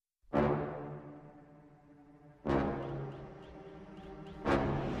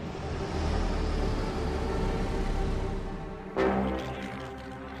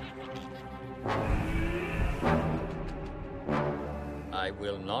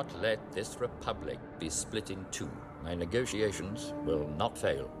will not let this republic be split in two. My negotiations will not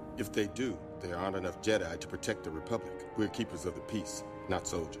fail. If they do, there aren't enough Jedi to protect the Republic. We're keepers of the peace, not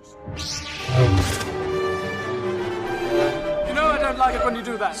soldiers. You know I don't like it when you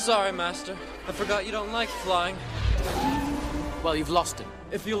do that. Sorry, Master. I forgot you don't like flying. Well, you've lost him.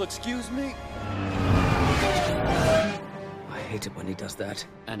 If you'll excuse me. I hate it when he does that.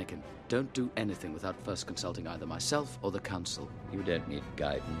 Anakin, don't do anything without first consulting either myself or the Council. You don't need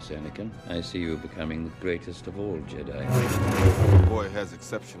guidance, Anakin. I see you becoming the greatest of all Jedi. The boy has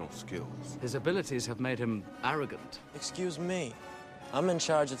exceptional skills. His abilities have made him arrogant. Excuse me. I'm in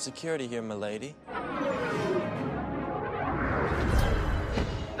charge of security here, milady.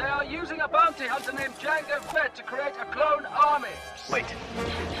 They are using a bounty hunter named Jango Fett to create a clone army. Wait.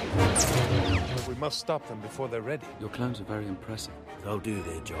 We must stop them before they're ready. Your clones are very impressive. They'll do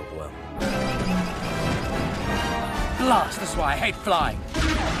their job well. Blast, that's why I hate flying.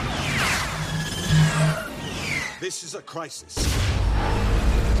 This is a crisis.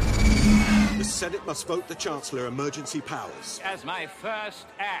 The Senate must vote the Chancellor emergency powers. As my first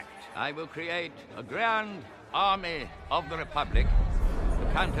act, I will create a grand army of the Republic to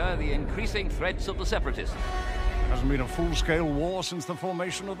counter the increasing threats of the Separatists. Hasn't been a full-scale war since the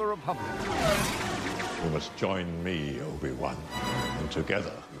formation of the Republic. You must join me, Obi-Wan, and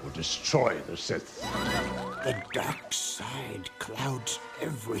together we will destroy the Sith. The dark side clouds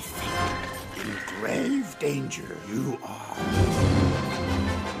everything. In grave danger you are.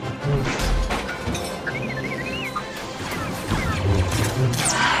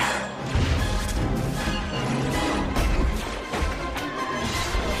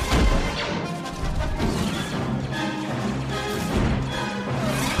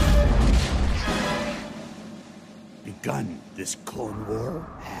 Begun this Clone War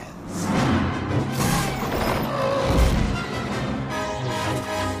has.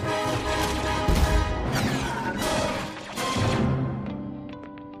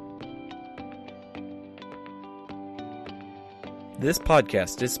 This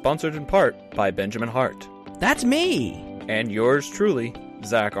podcast is sponsored in part by Benjamin Hart. That's me! And yours truly,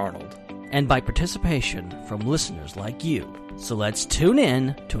 Zach Arnold. And by participation from listeners like you. So let's tune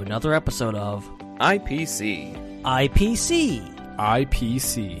in to another episode of IPC. IPC.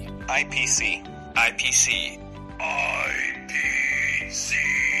 IPC. IPC. IPC.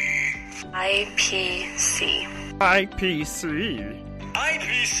 IPC. IPC.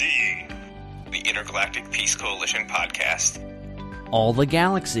 IPC. The Intergalactic Peace Coalition podcast. All the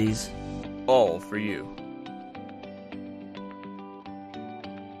galaxies. All for you.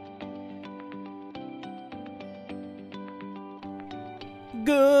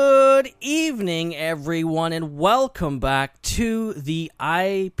 Good evening, everyone, and welcome back to the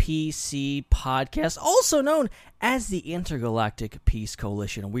IPC podcast, also known as the Intergalactic Peace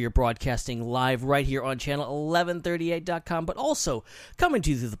Coalition. We are broadcasting live right here on channel 1138.com, but also coming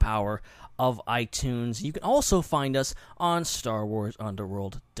to you through the power of iTunes. You can also find us on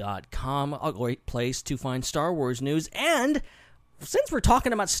StarWarsUnderworld.com, a great place to find Star Wars news. And since we're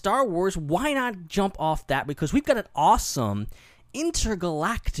talking about Star Wars, why not jump off that? Because we've got an awesome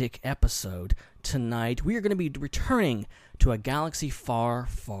intergalactic episode tonight. We are going to be returning to a galaxy far,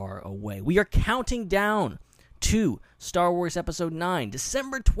 far away. We are counting down to Star Wars Episode 9,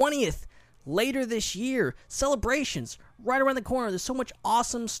 December 20th, later this year. Celebrations right around the corner. There's so much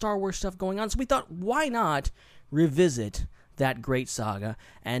awesome Star Wars stuff going on, so we thought, why not revisit that great saga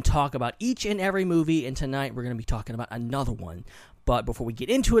and talk about each and every movie, and tonight we're going to be talking about another one. But before we get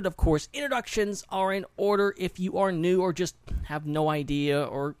into it, of course, introductions are in order. If you are new or just have no idea,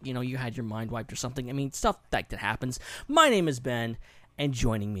 or, you had your mind wiped or something, stuff like that happens. My name is Ben, and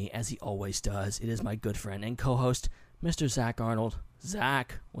joining me, as he always does, it is my good friend and co-host, Mr. Zach Arnold.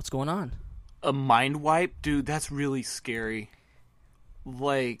 Zach, what's going on? A mind wipe? Dude, that's really scary.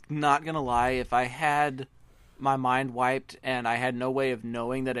 Not gonna lie, if I had my mind wiped and I had no way of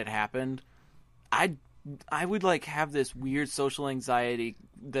knowing that it happened, I would have this weird social anxiety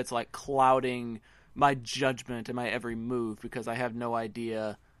that's clouding my judgment and my every move because I have no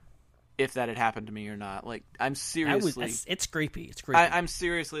idea if that had happened to me or not. I'm seriously... It's creepy. It's creepy. I'm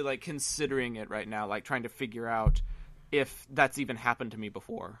seriously, considering it right now, trying to figure out if that's even happened to me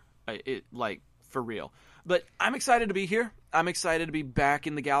before. For real. But I'm excited to be here. I'm excited to be back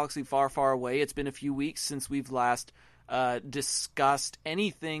in the galaxy far, far away. It's been a few weeks since we've last discussed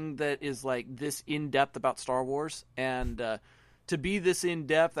anything that is this in-depth about Star Wars, and to be this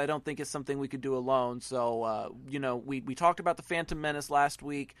in-depth, I don't think it's something we could do alone. So we talked about the Phantom Menace last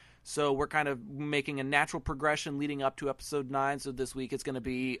week, so we're kind of making a natural progression leading up to episode 9. So this week it's going to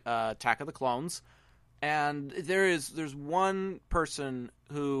be Attack of the Clones, And there's one person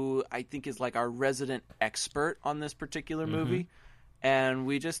who I think is like our resident expert on this particular movie, and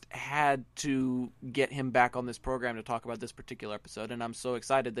we just had to get him back on this program to talk about this particular episode, and I'm so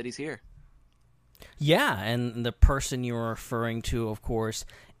excited that he's here. Yeah, and the person you're referring to, of course,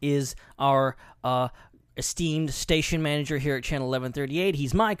 is our esteemed station manager here at Channel 1138.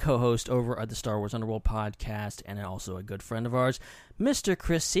 He's my co-host over at the Star Wars Underworld podcast, and also a good friend of ours, Mr.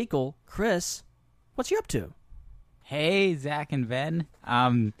 Chris Sequel. Chris, what's you up to? Hey, Zach and Ben.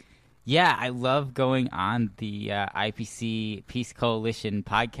 Yeah, I love going on the IPC Peace Coalition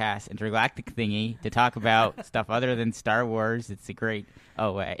podcast intergalactic thingy to talk about stuff other than Star Wars. It's a great...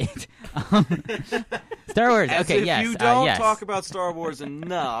 Oh, wait. Star Wars, As okay, if yes. you don't yes. talk about Star Wars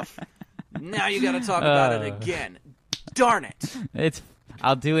enough, now you got to talk about it again. Darn it.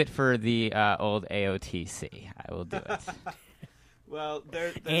 I'll do it for the old AOTC. I will do it. Well,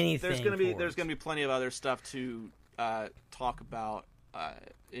 there's going to be plenty of other stuff to talk about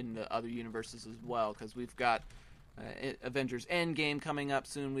in the other universes as well, because we've got Avengers Endgame coming up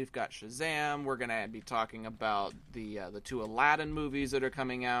soon. We've got Shazam. We're going to be talking about the 2 Aladdin movies that are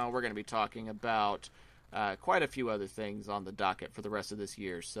coming out. We're going to be talking about quite a few other things on the docket for the rest of this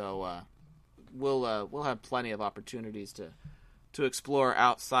year. So we'll have plenty of opportunities to explore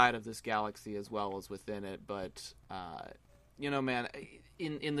outside of this galaxy as well as within it. But man,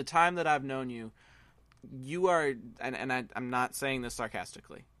 in the time that I've known you, you are, and I'm not saying this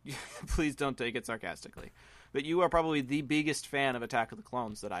sarcastically. Please don't take it sarcastically. But you are probably the biggest fan of Attack of the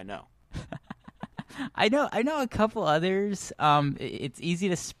Clones that I know. I know a couple others. It's easy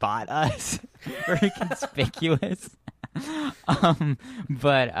to spot us. Very conspicuous. I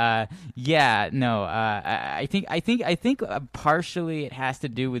think partially it has to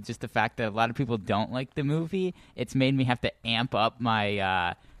do with just the fact that a lot of people don't like the movie. It's made me have to amp up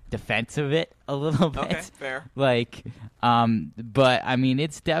my defense of it a little bit. Okay, fair. But I mean,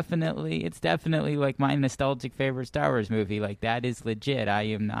 it's definitely like my nostalgic favorite Star Wars movie. Like, that is legit. I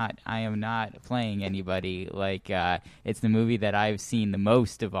am not playing anybody. Like, it's the movie that I've seen the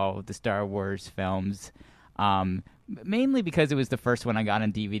most of all of the Star Wars films. Mainly because it was the first one I got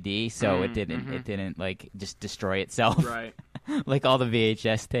on DVD, so it didn't like just destroy itself, right? Like all the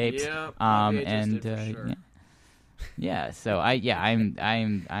VHS tapes. Yeah, and did for sure. Yeah, so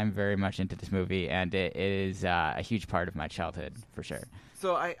I'm very much into this movie, and it is a huge part of my childhood for sure.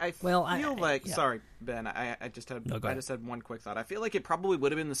 So I feel like sorry, Ben, I just had one quick thought. I feel like it probably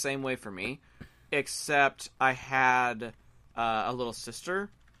would have been the same way for me, except I had a little sister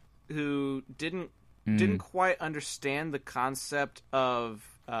who didn't quite understand the concept of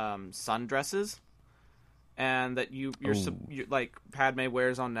sundresses, and that you're like Padme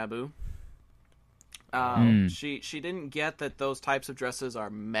wears on Naboo. She didn't get that those types of dresses are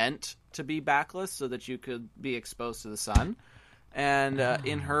meant to be backless so that you could be exposed to the sun. And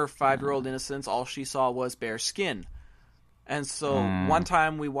in her 5-year-old innocence, all she saw was bare skin. And so one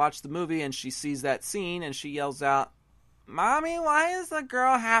time we watched the movie and she sees that scene and she yells out, "Mommy, why is the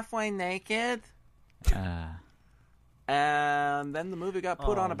girl halfway naked?" And then the movie got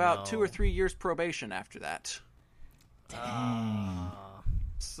put on about 2 or 3 years probation after that.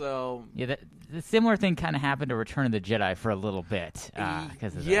 So yeah, the similar thing kind of happened to Return of the Jedi for a little bit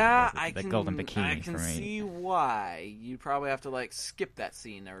because of the golden bikini. I can see why you'd probably have to like skip that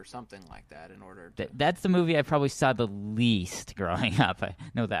scene or something like that in order to... That's the movie I probably saw the least growing up. I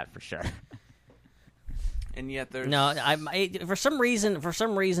know that for sure. And yet there's for some reason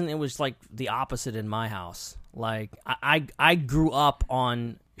it was like the opposite in my house. Like I grew up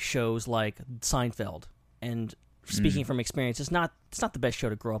on shows like Seinfeld, and speaking from experience, it's not the best show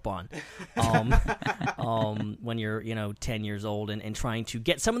to grow up on. When you're 10 years old and trying to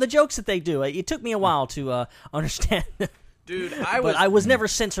get some of the jokes that they do. It took me a while to understand. Dude, I was never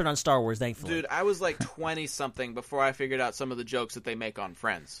censored on Star Wars, thankfully. Dude, I was like 20 something before I figured out some of the jokes that they make on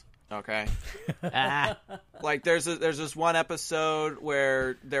Friends. Okay, like there's this one episode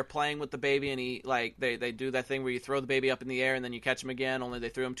where they're playing with the baby and he they do that thing where you throw the baby up in the air and then you catch him again. Only they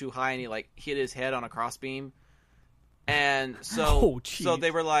threw him too high and he like hit his head on a crossbeam. And so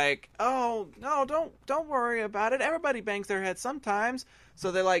they were like, "Oh no, don't worry about it. Everybody bangs their head sometimes."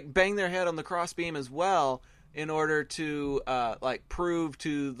 So they like bang their head on the crossbeam as well in order to like prove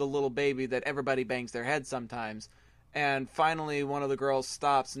to the little baby that everybody bangs their head sometimes. And finally, one of the girls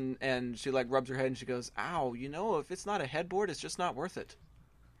stops and she like rubs her head and she goes, "Ow, if it's not a headboard, it's just not worth it."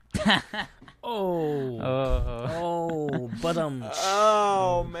 Oh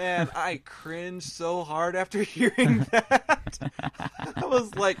man, I cringed so hard after hearing that. I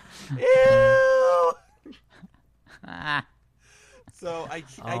was like, ew. So I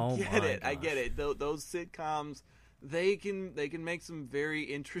get it. I get it. Those sitcoms, they can make some very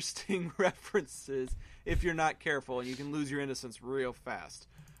interesting references if you're not careful, and you can lose your innocence real fast.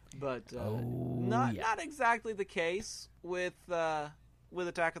 But not exactly the case with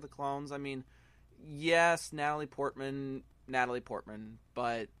Attack of the Clones. I mean, yes, Natalie Portman,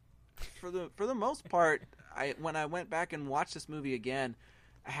 but for the most part, when I went back and watched this movie again,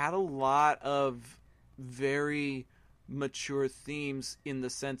 I had a lot of very mature themes in the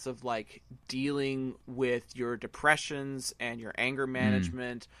sense of like dealing with your depressions and your anger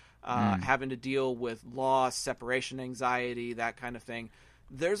management, having to deal with loss, separation anxiety, that kind of thing.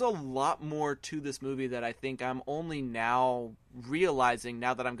 There's a lot more to this movie that I think I'm only now realizing,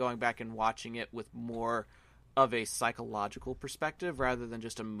 now that I'm going back and watching it with more of a psychological perspective rather than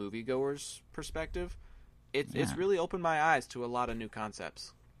just a moviegoer's perspective. It's really opened my eyes to a lot of new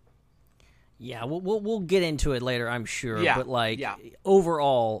concepts. Yeah, we'll get into it later, I'm sure. Yeah, but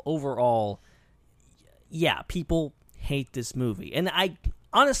overall, yeah, people hate this movie, and I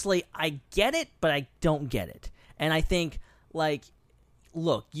honestly get it, but I don't get it. And I think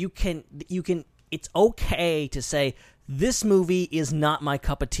look, you can. It's okay to say this movie is not my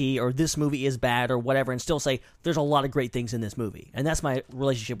cup of tea, or this movie is bad, or whatever, and still say there's a lot of great things in this movie. And that's my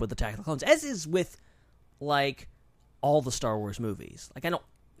relationship with Attack of the Clones, as is with all the Star Wars movies. I don't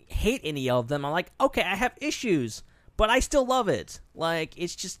hate any of them. I'm like, okay, I have issues, but I still love it.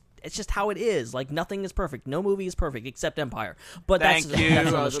 It's just how it is. Nothing is perfect. No movie is perfect except Empire. But that's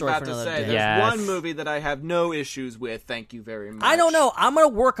another story for another day. There's one movie that I have no issues with. Thank you very much. I don't know. I'm gonna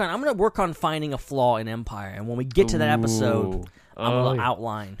work on finding a flaw in Empire, and when we get to that episode, I'm gonna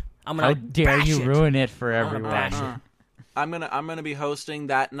outline. How dare you ruin it for everyone? I'm gonna be hosting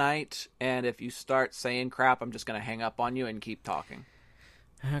that night, and if you start saying crap, I'm just gonna hang up on you and keep talking.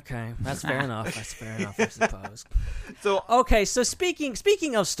 Okay, that's fair enough. I suppose. So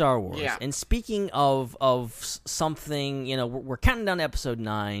speaking of Star Wars, and speaking of something, we're counting down to episode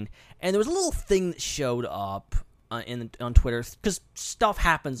 9, and there was a little thing that showed up on Twitter, because stuff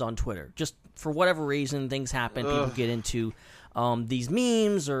happens on Twitter. Just for whatever reason, things happen. People get into these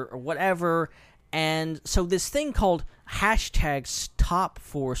memes or whatever, and so this thing called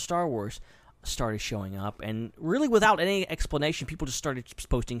 #Top4 Star Wars started showing up, and really without any explanation, people just started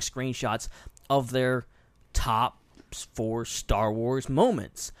posting screenshots of their top 4 Star Wars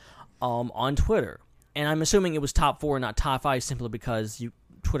moments on Twitter. And I'm assuming it was top 4 and not top 5, simply because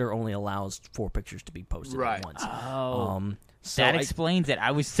Twitter only allows 4 pictures to be posted at once. So that explains it.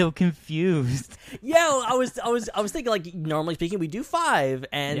 I was so confused. Yeah, I was thinking, normally speaking, we do 5,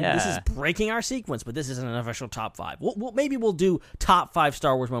 and this is breaking our sequence, but this isn't an official top 5. Maybe we'll do top 5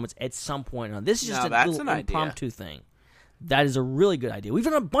 Star Wars moments at some point. This is just a little impromptu thing. That is a really good idea. We've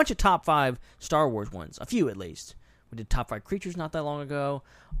done a bunch of top 5 Star Wars ones, a few at least. We did top 5 creatures not that long ago.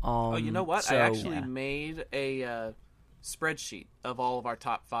 You know what? I actually made a spreadsheet of all of our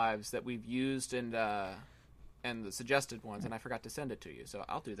top 5s that we've used and the suggested ones, and I forgot to send it to you, so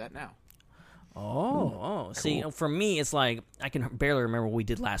I'll do that now. Cool. See, for me, it's I can barely remember what we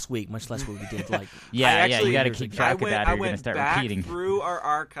did last week, much less what we did you got to keep track of that, or you're going to start repeating. I went back through our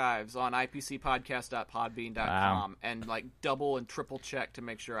archives on ipcpodcast.podbean.com and double and triple check to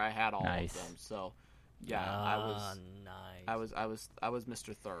make sure I had all of them. So I was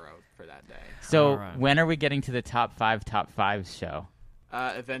Mr. Thorough for that day. So when are we getting to the top 5s show?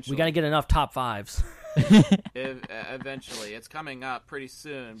 Eventually. We got to get enough top 5s. Eventually. It's coming up pretty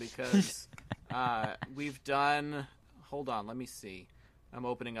soon, because we've done... Hold on, let me see. I'm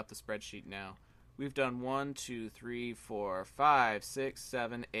opening up the spreadsheet now. We've done 1, 2, 3, 4, 5, 6,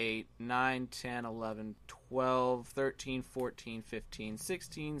 7, 8, 9, 10, 11, 12, 13, 14, 15,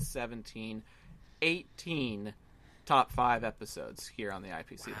 16, 17, 18 top 5 episodes here on the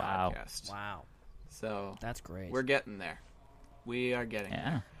IPC podcast. Wow. So that's great. We're getting there. We are getting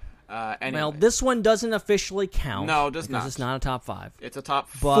there. Anyway. Well, this one doesn't officially count. No, it does not. Because it's not a top 5. It's a top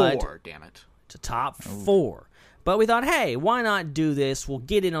 4, damn it. It's a top 4. But we thought, hey, why not do this? We'll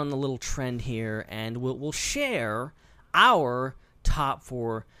get in on the little trend here, and we'll share our top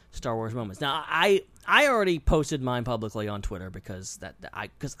 4 Star Wars moments. Now, I already posted mine publicly on Twitter because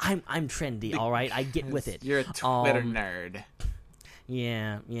I'm trendy, all right? I get with it. You're a Twitter nerd.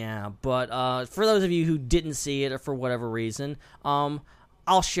 Yeah. But for those of you who didn't see it or for whatever reason,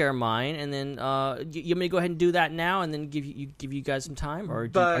 I'll share mine, and then you want me to go ahead and do that now, and then give you guys some time, or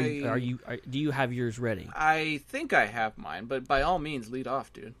do you have yours ready? I think I have mine, but by all means, lead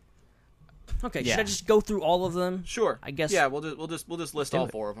off, dude. Okay, should I just go through all of them? Sure. I guess. Yeah, we'll just list all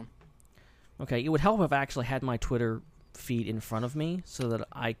 4 of them. Okay, it would help if I actually had my Twitter feed in front of me so that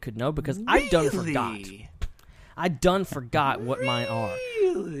I could know, because I don't forgot. I done forgot what mine are.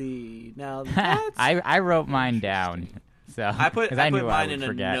 Really? Now that's... I wrote mine down. So I put knew mine I would in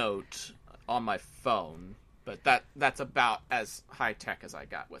forget. a note on my phone, but that's about as high tech as I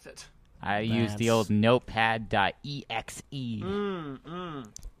got with it. I used the old notepad.exe.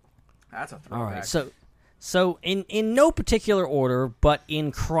 That's a throwback. All right, so in no particular order, but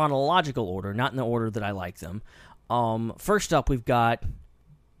in chronological order, not in the order that I like them. First up, we've got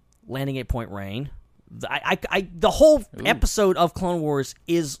Landing at Point Rain. The whole episode of Clone Wars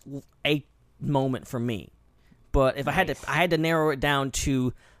is a moment for me, but if I had to narrow it down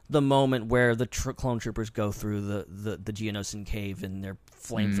to the moment where the clone troopers go through the Geonosian cave and they're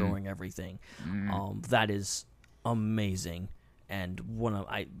flamethrowing everything, that is amazing. And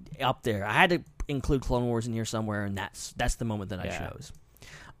up there, I had to include Clone Wars in here somewhere, and that's the moment that I chose.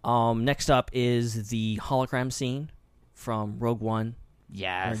 Next up is the hologram scene from Rogue One.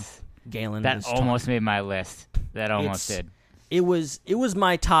 Yes, Galen. That almost made my list. That almost did. It was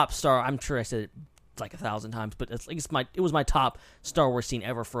my top Star. I'm sure I said it like 1,000 times, but it was my top Star Wars scene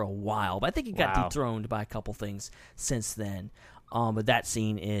ever for a while. But I think it got dethroned by a couple things since then. But that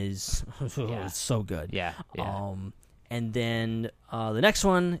scene is it's so good. Yeah. And then the next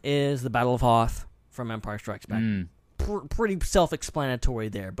one is the Battle of Hoth from Empire Strikes Back. Pretty self-explanatory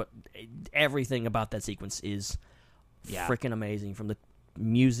there, but everything about that sequence is freaking amazing, from the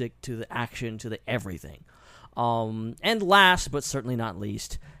music to the action to the everything. And last, but certainly not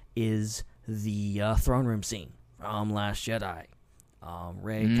least, is the throne room scene from Last Jedi.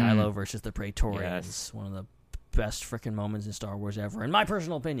 Rey, Kylo versus the Praetorians. One of the best freaking moments in Star Wars ever, in my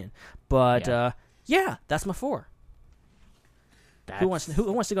personal opinion. But that's my 4. Who wants to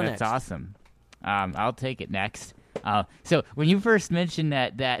go next? That's awesome. I'll take it next. So when you first mentioned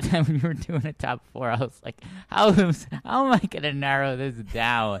that when you were doing a top 4, I was like, how am I going to narrow this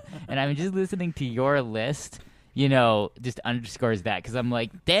down? And I'm just listening to your list, just underscores that, because I'm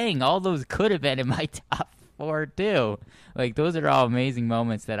like, dang, all those could have been in my top 4 too. Like, those are all amazing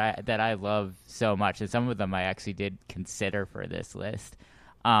moments that I love so much, and some of them I actually did consider for this list.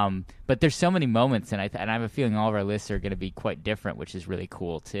 But there's so many moments, and I have a feeling all of our lists are going to be quite different, which is really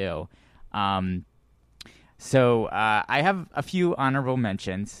cool too. So I have a few honorable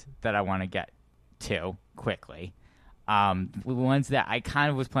mentions that I want to get to quickly. Ones that I kind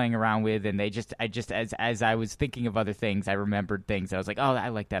of was playing around with, and as I was thinking of other things, I remembered things. I was like, oh, I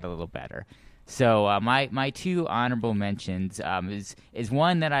like that a little better. So my 2 honorable mentions is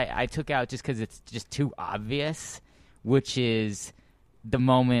one that I took out just because it's just too obvious, which is the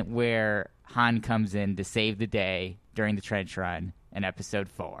moment where Han comes in to save the day during the trench run in Episode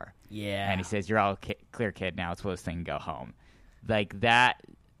 4. Yeah. And he says, "You're all clear, kid. Now it's this thing and go home." Like that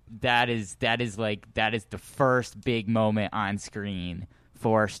is the first big moment on screen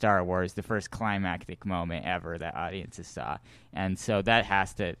for Star Wars, the first climactic moment ever that audiences saw. And so that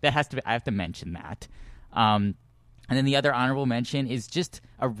has to I have to mention that. And then the other honorable mention is just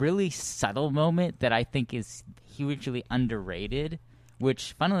a really subtle moment that I think is hugely underrated,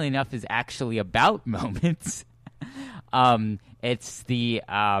 which, funnily enough, is actually about moments. It's the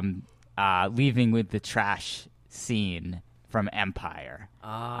leaving with the trash scene from Empire.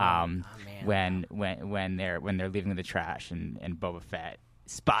 When they're leaving with the trash, and Boba Fett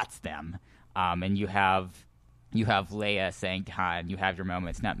spots them, and you have Leia saying to Han, "You have your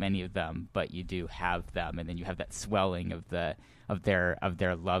moments, not many of them, but you do have them," and then you have that swelling of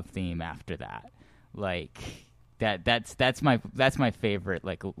their love theme after that, like. That's my favorite,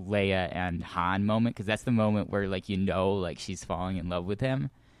 like, Leia and Han moment, because that's the moment where, like, like, she's falling in love with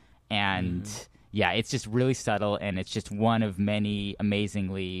him, and it's just really subtle, and it's just one of many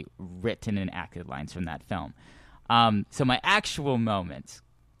amazingly written and acted lines from that film. So my actual moments,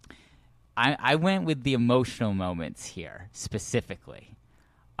 I went with the emotional moments here specifically.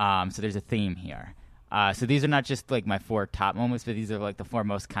 So there's a theme here. So these are not just like my 4 top moments, but these are like the 4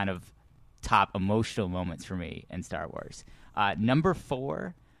 most kind of top emotional moments for me in Star Wars. Number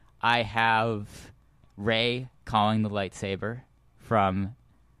 4, I have Rey calling the lightsaber from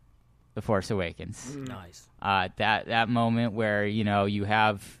The Force Awakens. Nice. That moment where you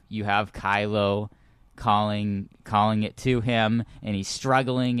have Kylo calling it to him, and he's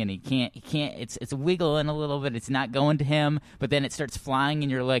struggling, and he can't. It's wiggling a little bit. It's not going to him, but then it starts flying,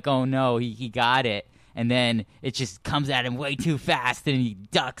 and you're like, oh no, he got it. And then it just comes at him way too fast, and he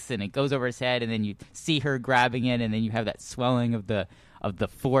ducks, and it goes over his head, and then you see her grabbing it, and then you have that swelling of the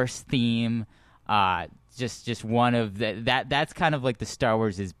Force theme. Just one of that's kind of like the Star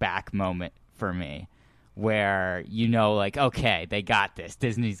Wars is back moment for me, where like, okay, they got this.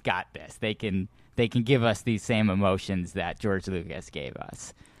 Disney's got this. They can give us these same emotions that George Lucas gave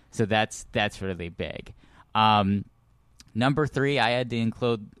us. So that's really big. Number 3, I had to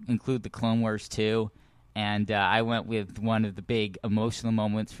include the Clone Wars 2, and I went with one of the big emotional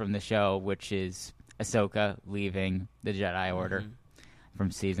moments from the show, which is Ahsoka leaving the Jedi Order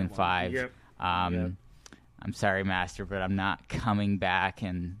from Season 5. Yep. I'm sorry, Master, but I'm not coming back.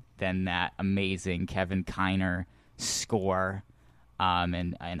 And then that amazing Kevin Kiner score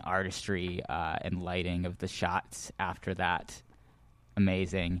and artistry and lighting of the shots after that.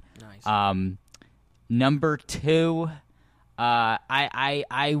 Amazing. Nice. Number 2,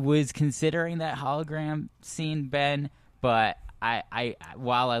 I was considering that hologram scene, Ben, but I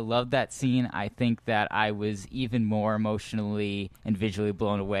while I love that scene, I think that I was even more emotionally and visually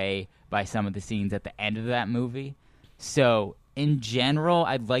blown away by some of the scenes at the end of that movie. So, in general,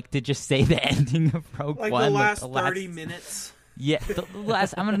 I'd like to just say the ending of Rogue One. Like the last 30 minutes? Yeah, I'm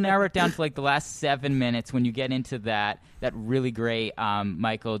going to narrow it down to like the last 7 minutes when you get into that really great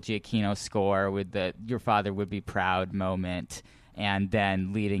Michael Giacchino score with the "Your Father Would Be Proud" moment, and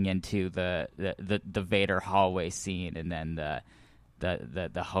then leading into the Vader hallway scene, and then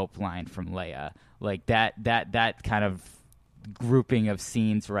the hope line from Leia. Like that kind of grouping of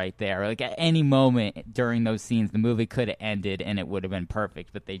scenes right there. Like at any moment during those scenes, the movie could have ended and it would have been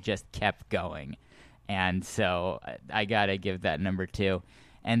perfect, but they just kept going. And so I gotta give that number 2.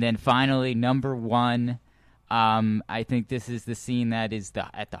 And then finally, number 1, I think this is the scene that is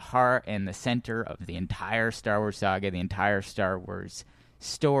at the heart and the center of the entire Star Wars saga, the entire Star Wars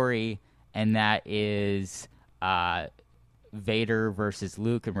story, and that is Vader versus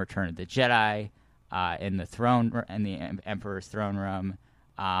Luke in Return of the Jedi. In the Emperor's throne room,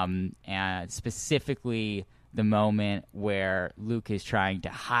 and specifically the moment where Luke is trying to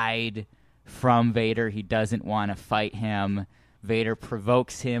hide from Vader. He doesn't want to fight him. Vader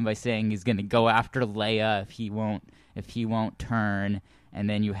provokes him by saying he's going to go after Leia if he won't turn, and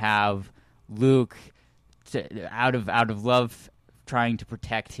then you have Luke out of love trying to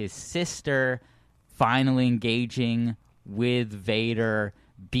protect his sister, finally engaging with Vader,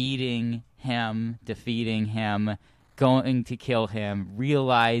 beating him, defeating him, going to kill him,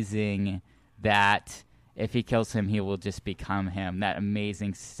 realizing that if he kills him, he will just become him. That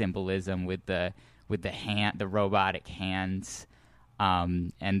amazing symbolism with the robotic hands,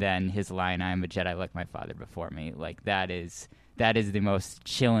 and then his line, "I am a Jedi like my father before me." Like that is the most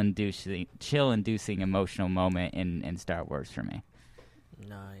chill-inducing emotional moment in Star Wars for me.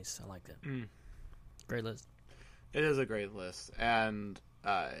 Nice, I like that. Great list. It is a great list, and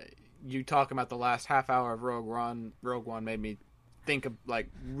you talking about the last half hour of Rogue One made me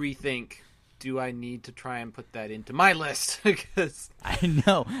rethink, do I need to try and put that into my list? Because I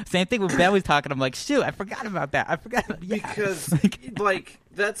know. Same thing when Ben was talking. I'm like, shoot, I forgot about that. Because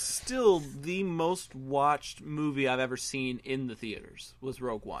that's still the most watched movie I've ever seen in the theaters was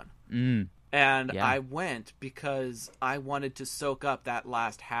Rogue One. And I went because I wanted to soak up that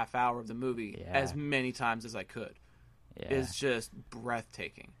last half hour of the movie as many times as I could. It's just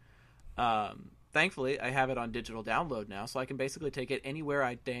breathtaking. Thankfully, I have it on digital download now, so I can basically take it anywhere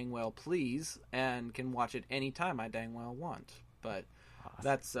I dang well please and can watch it anytime I dang well want. But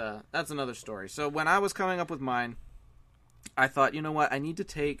that's another story. So when I was coming up with mine, I thought, you know what? I need to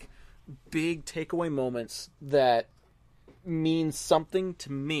take big takeaway moments that mean something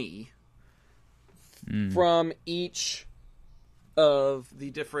to me from each of the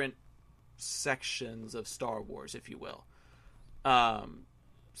different sections of Star Wars, if you will.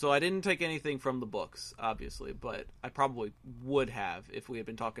 So I didn't take anything from the books, obviously, but I probably would have if we had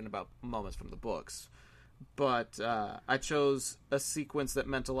been talking about moments from the books. But I chose a sequence that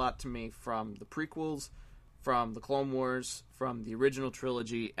meant a lot to me from the prequels, from the Clone Wars, from the original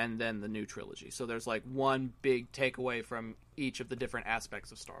trilogy, and then the new trilogy. So there's like one big takeaway from each of the different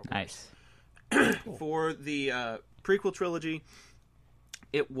aspects of Star Wars. Nice. For the prequel trilogy,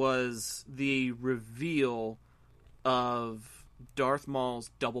 it was the reveal of Darth Maul's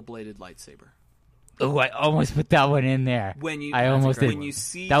double-bladed lightsaber. Oh, I almost put that one in there. When you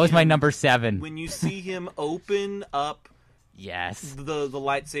see that was him, my number 7. When you see him open up Yes. The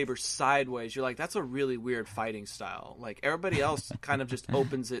lightsaber sideways, you're like, that's a really weird fighting style. Like, everybody else kind of just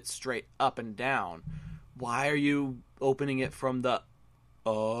opens it straight up and down. Why are you opening it from the...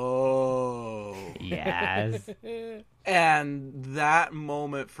 Oh. Yes. And that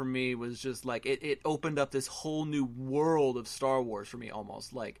moment for me was just like, it opened up this whole new world of Star Wars for me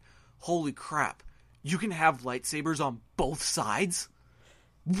almost. Like, holy crap, you can have lightsabers on both sides?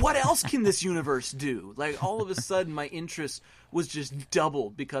 What else can this universe do? Like, all of a sudden, my interest was just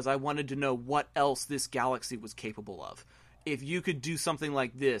doubled because I wanted to know what else this galaxy was capable of. If you could do something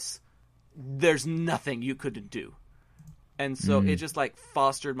like this, there's nothing you couldn't do. And so it just like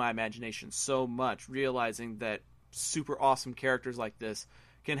fostered my imagination so much, realizing that super awesome characters like this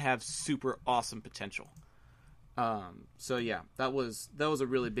can have super awesome potential. So yeah, that was a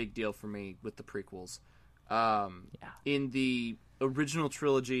really big deal for me with the prequels. In the original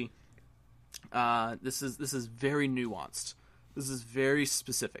trilogy, this is very nuanced. This is very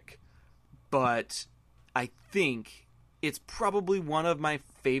specific, but I think it's probably one of my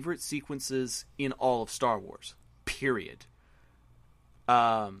favorite sequences in all of Star Wars. Period.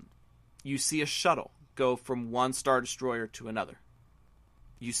 You see a shuttle go from one Star Destroyer to another.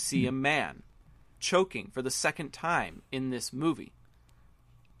 You see a man choking for the second time in this movie.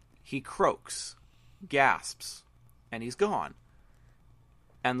 He croaks, gasps, and he's gone.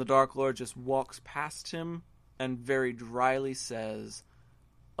 And the Dark Lord just walks past him and very dryly says,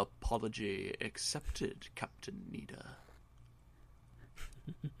 "Apology accepted, Captain Nida."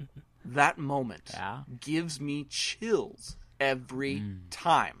 That moment gives me chills every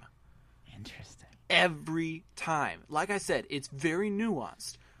time. Interesting. Every time. Like I said, it's very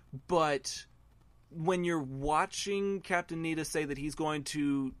nuanced, but when you're watching Captain Nida say that he's going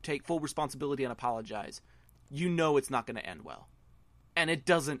to take full responsibility and apologize, you know it's not going to end well. And it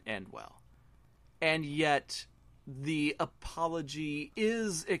doesn't end well. And yet, the apology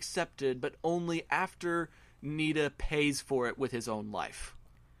is accepted, but only after Nida pays for it with his own life.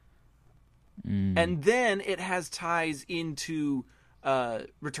 And then it has ties into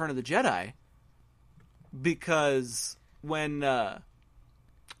Return of the Jedi, because when the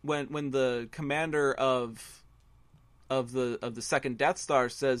commander of the second Death Star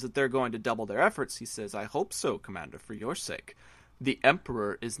says that they're going to double their efforts, he says, "I hope so, Commander, for your sake. The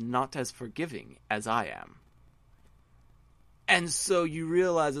Emperor is not as forgiving as I am." And so you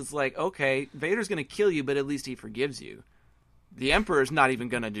realize it's like, okay, Vader's going to kill you, but at least he forgives you. The Emperor's not even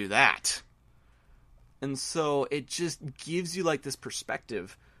going to do that. And so it just gives you like this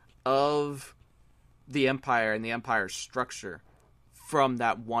perspective of the Empire and the Empire's structure from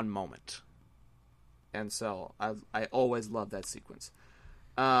that one moment. And so I always love that sequence.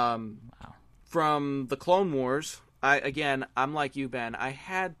 From the Clone Wars, I'm like you, Ben. I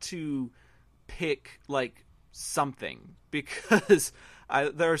had to pick like something because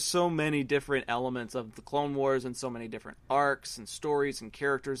there are so many different elements of the Clone Wars and so many different arcs and stories and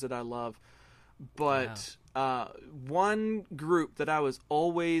characters that I love. But one group that I was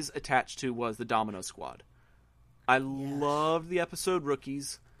always attached to was the Domino Squad. I loved the episode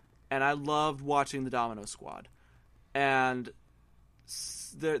Rookies, and I loved watching the Domino Squad. And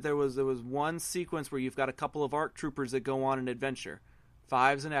there was one sequence where you've got a couple of ARC troopers that go on an adventure.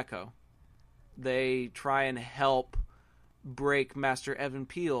 Fives and Echo. They try and help break Master Evan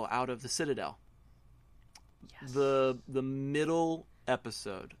Peel out of the Citadel. Yes. The middle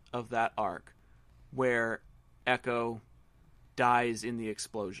episode of that arc, where Echo dies in the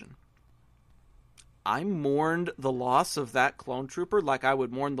explosion. I mourned the loss of that clone trooper like I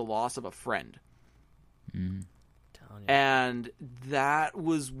would mourn the loss of a friend. And that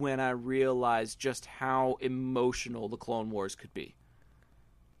was when I realized just how emotional the Clone Wars could be.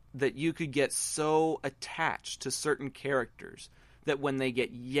 That you could get so attached to certain characters that when they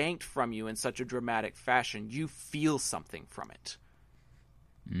get yanked from you in such a dramatic fashion, you feel something from it.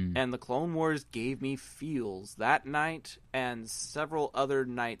 And the Clone Wars gave me feels that night and several other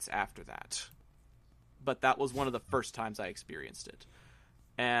nights after that. But that was one of the first times I experienced it.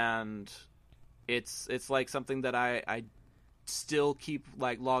 And it's like something that I still keep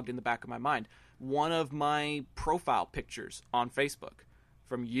like logged in the back of my mind. One of my profile pictures on Facebook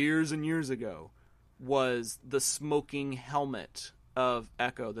from years and years ago was the smoking helmet of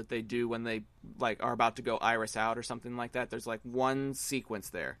Echo that they do when they like are about to go Iris out or something like that. There's like one sequence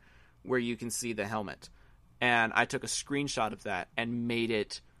there where you can see the helmet, and I took a screenshot of that and made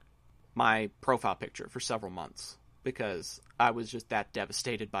it my profile picture for several months because I was just that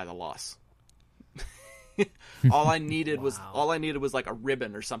devastated by the loss. all I needed was like a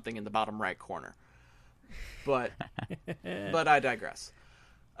ribbon or something in the bottom right corner. But I digress.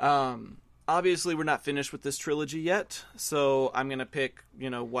 Obviously, we're not finished with this trilogy yet, so I'm going to pick,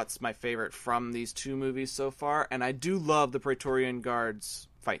 what's my favorite from these two movies so far. And I do love the Praetorian Guards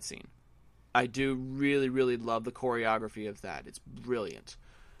fight scene. I do really, really love the choreography of that. It's brilliant.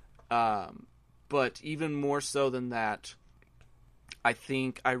 But even more so than that, I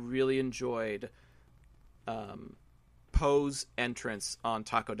think I really enjoyed Poe's entrance on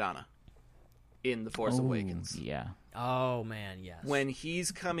Takodana in The Force Awakens. Yeah. Oh, man, yes. When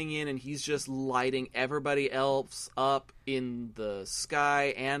he's coming in and he's just lighting everybody else up in the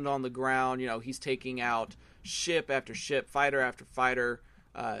sky and on the ground. He's taking out ship after ship, fighter after fighter,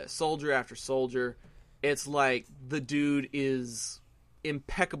 soldier after soldier. It's like the dude is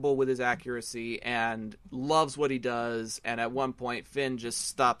impeccable with his accuracy and loves what he does, and at one point Finn just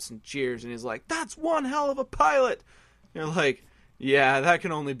stops and cheers and he's like, "That's one hell of a pilot." You're like, yeah, that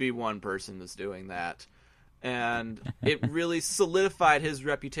can only be one person that's doing that. And it really solidified his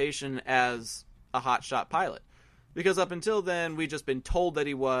reputation as a hotshot pilot, because up until then we'd just been told that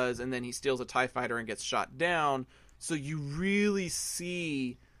he was, and then he steals a TIE fighter and gets shot down, so you really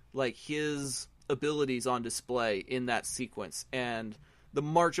see like his abilities on display in that sequence. And the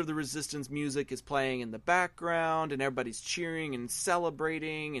March of the Resistance music is playing in the background, and everybody's cheering and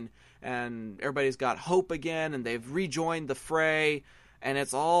celebrating, and everybody's got hope again, and they've rejoined the fray, and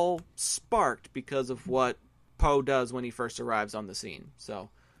it's all sparked because of what Poe does when he first arrives on the scene. So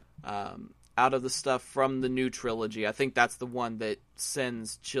out of the stuff from the new trilogy, I think that's the one that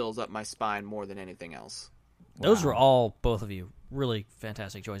sends chills up my spine more than anything else. Those were all, both of you, really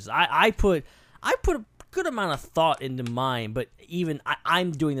fantastic choices. I put a good amount of thought into mine, but even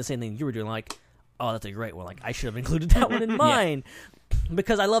I'm doing the same thing you were doing. Like, oh, that's a great one. Like, I should have included that one in mine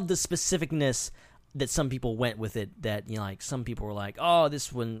because I love the specificness that some people went with it. That, you know, like some people were like, oh,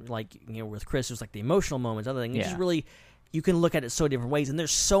 this one, like, you know, with Chris, it was like the emotional moments. Other thing, it's just really, you can look at it so different ways, and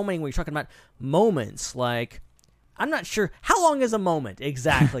there's so many where you're talking about moments. Like, I'm not sure how long is a moment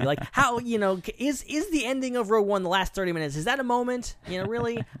exactly. Like, how, you know, is the ending of Rogue One, the last 30 minutes, is that a moment? You know,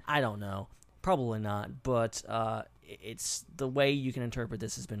 really, I don't know. Probably not, but it's the way you can interpret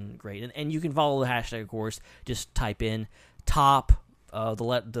this has been great, and you can follow the hashtag, of course. Just type in top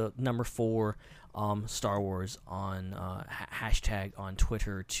the number 4 Star Wars on hashtag on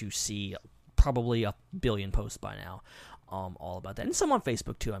Twitter to see probably a billion posts by now, all about that, and some on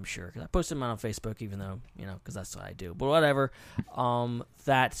Facebook too, I'm sure, because I posted them on Facebook, even though, you know, because that's what I do. But whatever,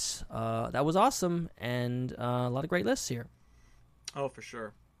 that was awesome, and a lot of great lists here. Oh, for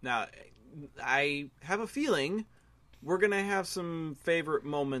sure. Now, I have a feeling we're going to have some favorite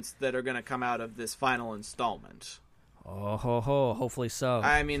moments that are going to come out of this final installment. Oh, hopefully so.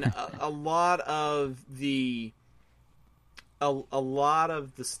 I mean, a lot of the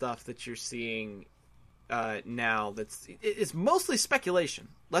stuff that you're seeing now it's mostly speculation.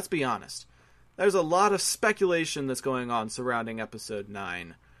 Let's be honest. There's a lot of speculation that's going on surrounding Episode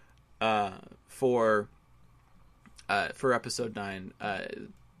 9 for Episode 9.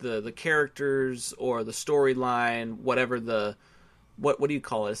 The characters or the storyline, whatever what do you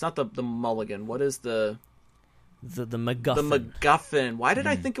call it? It's not the mulligan. What is the MacGuffin? The MacGuffin. Why did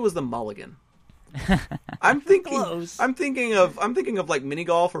I think it was the mulligan? I'm thinking of like mini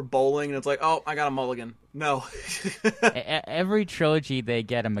golf or bowling, and it's like, oh, I got a mulligan. No. Every trilogy they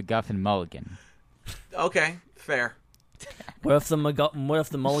get a MacGuffin mulligan. Okay, fair. What if the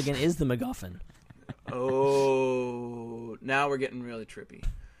mulligan is the MacGuffin? Oh, now we're getting really trippy.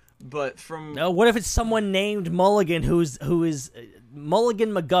 But what if it's someone named Mulligan who is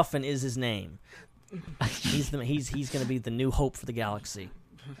Mulligan MacGuffin is his name? He's going to be the new hope for the galaxy.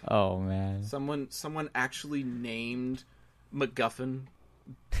 Oh man! Someone actually named MacGuffin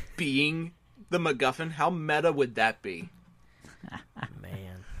being the MacGuffin. How meta would that be?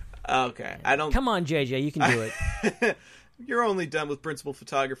 Man. Okay, I don't. Come on, JJ, you can do it. You're only done with principal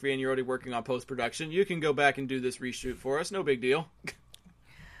photography and you're already working on post-production. You can go back and do this reshoot for us. No big deal.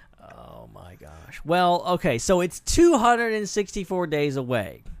 Oh, my gosh. Well, okay, so it's 264 days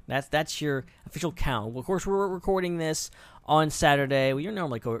away. That's your official count. Of course, we're recording this on Saturday. Well, you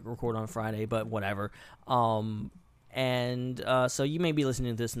normally record on Friday, but whatever. So you may be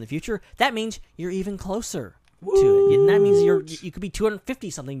listening to this in the future. That means you're even closer to it. And that means you could be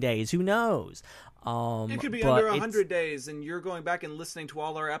 250-something days. Who knows? It could be under 100 days, and you're going back and listening to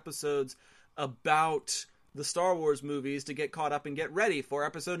all our episodes about the Star Wars movies to get caught up and get ready for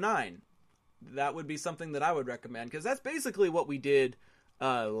Episode 9. That would be something that I would recommend, because that's basically what we did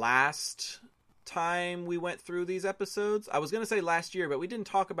last time we went through these episodes. I was going to say last year, but we didn't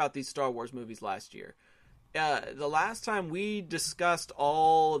talk about these Star Wars movies last year. The last time we discussed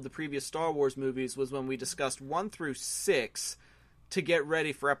all of the previous Star Wars movies was when we discussed 1 through 6 to get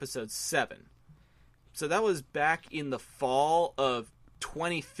ready for Episode 7. So that was back in the fall of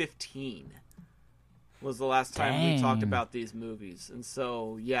 2015 was the last time we talked about these movies. And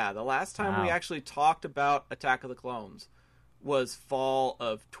so, yeah, the last time we actually talked about Attack of the Clones was fall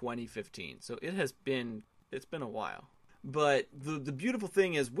of 2015. So it's been a while. But the beautiful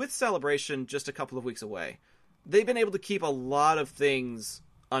thing is, with Celebration just a couple of weeks away, they've been able to keep a lot of things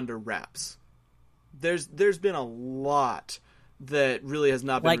under wraps. There's been a lot that really has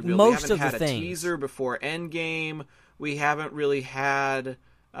not been revealed. Most we haven't of had the a things. teaser before Endgame. We haven't really had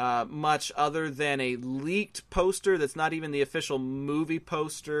much other than a leaked poster that's not even the official movie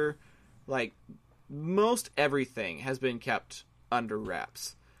poster. Like, most everything has been kept under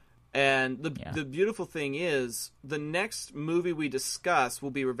wraps. And the beautiful thing is, the next movie we discuss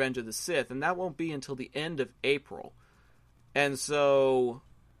will be Revenge of the Sith, and that won't be until the end of April. And so,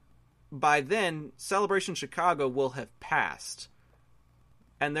 by then, Celebration Chicago will have passed.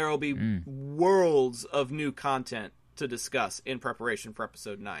 And there will be worlds of new content to discuss in preparation for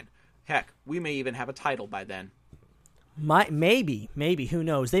Episode 9. Heck, we may even have a title by then. Maybe. Who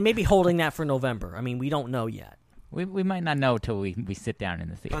knows? They may be holding that for November. I mean, we don't know yet. We might not know till we sit down in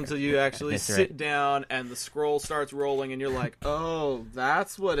the theater. Until you actually sit down and the scroll starts rolling and you're like, oh,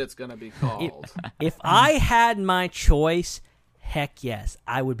 that's what it's going to be called. If I had my choice, heck yes,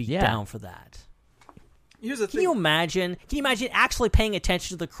 I would be down for that. Here's the thing. Can you imagine actually paying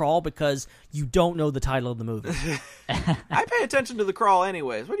attention to the crawl because you don't know the title of the movie? I pay attention to the crawl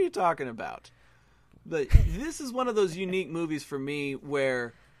anyways. What are you talking about? But this is one of those unique movies for me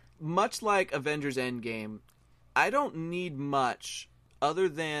where, much like Avengers Endgame, I don't need much other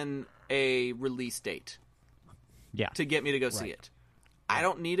than a release date to get me to go see it. I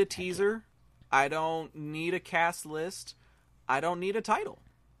don't need a teaser. I don't need a cast list. I don't need a title.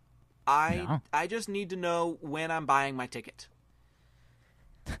 I just need to know when I'm buying my ticket.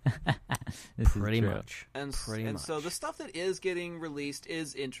 Pretty much. And so the stuff that is getting released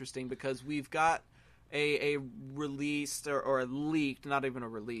is interesting because we've got a released or a leaked, not even a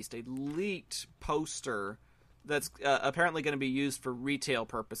released, a leaked poster that's apparently going to be used for retail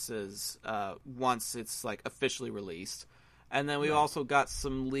purposes once it's like officially released. And then we've also got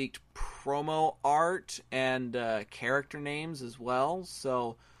some leaked promo art and character names as well.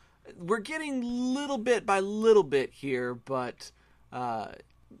 So we're getting little bit by little bit here, but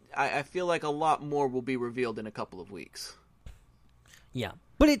I feel like a lot more will be revealed in a couple of weeks. Yeah,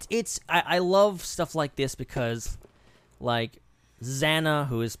 but I love stuff like this because, like, Xana,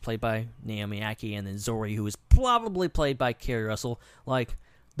 who is played by Naomi Ackie, and then Zori, who is probably played by Kerry Russell, like,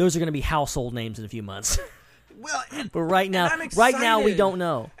 those are going to be household names in a few months. Well, but right now we don't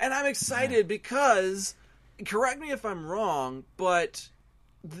know. And I'm excited because, correct me if I'm wrong, but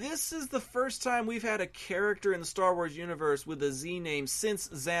this is the first time we've had a character in the Star Wars universe with a Z name since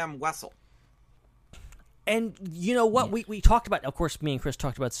Zam Wesell. And you know what? We talked about, of course, me and Chris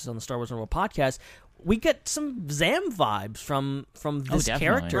talked about this on the Star Wars Normal podcast. We get some Zam vibes from this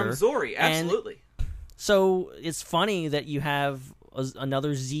character. From Zori, absolutely. And so it's funny that you have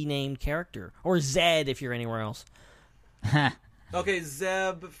another Z-named character. Or Zed if you're anywhere else. Okay,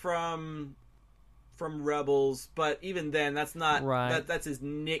 Zeb from Rebels, but even then, that's not that's his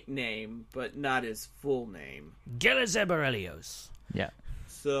nickname, but not his full name. Gela Zeb Aurelios. Yeah.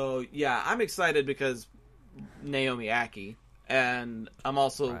 So yeah, I'm excited because Naomi Ackie, and I'm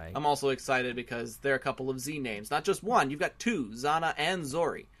also excited because there are a couple of Z names, not just one. You've got two, Xana and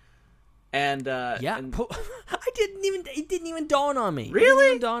Zori. And it didn't even dawn on me. Really? It didn't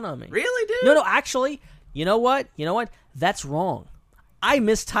even dawn on me. Really, dude? No, actually, you know what? That's wrong. I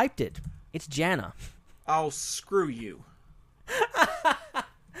mistyped it. It's Jana. Oh, screw you.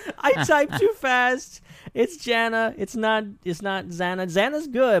 I typed too fast. It's Jana. It's not Xana. Xana's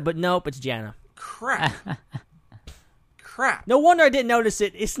good, but nope, it's Jana. Crap. No wonder I didn't notice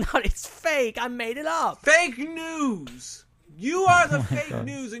it. It's fake. I made it up. Fake news. You are the fake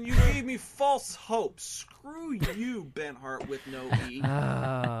news, and you gave me false hope. Screw you, Ben Hart with no E.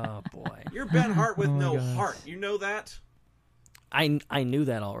 Oh, boy. You're Ben Hart with no heart. You know that? I knew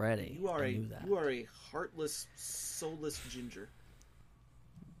that already. You are a heartless, soulless ginger.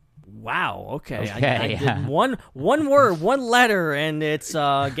 Wow. Okay. I did one word, one letter, and it's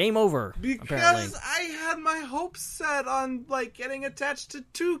game over. Because apparently. I had my hopes set on getting attached to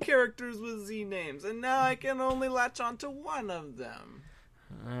two characters with Z names, and now I can only latch on to one of them.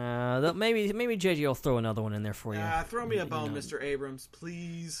 Maybe JJ will throw another one in there for you. Throw me a bone, Mr. Abrams,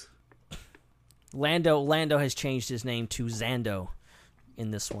 please. Lando has changed his name to Zando in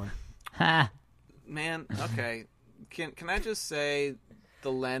this one. Man, okay. Can I just say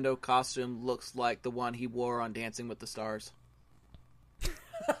the Lando costume looks like the one he wore on Dancing with the Stars?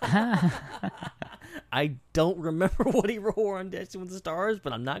 I don't remember what he wore on Dancing with the Stars,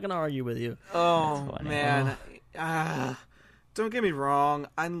 but I'm not going to argue with you. Oh, man. Don't get me wrong.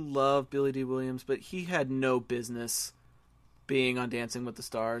 I love Billy D. Williams, but he had no business being on Dancing with the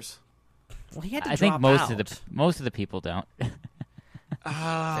Stars. Well, he had to I drop think most of the people don't.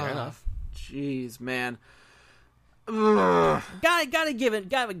 Fair enough. Jeez, man. Gotta give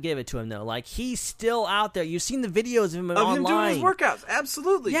it to him though. Like, he's still out there. You've seen the videos of him online. Him doing his workouts.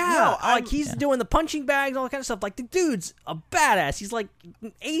 Absolutely. Yeah, he's doing the punching bags, all that kind of stuff. Like, the dude's a badass. He's like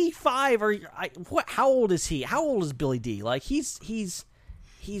 85 or what? How old is he? How old is Billy D? Like, he's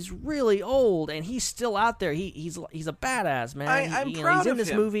he's really old, and he's still out there. He's a badass, man. I'm proud he's in of this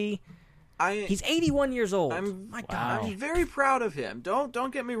him. movie. He's 81 years old. My God, I'm very proud of him.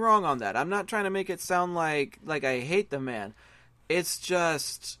 Don't get me wrong on that. I'm not trying to make it sound like I hate the man. It's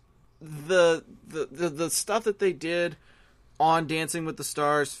just the stuff that they did on Dancing with the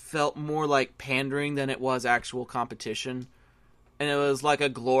Stars felt more like pandering than it was actual competition. And it was like a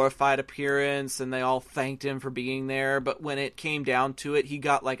glorified appearance, and they all thanked him for being there. But when it came down to it, he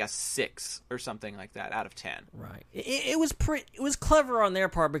got like a 6 or something like that out of 10. Right. It was clever on their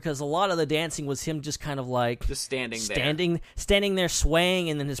part, because a lot of the dancing was him just kind of like just standing there swaying,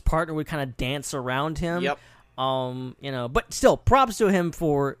 and then his partner would kind of dance around him. Yep. But still, props to him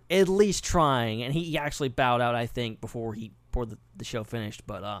for at least trying, and he actually bowed out, I think, before the show finished.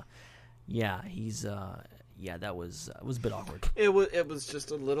 But yeah, he's. Yeah, that was it was a bit awkward. It was just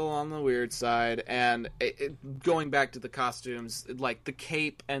a little on the weird side, and going back to the costumes, like the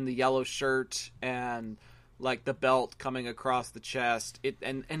cape and the yellow shirt and like the belt coming across the chest,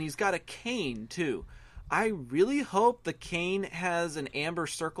 and he's got a cane too. I really hope the cane has an amber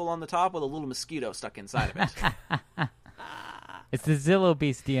circle on the top with a little mosquito stuck inside of it. It's the Zillow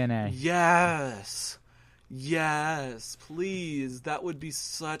Beast DNA. Yes, please. That would be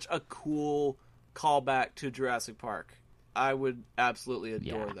such a cool callback to Jurassic Park. I would absolutely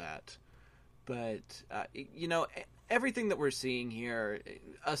adore that. But everything that we're seeing here,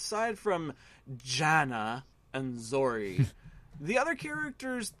 aside from Jana and Zori, the other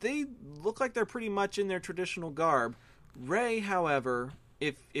characters, they look like they're pretty much in their traditional garb. Rey, however,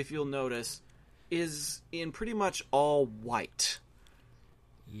 if you'll notice, is in pretty much all white.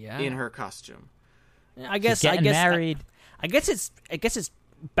 Yeah. In her costume. I guess married. I guess it's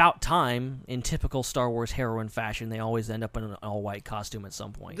about time. In typical Star Wars heroine fashion, they always end up in an all-white costume at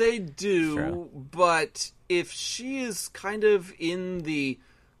some point. They do, True. But if she is kind of in the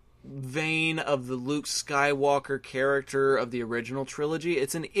vein of the Luke Skywalker character of the original trilogy,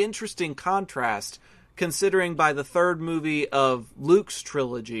 it's an interesting contrast, considering by the third movie of Luke's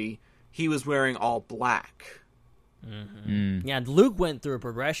trilogy, he was wearing all black. Mm-hmm. Yeah, Luke went through a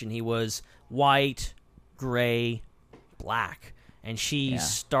progression. He was white, gray, black. And she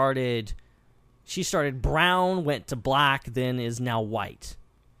started brown, went to black, then is now white.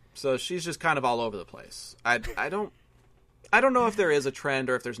 So she's just kind of all over the place. I don't know if there is a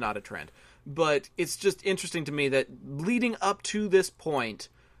trend or if there's not a trend, but it's just interesting to me that leading up to this point,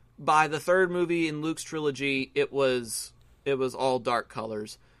 by the third movie in Luke's trilogy, it was all dark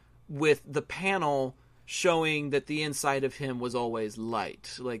colors, with the panel showing that the inside of him was always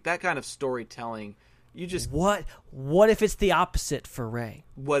light. Like that kind of storytelling. You just what if it's the opposite for Rey?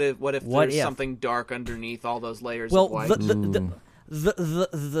 What if there's something dark underneath all those layers of white?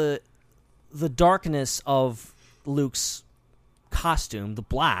 The darkness of Luke's costume, the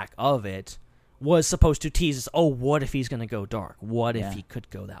black of it, was supposed to tease us. Oh, what if he's going to go dark? What if he could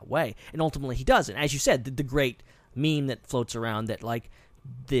go that way? And ultimately, he doesn't. As you said, the great meme that floats around that like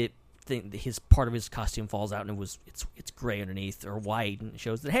his part of his costume falls out and it's gray underneath or white, and it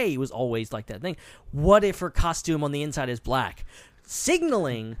shows that, hey, he was always like that thing. What if her costume on the inside is black,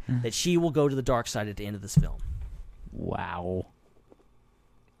 signaling that she will go to the dark side at the end of this film? Wow,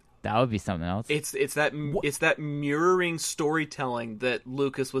 that would be something else. It's that mirroring storytelling that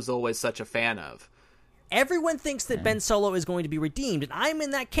Lucas was always such a fan of. Everyone thinks that Ben Solo is going to be redeemed, and I'm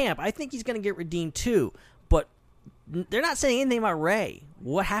in that camp. I think he's going to get redeemed too, but they're not saying anything about Rey.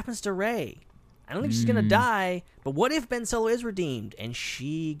 What happens to Rey? I don't think she's going to die, but what if Ben Solo is redeemed and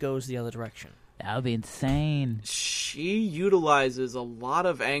she goes the other direction? That would be insane. She utilizes a lot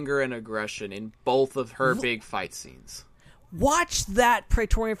of anger and aggression in both of her big fight scenes. Watch that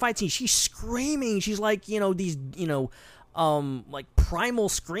Praetorian fight scene. She's screaming. She's like, these, like primal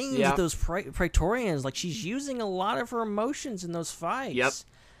screams at those Praetorians. Like, she's using a lot of her emotions in those fights. Yep.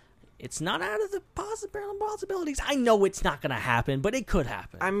 It's not out of the possibilities. I know it's not going to happen, but it could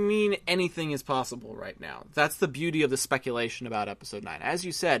happen. I mean, anything is possible right now. That's the beauty of the speculation about Episode 9. As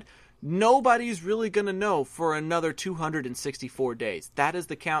you said, nobody's really going to know for another 264 days. That is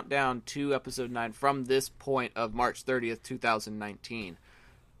the countdown to Episode 9 from this point of March 30th, 2019.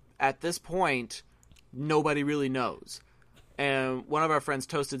 At this point, nobody really knows. And one of our friends,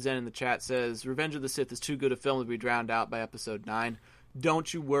 Toasted Zen, in the chat says, Revenge of the Sith is too good a film to be drowned out by Episode 9.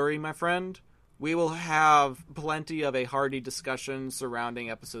 Don't you worry, my friend. We will have plenty of a hearty discussion surrounding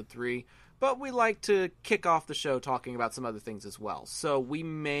Episode 3, but we like to kick off the show talking about some other things as well. So we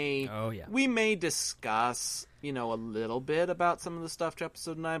may discuss, a little bit about some of the stuff to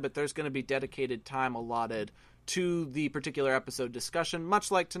Episode 9, but there's going to be dedicated time allotted to the particular episode discussion,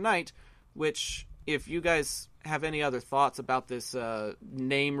 much like tonight, which if you guys have any other thoughts about this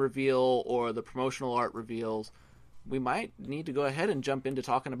name reveal or the promotional art reveals, we might need to go ahead and jump into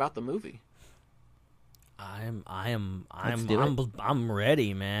talking about the movie. I'm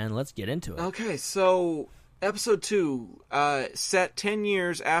ready, man. Let's get into it. Okay, so episode 2, set 10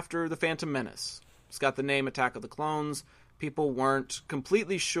 years after The Phantom Menace. It's got the name Attack of the Clones. People weren't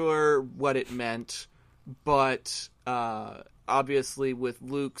completely sure what it meant, but obviously with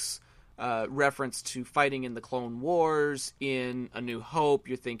Luke's reference to fighting in the Clone Wars in A New Hope,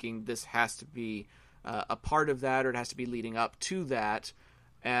 you're thinking this has to be a part of that, or it has to be leading up to that.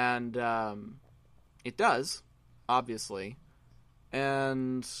 And it does, obviously.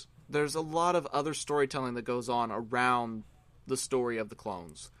 And there's a lot of other storytelling that goes on around the story of the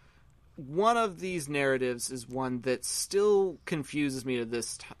clones. One of these narratives is one that still confuses me to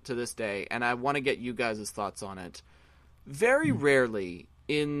this day, and I want to get you guys' thoughts on it. Very rarely,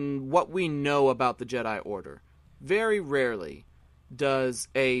 in what we know about the Jedi Order, very rarely does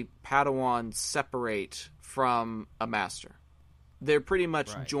a Padawan separate from a master. They're pretty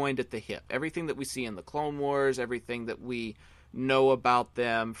much joined at the hip. Everything that we see in the Clone Wars, everything that we know about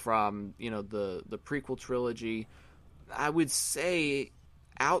them from, the prequel trilogy, I would say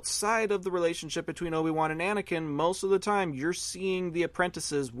outside of the relationship between Obi-Wan and Anakin, most of the time you're seeing the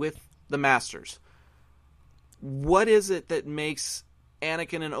apprentices with the masters. What is it that makes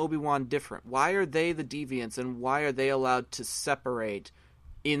Anakin and Obi-Wan different? Why are they the deviants, and why are they allowed to separate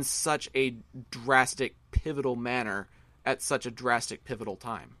in such a drastic, pivotal manner at such a drastic, pivotal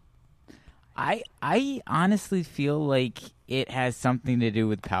time? I honestly feel like it has something to do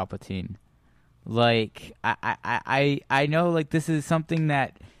with Palpatine. Like, I know, like, this is something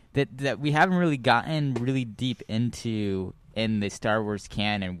that we haven't really gotten really deep into in the Star Wars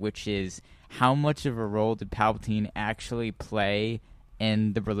canon, which is how much of a role did Palpatine actually play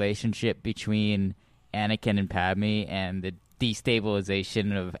in the relationship between Anakin and Padme and the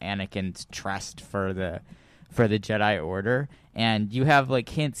destabilization of Anakin's trust for the Jedi Order. And you have, like,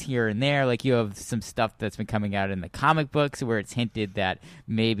 hints here and there. Like, you have some stuff that's been coming out in the comic books where it's hinted that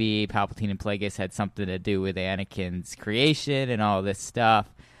maybe Palpatine and Plagueis had something to do with Anakin's creation and all this stuff.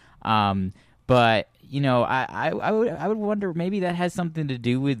 But, I would wonder, maybe that has something to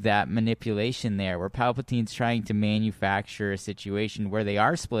do with that manipulation there, where Palpatine's trying to manufacture a situation where they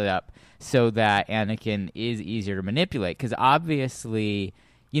are split up so that Anakin is easier to manipulate. Because obviously,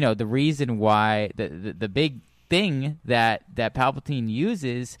 the reason why the big thing that Palpatine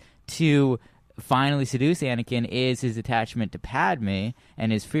uses to finally seduce Anakin is his attachment to Padme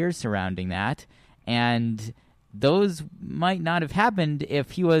and his fears surrounding that. And those might not have happened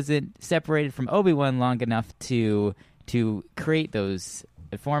if he wasn't separated from Obi-Wan long enough to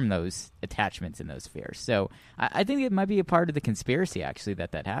form those attachments and those fears. So I think it might be a part of the conspiracy, actually,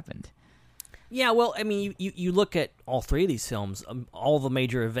 that happened. Yeah, well, I mean, you look at all three of these films. All the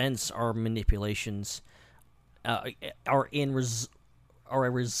major events are manipulations, are a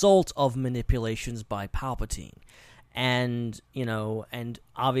result of manipulations by Palpatine, and and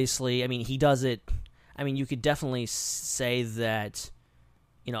obviously, I mean, he does it. I mean, you could definitely say that,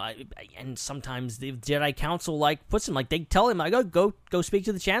 and sometimes the Jedi Council puts him, they tell him, go speak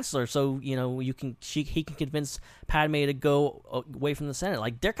to the Chancellor, so he can convince Padme to go away from the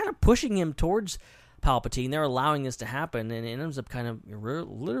Senate. They're kind of pushing him towards Palpatine. They're allowing this to happen, and it ends up kind of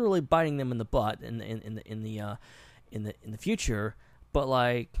literally biting them in the butt in the future.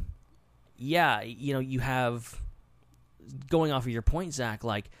 But you have, going off of your point, Zach,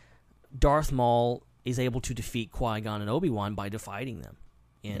 Darth Maul is able to defeat Qui-Gon and Obi-Wan by defying them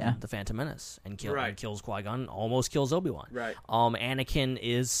in The Phantom Menace, and kills Qui-Gon, almost kills Obi-Wan. Right. Anakin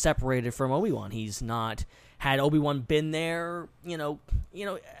is separated from Obi-Wan. He's not, had Obi-Wan been there,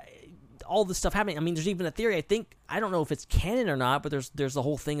 all this stuff happening. I mean, there's even a theory, I don't know if it's canon or not, but there's the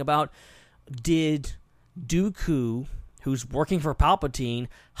whole thing about, did Dooku, who's working for Palpatine,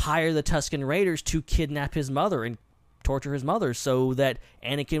 hire the Tusken Raiders to kidnap his mother and torture his mother so that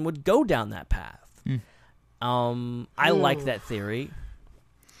Anakin would go down that path? I like that theory.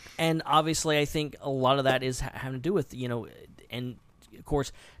 And obviously, I think a lot of that is having to do with, and of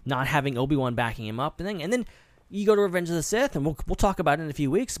course, not having Obi-Wan backing him up. And then you go to Revenge of the Sith, and we'll talk about it in a few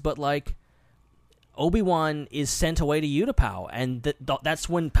weeks, but Obi-Wan is sent away to Utapau, and that's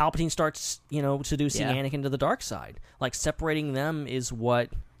when Palpatine starts, seducing Anakin to the dark side. Separating them is what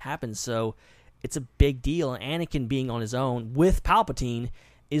happens. So it's a big deal. Anakin being on his own with Palpatine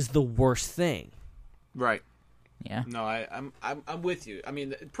is the worst thing. Right. Yeah. No, I'm with you. I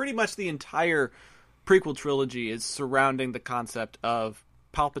mean, pretty much the entire prequel trilogy is surrounding the concept of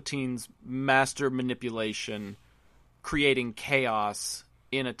Palpatine's master manipulation, creating chaos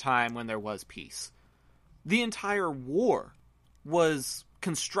in a time when there was peace. The entire war was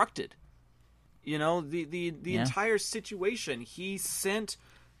constructed. You know, the entire situation. He sent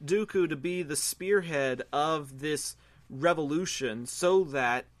Dooku to be the spearhead of this revolution so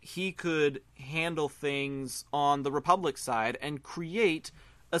that he could handle things on the Republic side and create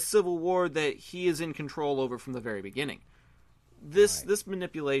a civil war that he is in control over from the very beginning. This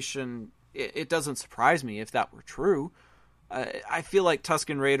manipulation, it doesn't surprise me if that were true. I feel like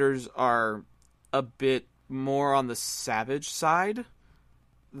Tusken Raiders are a bit more on the savage side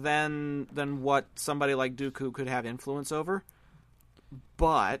than what somebody like Dooku could have influence over.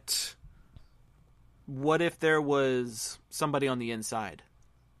 But what if there was somebody on the inside?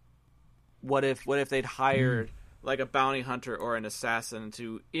 What if they'd hired like a bounty hunter or an assassin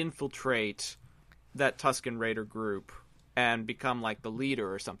to infiltrate that Tusken Raider group and become like the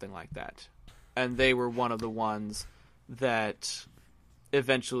leader or something like that? And they were one of the ones that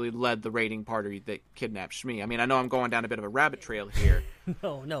eventually led the raiding party that kidnapped Shmi. I mean, I know I'm going down a bit of a rabbit trail here.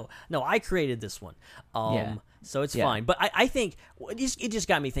 No, I created this one. So it's fine. But I think it just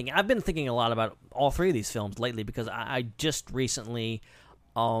got me thinking. I've been thinking a lot about all three of these films lately because I just recently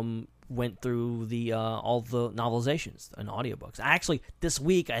went through all the novelizations and audiobooks. Actually, this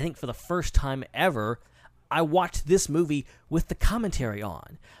week, I think for the first time ever, I watched this movie with the commentary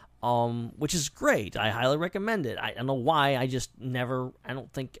on. Which is great. I highly recommend it. I don't know why. I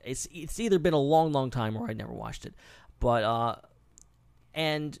don't think it's either been a long time or I never watched it. But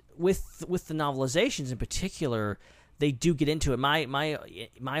and with the novelizations in particular, they do get into it.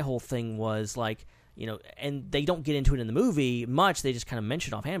 My whole thing was like, you know, and they don't get into it in the movie much. They just kind of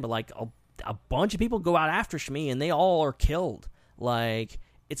mention offhand. But like a bunch of people go out after Shmi and they all are killed. Like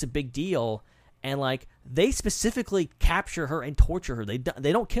it's a big deal. And, like, they specifically capture her and torture her. They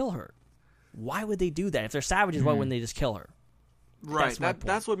don't kill her. Why would they do that? If they're savages, why wouldn't they just kill her? Right.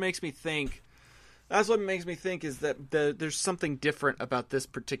 That's what makes me think. That's what makes me think is that there's something different about this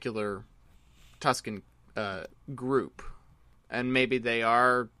particular Tusken group. And maybe they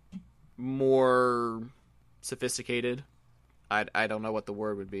are more sophisticated. I don't know what the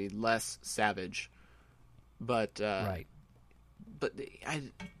word would be. Less savage. But, right. But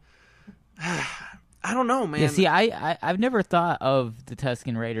I don't know, man. Yeah, see, I've never thought of the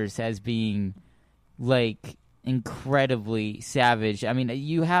Tusken Raiders as being, like, incredibly savage. I mean,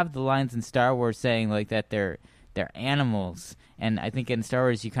 you have the lines in Star Wars saying, like, that they're animals. And I think in Star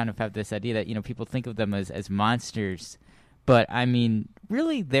Wars you kind of have this idea that, you know, people think of them as monsters. But, I mean,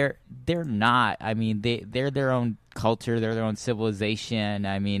 really, they're not. I mean, they're their own culture. They're their own civilization.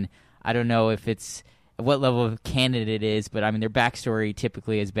 I mean, I don't know if it's what level of canon it is, but I mean their backstory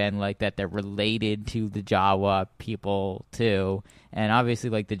typically has been like that they're related to the Jawa people too, and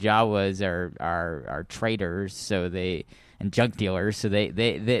obviously like the Jawas are traders, so and junk dealers, so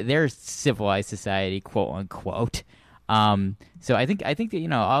they're civilized society, quote unquote. So I think that, you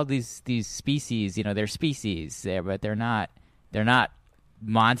know, all these species, you know, they're species there, but they're not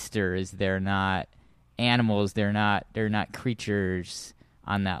monsters, they're not animals, they're not creatures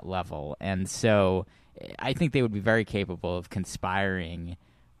on that level, and so I think they would be very capable of conspiring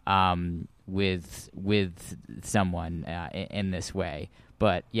with someone in this way.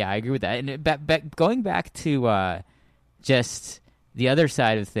 But yeah, I agree with that. And going back to just the other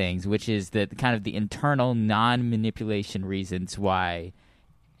side of things, which is the kind of the internal non-manipulation reasons why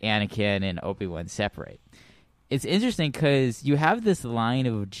Anakin and Obi-Wan separate. It's interesting because you have this line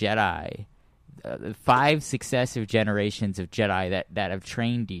of Jedi, 5 successive generations of Jedi that have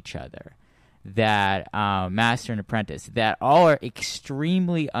trained each other, that master and apprentice, that all are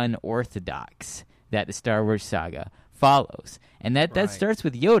extremely unorthodox, that the Star Wars saga follows, and that starts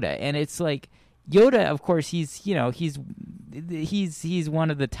with Yoda. And it's like Yoda, of course, he's one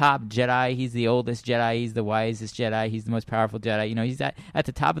of the top Jedi. He's the oldest Jedi. He's the wisest Jedi. He's the most powerful Jedi. You know, he's at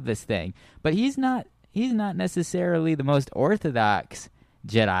the top of this thing, but he's not necessarily the most orthodox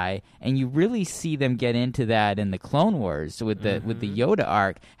Jedi, and you really see them get into that in the Clone Wars with the Yoda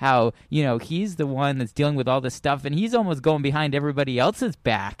arc, how, you know, he's the one that's dealing with all this stuff, and he's almost going behind everybody else's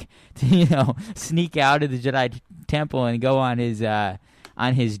back to, you know, sneak out of the Jedi temple and go on his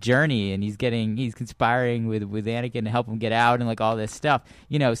journey, and he's conspiring with Anakin to help him get out and like all this stuff,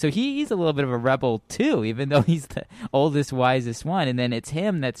 you know. So he's a little bit of a rebel too, even though he's the oldest, wisest one, and then it's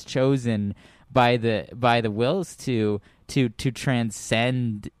him that's chosen by the Wills to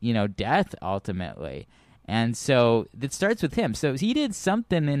transcend, you know, death ultimately. And so it starts with him. So he did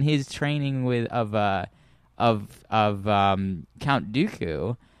something in his training of Count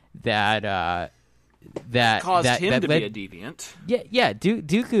Dooku that that caused that, him that to led, be a deviant. Yeah.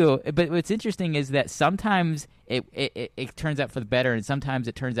 Dooku. But what's interesting is that sometimes it turns out for the better, and sometimes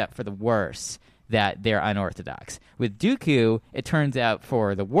it turns out for the worse that they're unorthodox. With Dooku, it turns out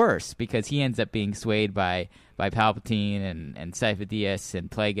for the worse because he ends up being swayed by Palpatine and Sifo-Dyas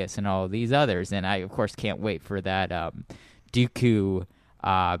and Plagueis and all of these others. And I, of course, can't wait for that Dooku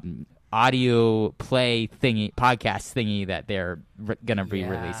audio play thingy, podcast thingy that they're going to be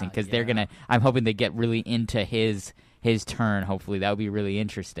releasing because they're going to. I'm hoping they get really into his turn. Hopefully, that would be really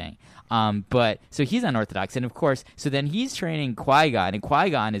interesting. But so he's unorthodox, and of course, so then he's training Qui-Gon, and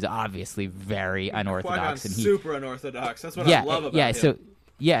Qui-Gon is obviously very unorthodox. Qui-Gon's and super unorthodox. That's what I love about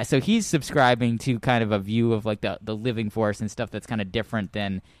him. So he's subscribing to kind of a view of like the living force and stuff that's kind of different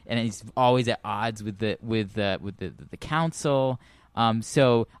than, and he's always at odds with the council.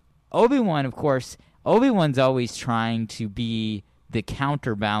 So Obi-Wan, of course, Obi-Wan's always trying to be the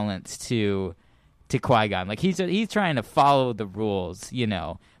counterbalance to Qui-Gon. Like he's trying to follow the rules, you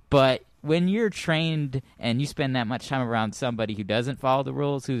know. But when you're trained and you spend that much time around somebody who doesn't follow the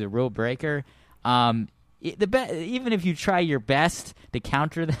rules, who's a rule breaker, even if you try your best to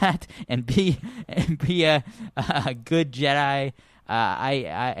counter that and be a good Jedi,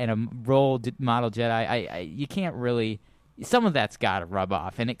 and a role model Jedi, you can't really. Some of that's got to rub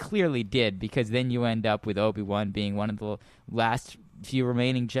off, and it clearly did because then you end up with Obi-Wan being one of the last few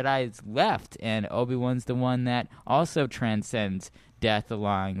remaining Jedis left, and Obi-Wan's the one that also transcends death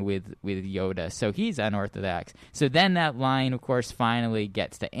along with Yoda, so he's unorthodox. So then that line, of course, finally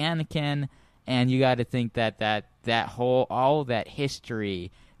gets to Anakin, and you got to think that whole all that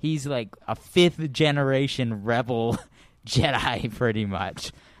history, he's like a 5th generation rebel Jedi, pretty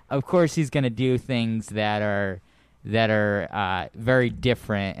much. Of course, he's going to do things that are very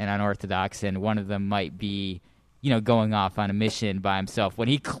different and unorthodox, and one of them might be, going off on a mission by himself when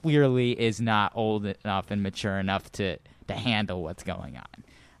he clearly is not old enough and mature enough to handle what's going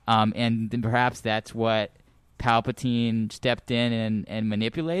on. And perhaps that's what Palpatine stepped in and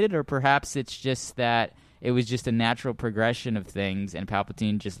manipulated, or perhaps it's just that it was just a natural progression of things, and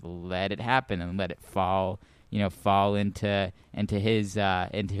Palpatine just let it happen and let it fall into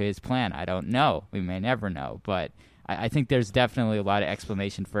his plan. I don't know. We may never know, but I think there's definitely a lot of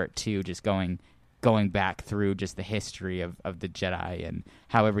explanation for it too, just going back through just the history of the Jedi and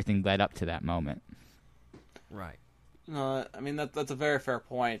how everything led up to that moment. Right. I mean, that's a very fair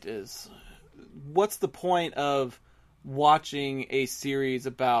point. Is what's the point of watching a series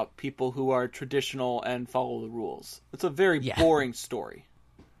about people who are traditional and follow the rules? It's a very boring story.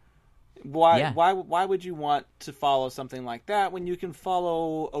 Why would you want to follow something like that when you can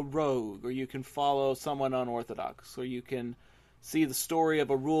follow a rogue, or you can follow someone unorthodox, or you can see the story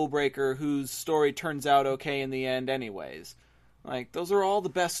of a rule breaker whose story turns out okay in the end anyways? Like, those are all the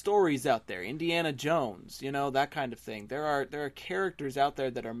best stories out there. Indiana Jones, that kind of thing. There are characters out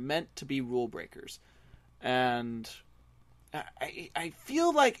there that are meant to be rule breakers. And I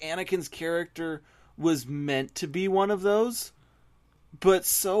feel like Anakin's character was meant to be one of those. But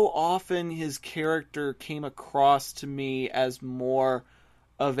so often his character came across to me as more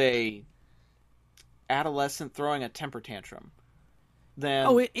of a adolescent throwing a temper tantrum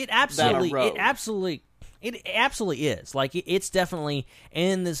than it absolutely is. Like, it's definitely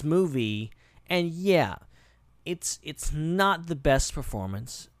in this movie, and it's not the best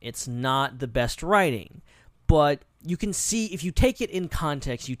performance. It's not the best writing, but you can see, if you take it in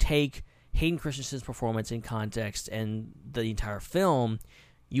context, you take Hayden Christensen's performance in context and the entire film,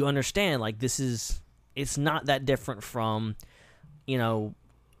 you understand, like, it's not that different from,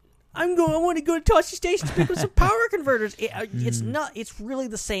 I want to go to Tosche Station to pick up some power converters. It's not. It's really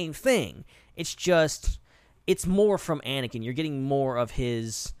the same thing. It's just, it's more from Anakin. You're getting more of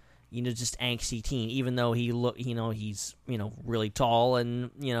his, just angsty teen. Even though he's really tall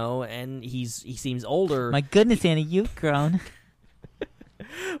and and he seems older. My goodness, Anna, you've grown.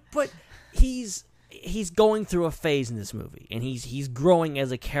 But he's going through a phase in this movie, and he's growing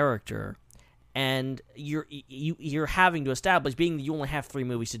as a character. And you're having to establish, being that you only have 3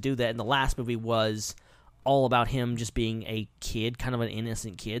 movies to do that, and the last movie was all about him just being a kid, kind of an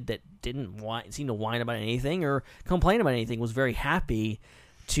innocent kid that didn't seem to whine about anything or complain about anything, was very happy,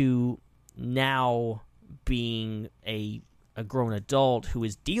 to now being a grown adult who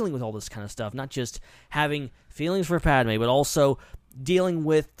is dealing with all this kind of stuff, not just having feelings for Padme, but also dealing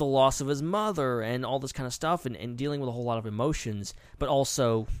with the loss of his mother and all this kind of stuff, and dealing with a whole lot of emotions, but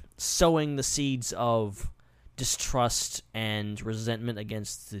also sowing the seeds of distrust and resentment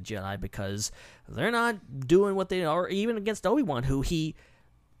against the Jedi because they're not doing what they are, even against Obi-Wan, who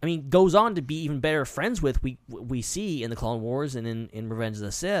goes on to be even better friends with, we see in the Clone Wars and in Revenge of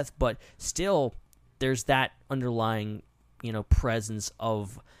the Sith, but still there's that underlying, presence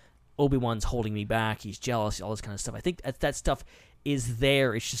of Obi-Wan's holding me back, he's jealous, all this kind of stuff. I think that stuff is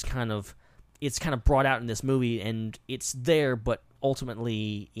there. It's just kind of brought out in this movie, and it's there, but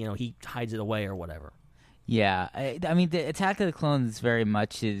ultimately, he hides it away or whatever. Yeah, I mean, the Attack of the Clones very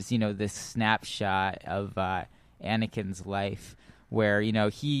much is, this snapshot of Anakin's life where,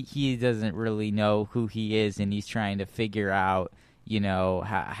 he doesn't really know who he is, and he's trying to figure out,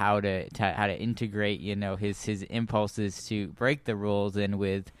 how to integrate, his impulses to break the rules, and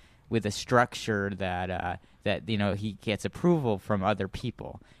with a structure that he gets approval from other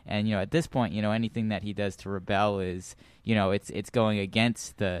people. And at this point, anything that he does to rebel is, it's going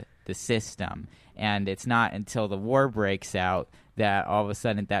against the system. And it's not until the war breaks out that all of a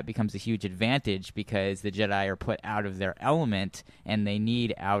sudden that becomes a huge advantage, because the Jedi are put out of their element, and they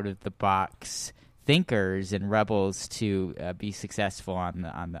need out of the box thinkers and rebels to be successful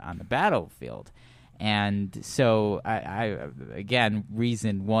on the battlefield. And so, I again,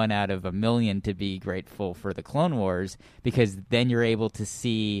 reason 1 out of a million to be grateful for the Clone Wars, because then you're able to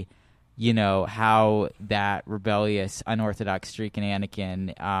see, how that rebellious, unorthodox streak in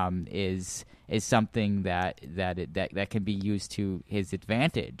Anakin is something that can be used to his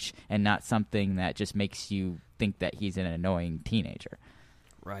advantage, and not something that just makes you think that he's an annoying teenager.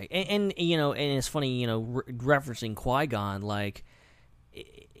 Right, and it's funny, referencing Qui-Gon, like,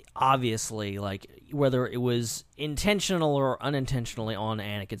 obviously, like, whether it was intentional or unintentionally on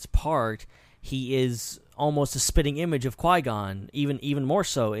Anakin's part, he is almost a spitting image of Qui-Gon, even more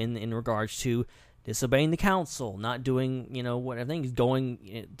so in regards to disobeying the council, not doing,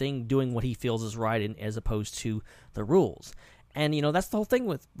 doing what he feels is right, as opposed to the rules. And, that's the whole thing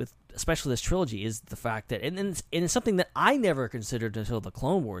with especially this trilogy, is the fact that, and it's something that I never considered until the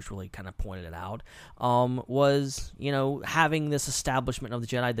Clone Wars really kind of pointed it out, was, having this establishment of the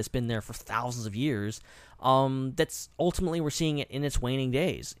Jedi that's been there for thousands of years, that's ultimately we're seeing it in its waning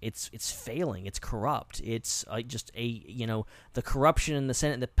days. It's failing, it's corrupt, it's just the corruption in the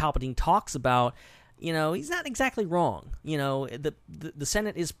Senate that Palpatine talks about. He's not exactly wrong. The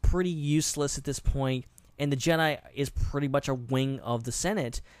Senate is pretty useless at this point. And the Jedi is pretty much a wing of the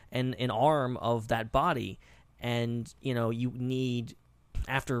Senate and an arm of that body. And, you need,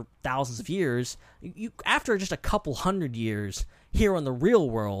 after thousands of years, after just a couple hundred years here in the real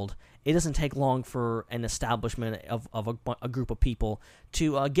world, it doesn't take long for an establishment of a group of people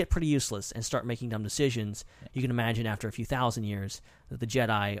to get pretty useless and start making dumb decisions. You can imagine after a few thousand years that the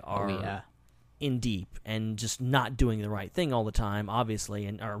Jedi are in deep and just not doing the right thing all the time, obviously,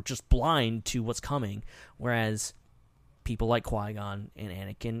 and are just blind to what's coming. Whereas people like Qui-Gon and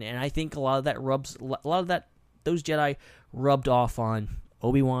Anakin, and I think a lot of those Jedi rubbed off on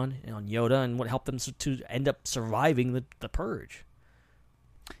Obi-Wan and on Yoda, and what helped them to end up surviving the Purge.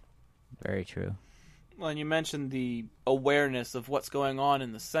 Very true. Well, and you mentioned the awareness of what's going on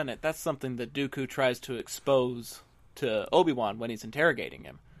in the Senate. That's something that Dooku tries to expose to Obi-Wan when he's interrogating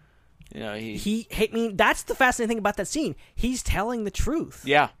him. That's the fascinating thing about that scene. He's telling the truth.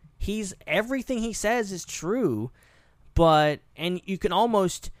 Yeah. Everything he says is true, and you can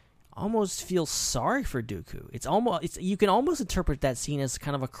almost feel sorry for Dooku. You can almost interpret that scene as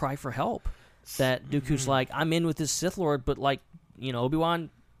kind of a cry for help. That Dooku's like, I'm in with this Sith Lord, but Obi-Wan,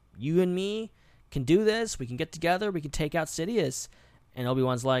 you and me can do this. We can get together. We can take out Sidious. And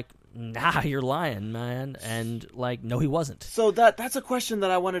Obi-Wan's like, nah, you're lying, man. And no, he wasn't. So that's a question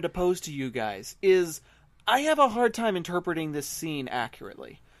that I wanted to pose to you guys, is I have a hard time interpreting this scene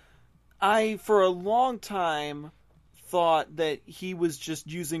accurately. I, for a long time, thought that he was just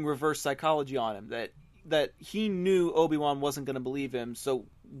using reverse psychology on him, that he knew Obi-Wan wasn't going to believe him, so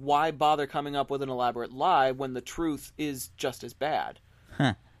why bother coming up with an elaborate lie when the truth is just as bad?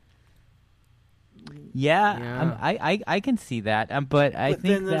 Huh. Yeah. I can see that, but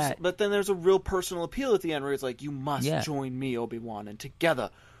then there's a real personal appeal at the end where it's like, you must join me, Obi-Wan, and together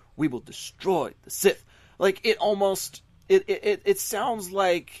we will destroy the Sith. It sounds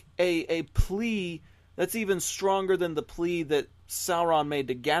like a plea that's even stronger than the plea that Sauron made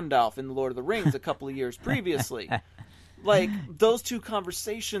to Gandalf in The Lord of the Rings a couple of years previously. Those two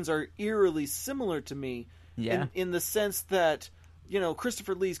conversations are eerily similar to me, in the sense that,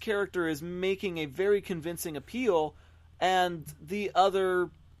 Christopher Lee's character is making a very convincing appeal, and the other,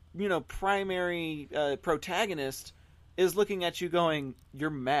 primary protagonist is looking at you going, you're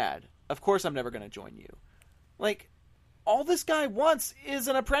mad. Of course I'm never going to join you. All this guy wants is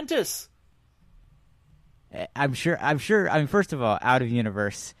an apprentice. I'm sure. I mean, first of all, out of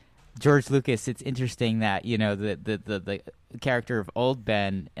universe, George Lucas, it's interesting that, the character of Old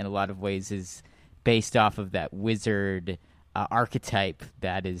Ben in a lot of ways is based off of that wizard archetype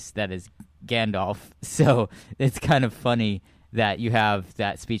that is Gandalf. So it's kind of funny that you have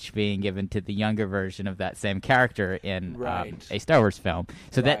that speech being given to the younger version of that same character in a Star Wars film.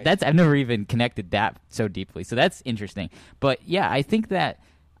 So that's I've never even connected that so deeply. So that's interesting. But yeah, I think that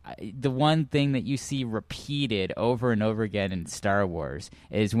the one thing that you see repeated over and over again in Star Wars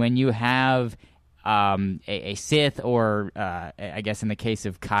is when you have a Sith, or I guess in the case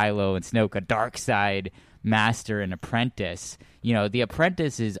of Kylo and Snoke, a dark side master and apprentice. The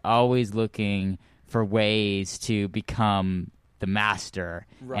apprentice is always looking for ways to become the master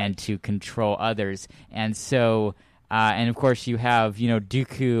and to control others. And so, and of course you have,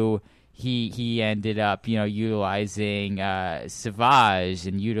 Dooku, he ended up, utilizing Savage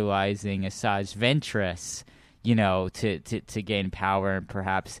and utilizing Asajj Ventress, to gain power and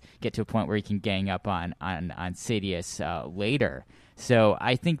perhaps get to a point where he can gang up on Sidious later. So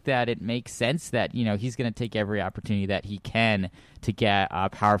I think that it makes sense that, he's going to take every opportunity that he can to get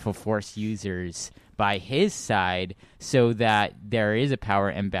powerful Force users by his side so that there is a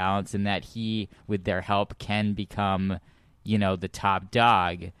power imbalance and that he, with their help, can become, the top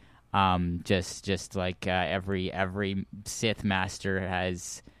dog. Just like every Sith master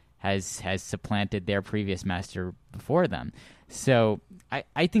has supplanted their previous master before them. So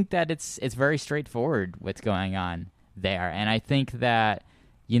I think that it's very straightforward what's going on there. And I think that,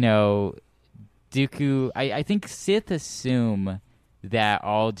 Dooku, I think Sith assume that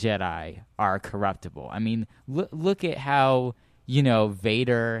all Jedi are corruptible. I mean, look at how,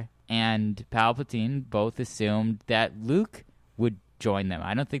 Vader and Palpatine both assumed that Luke would join them.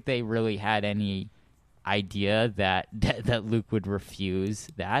 I don't think they really had any idea that Luke would refuse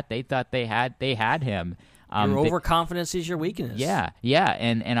that. They thought they had him. Your overconfidence is your weakness. Yeah,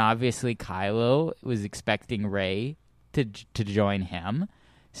 and obviously Kylo was expecting Rey to join him.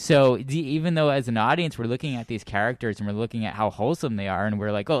 So even though as an audience we're looking at these characters and we're looking at how wholesome they are, and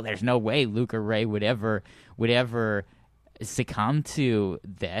we're like, oh, there's no way Luke or Rey would ever succumb to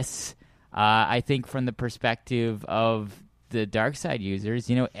this. I think from the perspective of the dark side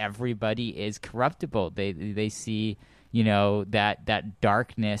users, everybody is corruptible. They see, that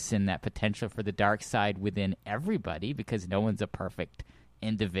darkness and that potential for the dark side within everybody, because no one's a perfect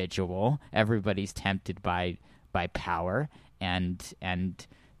individual. Everybody's tempted by power and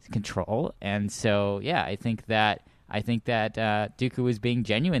control. And so, yeah, I think that Dooku was being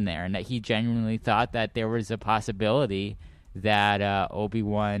genuine there, and that he genuinely thought that there was a possibility that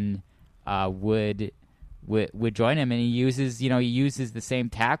Obi-Wan would join him, and he uses the same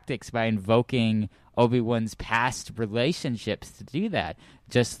tactics by invoking Obi-Wan's past relationships to do that.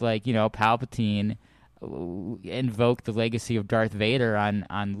 Just like, Palpatine invoked the legacy of Darth Vader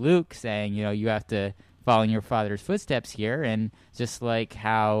on Luke, saying, you have to follow in your father's footsteps here, and just like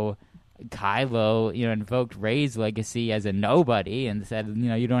how Kylo, invoked Rey's legacy as a nobody and said,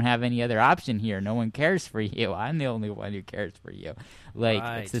 you don't have any other option here. No one cares for you. I'm the only one who cares for you.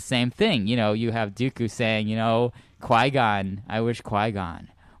 It's the same thing. You have Dooku saying, Qui-Gon, I wish Qui-Gon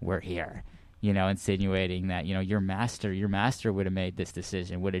were here. Insinuating that, your master would have made this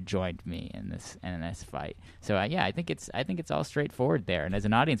decision, would have joined me in this fight. So yeah, I think it's all straightforward there. And as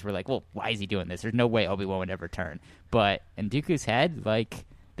an audience, we're like, well, why is he doing this? There's no way Obi-Wan would ever turn. But in Dooku's head,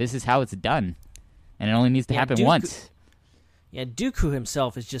 this is how it's done, and it only needs to happen once. Yeah, Dooku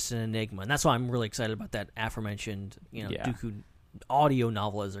himself is just an enigma, and that's why I'm really excited about that aforementioned, Dooku audio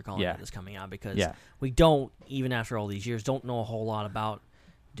novel, as they're calling it, that's coming out, because we don't, even after all these years, don't know a whole lot about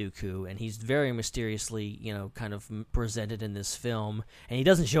Dooku, and he's very mysteriously, kind of presented in this film, and he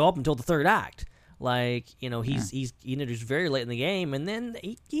doesn't show up until the third act. He's introduced very late in the game, and then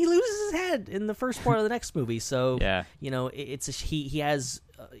he loses his head in the first part of the next movie. So he has.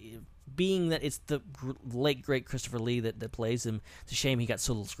 Being that it's the late great Christopher Lee that plays him, it's a shame he got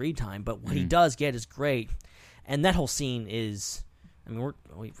so little screen time. But what he does get is great, and that whole scene is. I mean, we're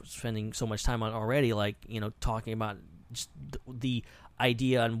spending so much time on it already, talking about just the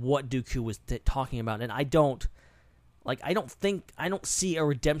idea on what Dooku was talking about, and I don't see a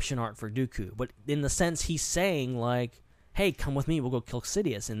redemption arc for Dooku, but in the sense he's saying hey, come with me, we'll go kill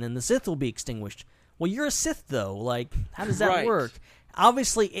Sidious, and then the Sith will be extinguished. Well, you're a Sith though, how does that work?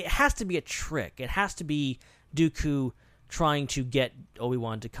 Obviously, it has to be a trick. It has to be Dooku trying to get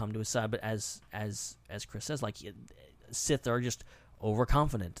Obi-Wan to come to his side. But as Chris says, Sith are just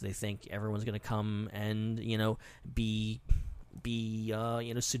overconfident. They think everyone's going to come and be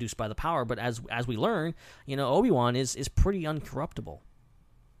seduced by the power. But as we learn, Obi-Wan is pretty uncorruptible.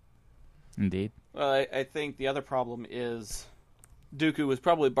 Indeed. Well, I think the other problem is Dooku was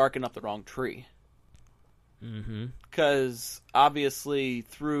probably barking up the wrong tree. Because obviously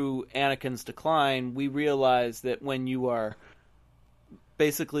through Anakin's decline, we realize that when you are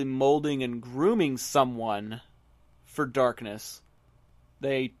basically molding and grooming someone for darkness,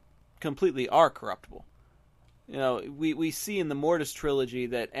 they completely are corruptible. You know, we see in the Mortis trilogy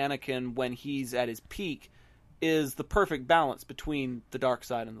that Anakin, when he's at his peak, is the perfect balance between the dark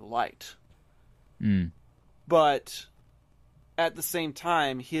side and the light. But at the same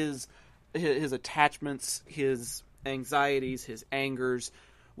time, his attachments, his anxieties, his angers,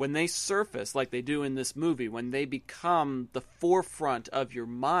 when they surface like they do in this movie, when they become the forefront of your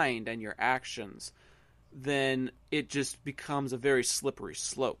mind and your actions, then it just becomes a very slippery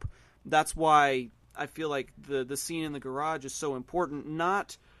slope. That's why I feel like the scene in the garage is so important,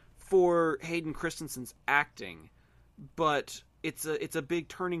 not for Hayden Christensen's acting, but it's a big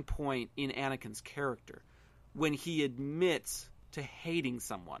turning point in Anakin's character when he admits to hating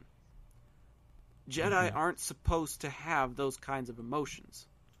someone. Jedi aren't supposed to have those kinds of emotions.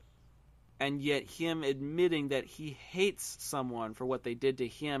 And yet him admitting that he hates someone for what they did to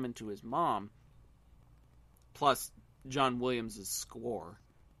him and to his mom, plus John Williams' score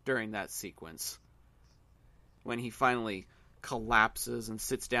during that sequence, when he finally collapses and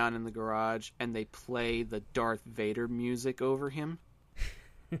sits down in the garage and they play the Darth Vader music over him.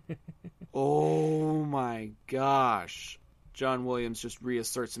 Oh my gosh. John Williams just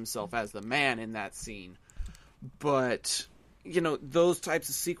reasserts himself as the man in that scene. But, you know, those types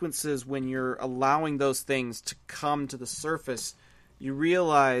of sequences, when you're allowing those things to come to the surface, you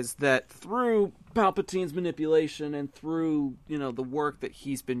realize that through Palpatine's manipulation and through, you know, the work that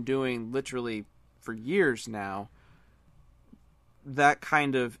he's been doing literally for years now, that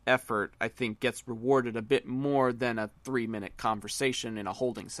kind of effort, I think, gets rewarded a bit more than a 3-minute conversation in a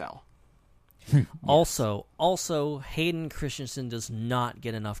holding cell. Also, Hayden Christensen does not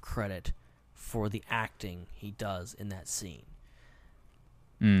get enough credit for the acting he does in that scene.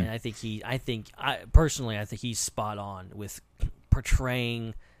 And I think he's spot on with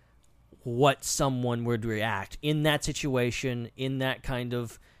portraying what someone would react in that situation, in that kind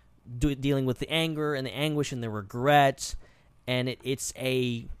of dealing with the anger and the anguish and the regret. And it's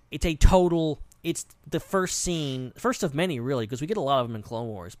the first scene, first of many really, because we get a lot of them in Clone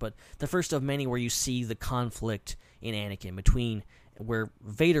Wars, but the first of many where you see the conflict in Anakin between where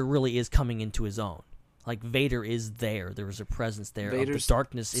Vader really is coming into his own. Like, Vader is there. There is a presence there of the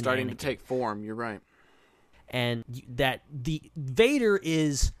darkness in Anakin. Starting to take form, you're right. And that the Vader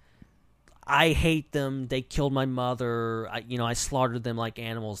is, I hate them, they killed my mother, I slaughtered them like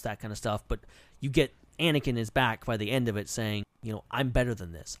animals, that kind of stuff. But you get Anakin is back by the end of it saying, I'm better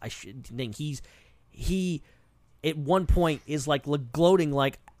than this. I should think he at one point is like gloating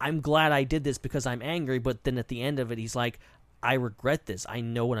like, I'm glad I did this because I'm angry, but then at the end of it he's like, I regret this. I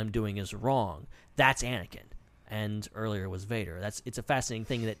know what I'm doing is wrong. That's Anakin. And earlier was Vader. It's a fascinating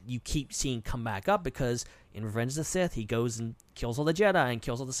thing that you keep seeing come back up, because in Revenge of the Sith, he goes and kills all the Jedi and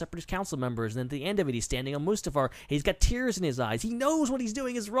kills all the Separatist Council members, and then at the end of it, he's standing on Mustafar. He's got tears in his eyes. He knows what he's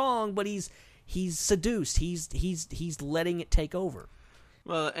doing is wrong, but he's seduced. He's letting it take over.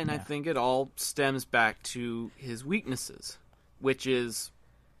 Well, and I think it all stems back to his weaknesses, which is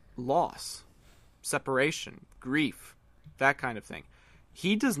loss, separation, grief, that kind of thing.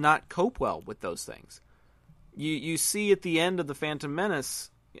 He does not cope well with those things. You see at the end of the Phantom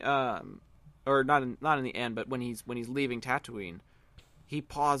Menace, or not in the end, but when he's leaving Tatooine, he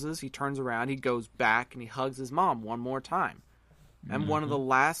pauses, he turns around, he goes back, and he hugs his mom one more time. And one of the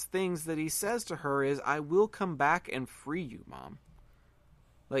last things that he says to her is, "I will come back and free you, Mom."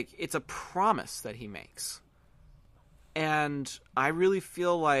 Like, it's a promise that he makes. And I really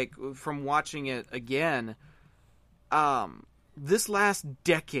feel like, from watching it again, this last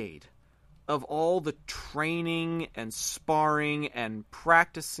decade of all the training and sparring and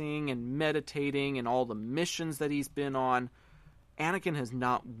practicing and meditating and all the missions that he's been on, Anakin has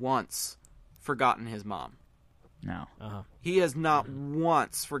not once forgotten his mom. No. He has not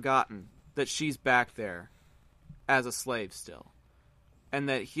once forgotten that she's back there as a slave still. And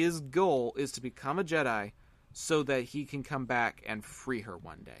that his goal is to become a Jedi so that he can come back and free her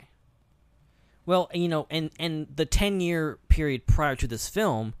one day. Well, and the 10-year period prior to this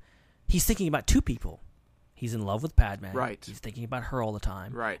film, he's thinking about two people. He's in love with Padme. Right. He's thinking about her all the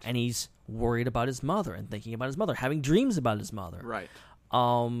time. Right. And he's worried about his mother and thinking about his mother, having dreams about his mother. Right.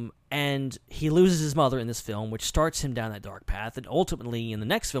 And he loses his mother in this film, which starts him down that dark path. And ultimately, in the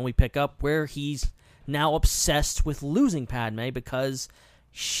next film, we pick up where he's now obsessed with losing Padme because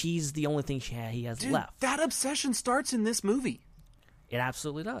she's the only thing he has left. That obsession starts in this movie. It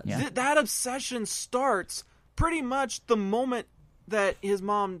absolutely does. Yeah. That obsession starts pretty much the moment that his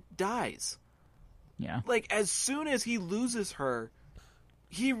mom dies. Yeah. Like, as soon as he loses her,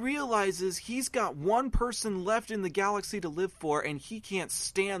 he realizes he's got one person left in the galaxy to live for, and he can't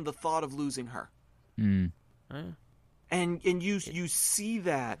stand the thought of losing her. And you see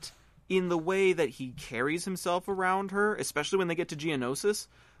that in the way that he carries himself around her, especially when they get to Geonosis.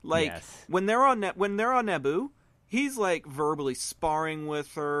 Like, when they're on Naboo, he's like verbally sparring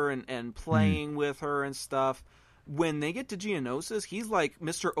with her and playing with her and stuff. When they get to Geonosis, he's like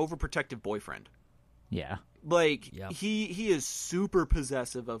Mr. Overprotective Boyfriend. Yeah. Like, he is super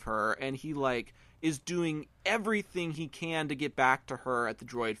possessive of her, and he, like, is doing everything he can to get back to her at the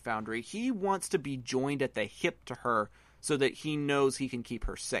droid foundry. He wants to be joined at the hip to her so that he knows he can keep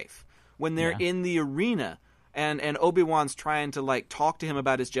her safe. When they're in the arena and Obi-Wan's trying to, like, talk to him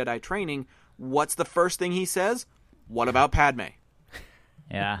about his Jedi training, what's the first thing he says? What about Padme?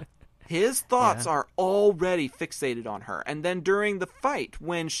 Yeah. His thoughts are already fixated on her. And then during the fight,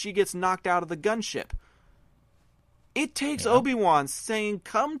 when she gets knocked out of the gunship, it takes Obi-Wan saying,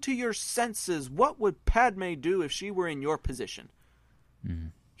 come to your senses. What would Padme do if she were in your position?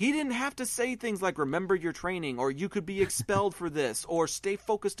 He didn't have to say things like, remember your training, or you could be expelled for this, or stay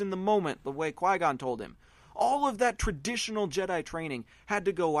focused in the moment, the way Qui-Gon told him. All of that traditional Jedi training had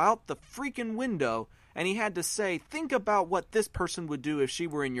to go out the freaking window, and he had to say, think about what this person would do if she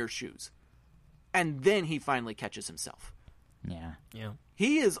were in your shoes. And then he finally catches himself. Yeah.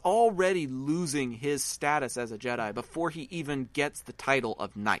 He is already losing his status as a Jedi before he even gets the title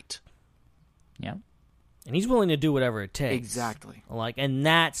of Knight. Yeah. And he's willing to do whatever it takes. Exactly. Like, and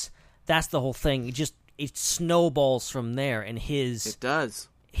that's the whole thing. It snowballs from there, and it does.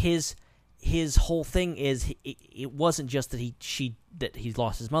 His whole thing is it wasn't just that he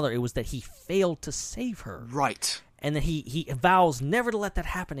lost his mother. It was that he failed to save her. Right. And that he vows never to let that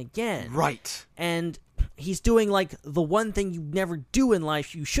happen again. Right. And he's doing, like, the one thing you never do in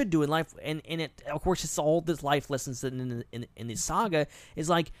life, you should do in life, and it, of course, it's all this life lessons that in this saga is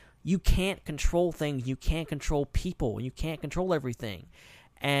like, you can't control things, you can't control people, you can't control everything,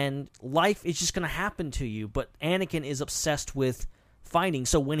 and life is just going to happen to you. But Anakin is obsessed with fighting,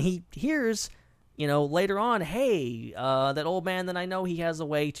 so when he hears, later on, hey, that old man that I know, he has a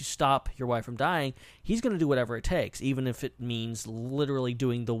way to stop your wife from dying, he's going to do whatever it takes, even if it means literally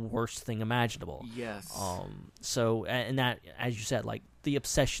doing the worst thing imaginable. Yes. So, and that, as you said, like, the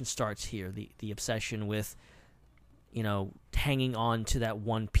obsession starts here, the obsession with, hanging on to that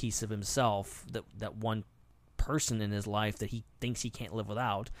one piece of himself, that one person in his life that he thinks he can't live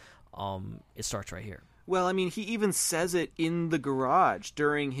without. It starts right here. Well, I mean, he even says it in the garage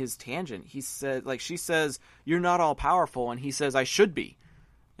during his tangent. He said, like, she says, you're not all powerful, and he says, I should be.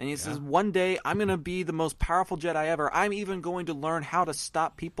 And he says, one day I'm going to be the most powerful Jedi ever. I'm even going to learn how to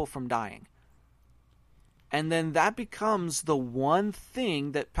stop people from dying. And then that becomes the one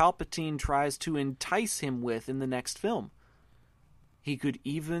thing that Palpatine tries to entice him with in the next film. He could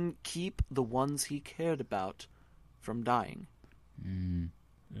even keep the ones he cared about from dying.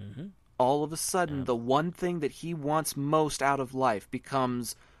 Mm-hmm. All of a sudden, the one thing that he wants most out of life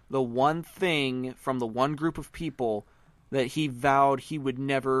becomes the one thing from the one group of people that he vowed he would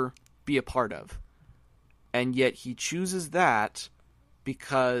never be a part of. And yet he chooses that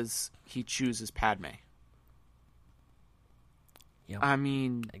because he chooses Padme. Yep. I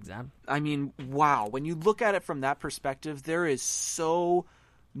mean, wow. When you look at it from that perspective, there is so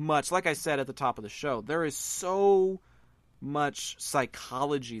much, like I said at the top of the show, there is so much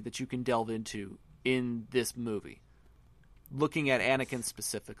psychology that you can delve into in this movie. Looking at Anakin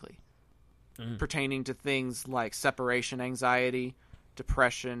specifically. Pertaining to things like separation anxiety,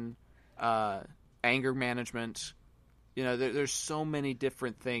 depression, anger management. There's so many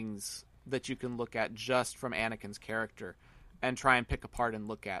different things that you can look at just from Anakin's character and try and pick apart and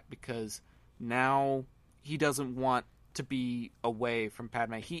look at, because now he doesn't want to be away from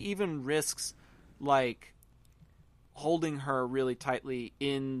Padme. He even risks, like, holding her really tightly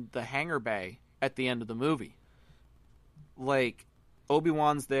in the hangar bay at the end of the movie. Like,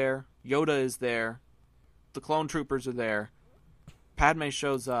 Obi-Wan's there, Yoda is there, the clone troopers are there, Padme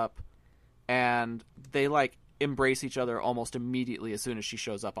shows up, and they, like, embrace each other almost immediately as soon as she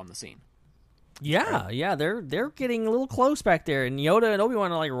shows up on the scene. Yeah, they're getting a little close back there, and Yoda and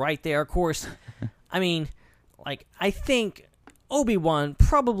Obi-Wan are, like, right there. Of course, I mean, like, I think Obi-Wan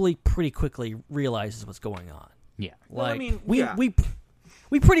probably pretty quickly realizes what's going on. Yeah. Like,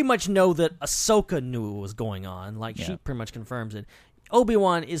 we pretty much know that Ahsoka knew what was going on. Like, she pretty much confirms it.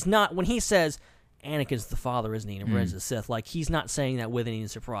 Obi-Wan is not, when he says, Anakin's the father, isn't he? And Revenge of the Sith. Like, he's not saying that with any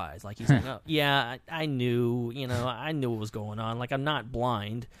surprise. Like, he's saying, oh, yeah, I knew, I knew what was going on. Like, I'm not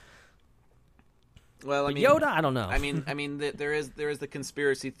blind. Well, but Yoda, I don't know. I mean, there is the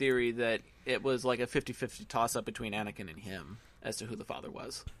conspiracy theory that it was like a 50-50 toss-up between Anakin and him. as to who the father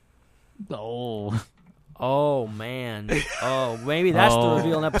was. Oh, man. Oh, maybe that's the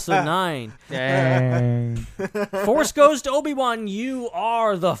reveal in episode 9. Dang. Force goes to Obi-Wan, you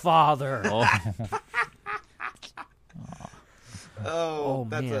are the father. Man.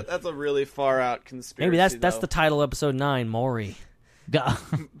 That's a really far out conspiracy. Maybe that's the title of episode 9, Maury.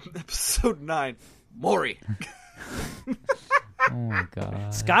 Episode 9, Maury. Oh my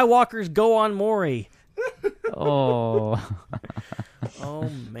god. Skywalkers go on Maury. Oh. Oh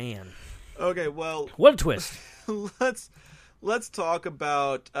man. Okay, well, what a twist. Let's talk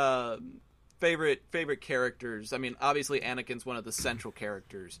about favorite characters. I mean, obviously Anakin's one of the central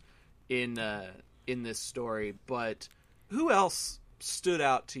characters in this story, but who else stood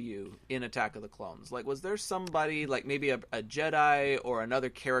out to you in Attack of the Clones? Like, was there somebody, like maybe a Jedi or another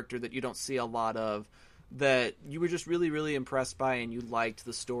character that you don't see a lot of that you were just really, really impressed by and you liked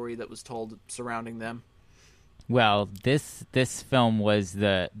the story that was told surrounding them? Well, this film was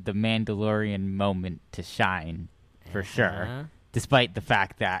the Mandalorian moment to shine, for sure. Despite the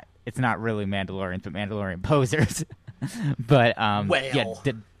fact that it's not really Mandalorians, but Mandalorian posers. But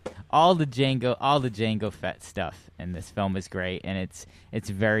all the Jango Fett stuff in this film is great, and it's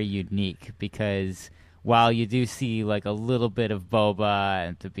very unique because while you do see like a little bit of Boba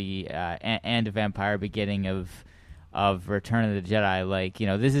and to be and of Empire beginning of Return of the Jedi, like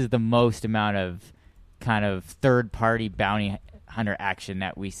this is the most amount of kind of third party bounty hunter action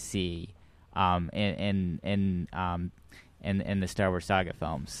that we see in the Star Wars saga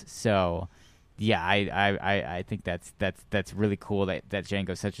films. So yeah, I think that's really cool that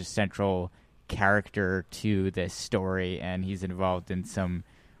Jango's such a central character to this story, and he's involved in some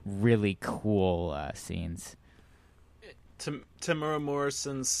really cool scenes. Tamura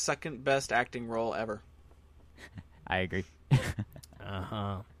Morrison's second best acting role ever. I agree.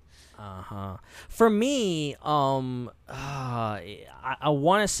 For me, I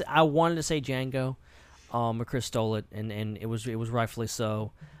wanted to say Django, but Chris stole it, and it was rightfully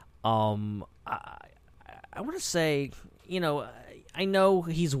so. I want to say, I know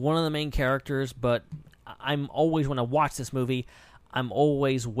he's one of the main characters, but I'm always, when I watch this movie, I'm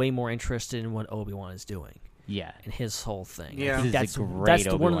always way more interested in what Obi-Wan is doing. Yeah, and his whole thing. Yeah, that's a great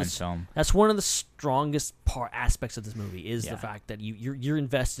Obi-Wan film. That's one of the strongest aspects of this movie is the fact that you're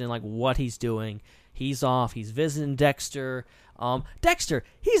invested in like what he's doing. He's off. He's visiting Dexter. Dexter,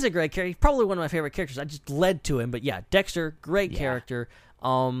 he's a great character. He's probably one of my favorite characters. I just led to him, but yeah, Dexter, great character.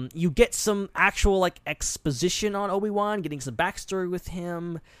 You get some actual like exposition on Obi-Wan, getting some backstory with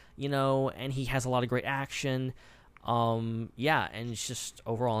him, and he has a lot of great action. And it's just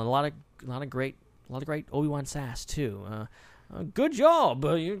overall and a lot of great Obi-Wan sass too. Good job,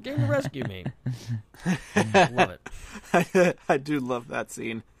 you came to rescue me. Love it. I do love that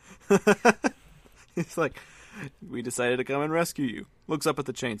scene. It's like, we decided to come and rescue you. Looks up at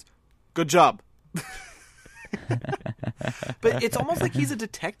the chains. Good job. But it's almost like he's a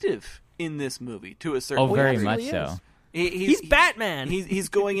detective in this movie to a certain point. Oh, very much so. He's Batman. He's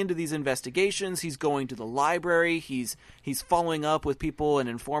going into these investigations. He's going to the library. He's following up with people and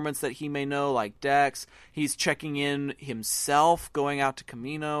informants that he may know, like Dex. He's checking in himself, going out to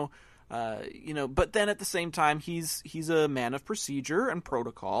Camino. But then at the same time, he's a man of procedure and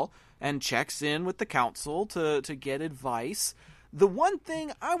protocol and checks in with the council to get advice. The one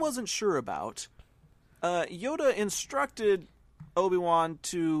thing I wasn't sure about, Yoda instructed Obi-Wan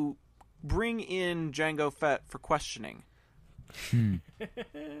to bring in Jango Fett for questioning.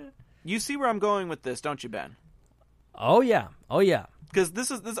 You see where I'm going with this, don't you, Ben? Oh yeah. Because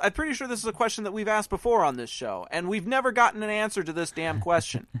this I'm pretty sure this is a question that we've asked before on this show, and we've never gotten an answer to this damn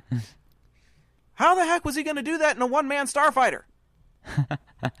question. How the heck was he going to do that in a one-man starfighter?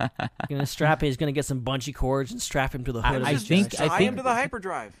 He's going to get some bungee cords and strap him to the hood. I think him to the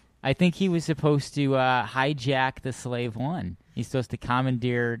hyperdrive. I think he was supposed to hijack the Slave One. He's supposed to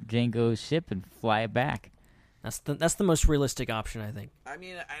commandeer Jango's ship and fly it back. That's the most realistic option, I think. I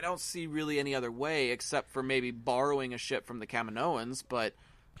mean, I don't see really any other way except for maybe borrowing a ship from the Kaminoans, but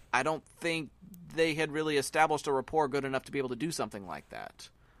I don't think they had really established a rapport good enough to be able to do something like that.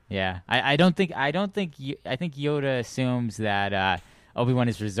 Yeah, I think Yoda assumes that Obi-Wan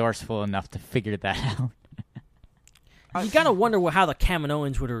is resourceful enough to figure that out. You gotta wonder how the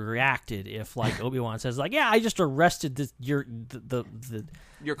Kaminoans would have reacted if, like, Obi-Wan says, like, "Yeah, I just arrested your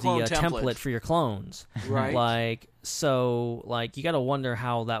clone template for your clones." Right. Like, you gotta wonder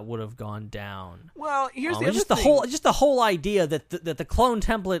how that would have gone down. Well, here's the other thing. The whole idea that the clone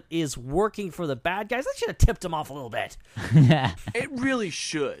template is working for the bad guys. That should have tipped him off a little bit. It really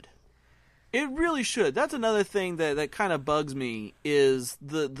should. It really should. That's another thing that kind of bugs me is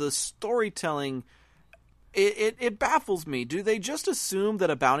the storytelling. It baffles me. Do they just assume that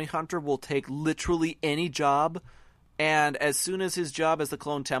a bounty hunter will take literally any job, and as soon as his job as the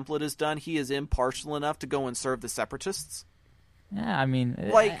clone template is done, he is impartial enough to go and serve the Separatists? Yeah, I mean,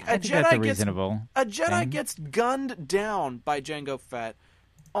 like I think that's reasonable. A Jedi thing. gets gunned down by Jango Fett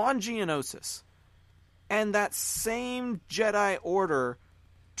on Geonosis, and that same Jedi Order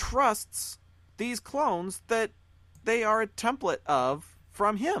trusts these clones that they are a template of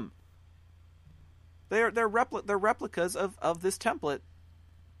from him. They're replicas of this template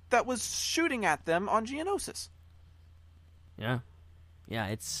that was shooting at them on Geonosis. Yeah,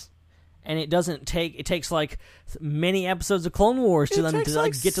 and it doesn't take. It takes like many episodes of Clone Wars to them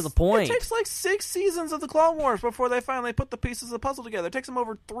to get to the point. It takes like 6 seasons of the Clone Wars before they finally put the pieces of the puzzle together. It takes them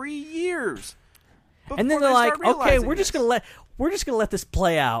over 3 years. And then they're like, "Okay, we're just gonna let this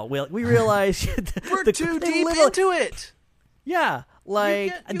play out." We realize we're too deep into it. Yeah,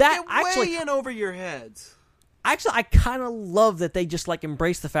 like you that. Get actually, way in over your heads. Actually, I kind of love that they just like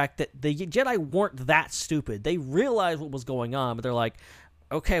embrace the fact that the Jedi weren't that stupid. They realized what was going on, but they're like,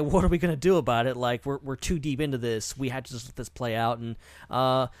 "Okay, what are we gonna do about it? Like, we're too deep into this. We had to just let this play out, and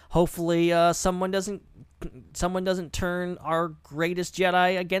hopefully, someone doesn't turn our greatest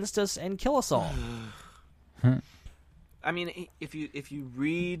Jedi against us and kill us all." I mean, if you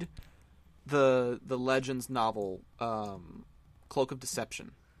read the Legends novel, Cloak of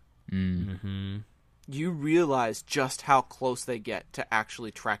Deception, you realize just how close they get to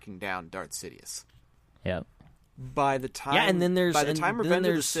actually tracking down Darth Sidious. Yep. By the time Revenge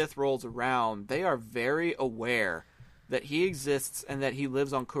of the Sith rolls around, they are very aware that he exists and that he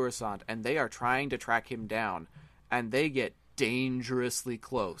lives on Coruscant, and they are trying to track him down, and they get dangerously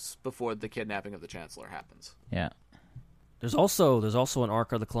close before the kidnapping of the Chancellor happens. Yeah. There's also an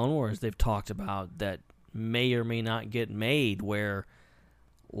arc of the Clone Wars they've talked about that may or may not get made, where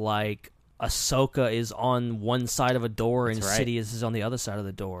like Ahsoka is on one side of a door and Sidious is on the other side of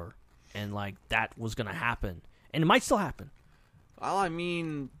the door, and like that was going to happen, and it might still happen. Well, I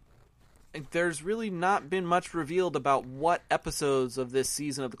mean, there's really not been much revealed about what episodes of this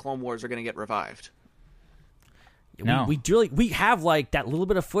season of the Clone Wars are going to get revived. No. We have like that little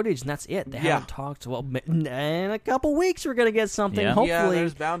bit of footage, and that's it. They haven't talked. Well, in a couple weeks we're gonna get something. Yeah. Hopefully, yeah,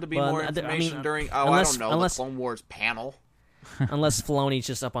 there's bound to be more information during. The Clone Wars panel. Unless Filoni's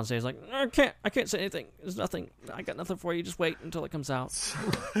just up on stage like, I can't say anything. There's nothing. I got nothing for you. Just wait until it comes out.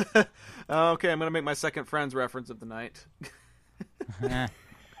 Okay, I'm gonna make my second Friends reference of the night.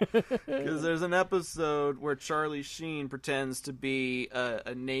 Because there's an episode where Charlie Sheen pretends to be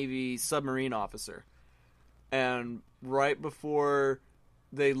a Navy submarine officer. And right before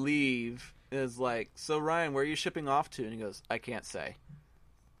they leave, is like, "So Ryan, where are you shipping off to?" And he goes, "I can't say."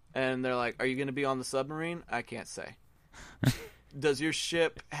 And they're like, "Are you going to be on the submarine?" "I can't say." "Does your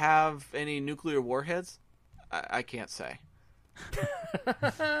ship have any nuclear warheads?" I can't say.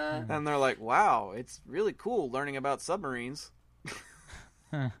 And they're like, "Wow, it's really cool learning about submarines."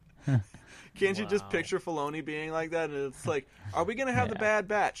 Can't you just picture Filoni being like that? And it's like, "Are we going to have the Bad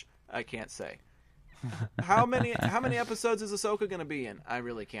Batch?" "I can't say." How many episodes is Ahsoka going to be in? "I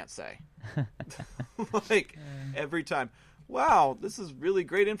really can't say." Like every time. Wow, this is really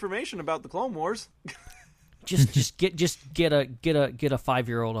great information about the Clone Wars. just get a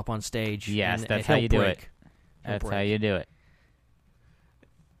 5-year-old up on stage. Yes, that's how you do it. That's how you do it.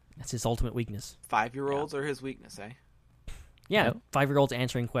 That's his ultimate weakness. 5-year-olds are his weakness, eh? Yeah, Yep. 5-year-olds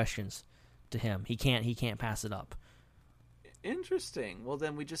answering questions to him. He can't pass it up. Interesting. Well,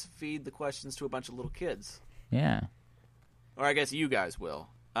 then we just feed the questions to a bunch of little kids. Yeah. Or I guess you guys will.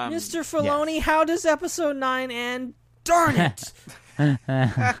 Mr. Filoni, how does episode 9 end? Darn it!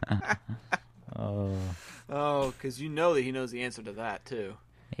 Oh, because you know that he knows the answer to that, too.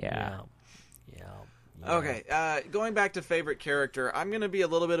 Yeah. Okay, going back to favorite character, I'm going to be a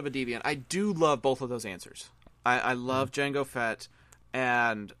little bit of a deviant. I do love both of those answers. I love Jango Fett,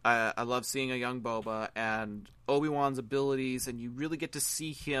 and I love seeing a young Boba, and Obi-Wan's abilities, and you really get to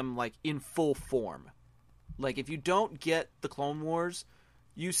see him like in full form. Like, if you don't get the Clone Wars,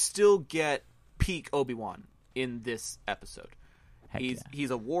 you still get peak Obi-Wan in this episode. He's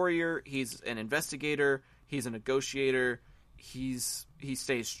a warrior, he's an investigator, he's a negotiator, he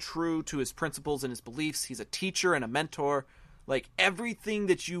stays true to his principles and his beliefs, he's a teacher and a mentor. Like, everything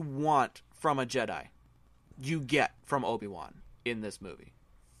that you want from a Jedi, you get from Obi-Wan in this movie,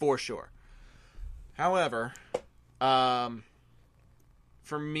 for sure. However, for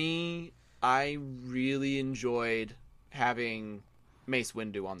me, I really enjoyed having Mace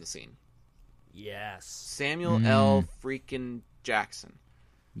Windu on the scene. Yes. Samuel L. freaking Jackson.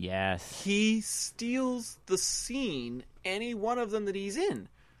 Yes. He steals the scene, any one of them that he's in.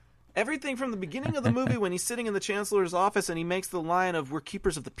 Everything from the beginning of the movie when he's sitting in the Chancellor's office and he makes the line of, "We're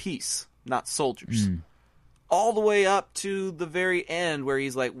keepers of the peace, not soldiers." All the way up to the very end where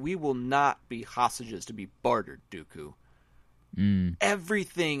he's like, "We will not be hostages to be bartered, Dooku."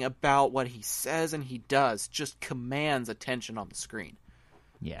 Everything about what he says and he does just commands attention on the screen.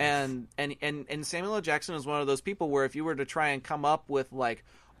 Yes. And Samuel L. Jackson is one of those people where if you were to try and come up with like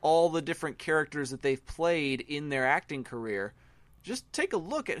all the different characters that they've played in their acting career, just take a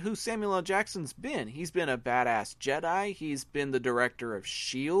look at who Samuel L. Jackson's been. He's been a badass Jedi. He's been the director of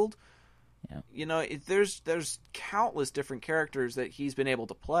S.H.I.E.L.D. Yeah. You know, there's countless different characters that he's been able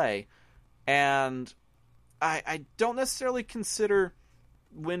to play, and I don't necessarily consider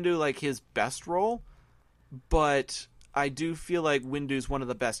Windu like his best role, but I do feel like Windu's one of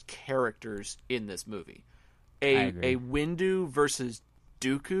the best characters in this movie. A Windu versus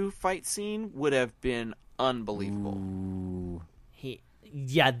Dooku fight scene would have been unbelievable. Ooh.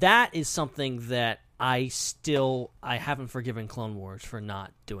 That is something that I haven't forgiven Clone Wars for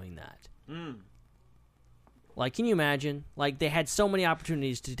not doing that. Like, can you imagine? Like, they had so many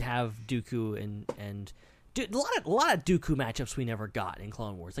opportunities to have Dooku and a lot of Dooku matchups we never got in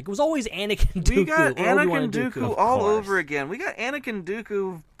Clone Wars. Like, it was always Anakin Dooku. We got Anakin Dooku all over again. We got Anakin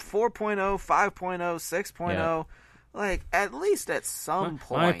Dooku 4.0, 5.0, 6.0. Yeah. Like, at least at some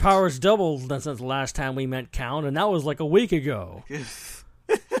point. My power's doubled since the last time we met Count, and that was like a week ago.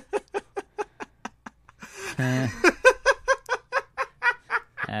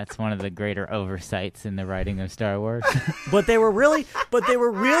 That's one of the greater oversights in the writing of Star Wars. But they were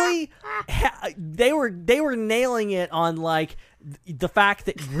nailing it on like the fact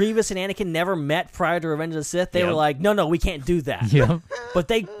that Grievous and Anakin never met prior to Revenge of the Sith. They were like, no, we can't do that. Yep. But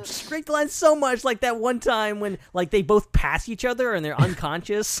they streaked the line so much, like that one time when like they both pass each other and they're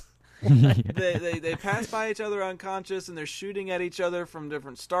unconscious. They pass by each other unconscious and they're shooting at each other from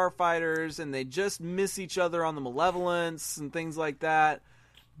different starfighters and they just miss each other on the Malevolence and things like that.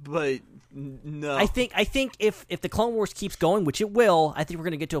 But no, I think if the Clone Wars keeps going, which it will, I think we're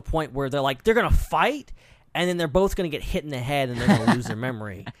going to get to a point where they're going to fight, and then they're both going to get hit in the head, and they're going to lose their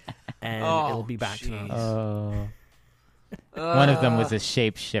memory, and it'll be back to normal. One of them was a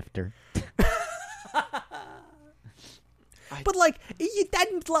shapeshifter. But like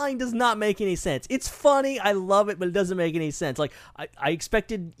that line does not make any sense. It's funny, I love it, but it doesn't make any sense. Like I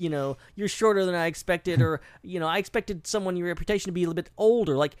expected, you're shorter than I expected, or I expected someone your reputation to be a little bit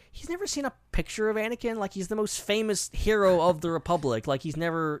older. Like he's never seen a picture of Anakin. Like he's the most famous hero of the Republic. Like he's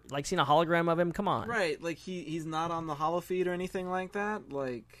never seen a hologram of him. Come on, right? Like he's not on the holofeed or anything like that.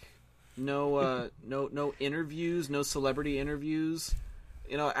 Like no interviews, no celebrity interviews.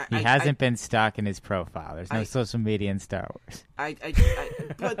 He hasn't been stalking his profile. There's no social media in Star Wars.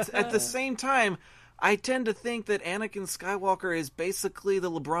 But at the same time, I tend to think that Anakin Skywalker is basically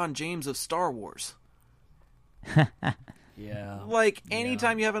the LeBron James of Star Wars. Yeah. Like,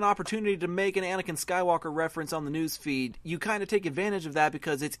 anytime you have an opportunity to make an Anakin Skywalker reference on the news feed, you kind of take advantage of that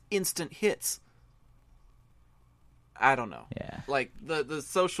because it's instant hits. I don't know. Yeah. Like, the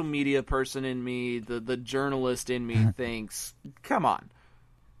social media person in me, the journalist in me thinks, come on,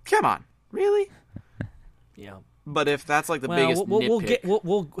 really? Yeah. But if that's like the biggest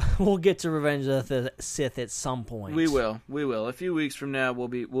nitpick, we'll get to Revenge of the Sith at some point. We will. A few weeks from now, we'll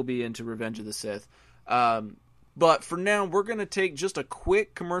be into Revenge of the Sith. But for now, we're going to take just a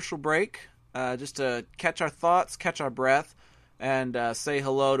quick commercial break, just to catch our thoughts, catch our breath, and say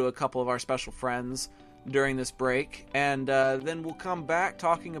hello to a couple of our special friends during this break. And then we'll come back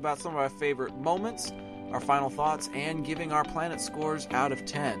talking about some of our favorite moments, our final thoughts, and giving our planet scores out of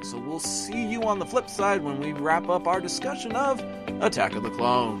 10. So we'll see you on the flip side when we wrap up our discussion of Attack of the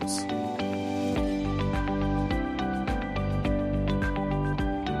Clones.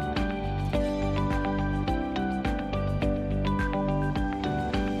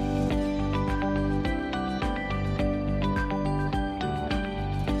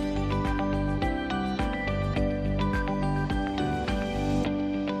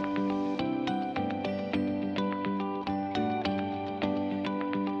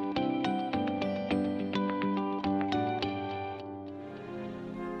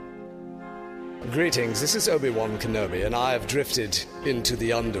 Greetings, this is Obi-Wan Kenobi, and I have drifted into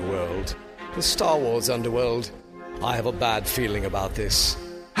the underworld. The Star Wars underworld. I have a bad feeling about this.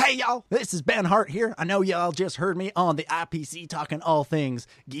 Hey y'all, this is Ben Hart here. I know y'all just heard me on the IPC talking all things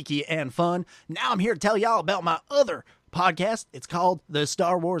geeky and fun. Now I'm here to tell y'all about my other podcast. It's called The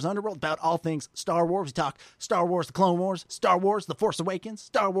Star Wars Underworld, about all things Star Wars. We talk Star Wars The Clone Wars, Star Wars The Force Awakens,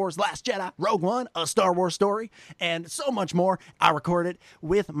 Star Wars Last Jedi, Rogue One, A Star Wars Story, and so much more. I record it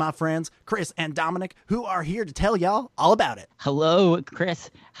with my friends Chris and Dominic, who are here to tell y'all all about it. Hello, Chris.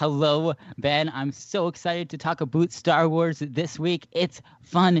 Hello, Ben. I'm so excited to talk about Star Wars this week. It's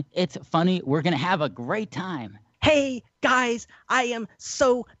fun. It's funny. We're going to have a great time. Hey, guys, I am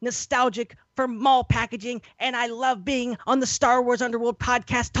so nostalgic for mall packaging, and I love being on the Star Wars Underworld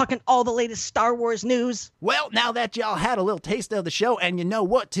podcast talking all the latest Star Wars news. Well, now that y'all had a little taste of the show and you know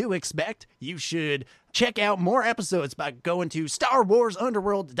what to expect, you should check out more episodes by going to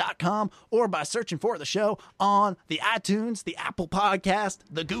StarWarsUnderworld.com or by searching for the show on the iTunes, the Apple Podcast,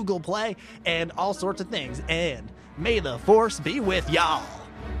 the Google Play, and all sorts of things. And may the Force be with y'all.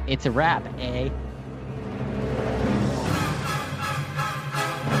 It's a wrap, eh?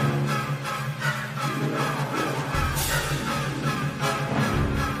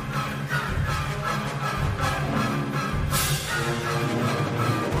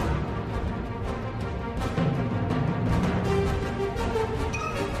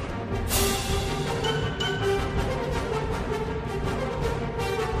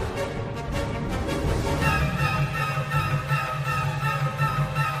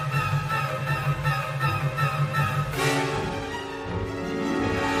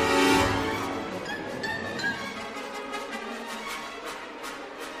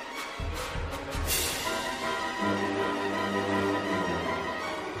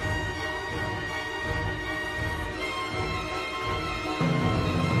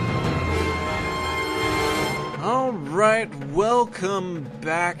 Welcome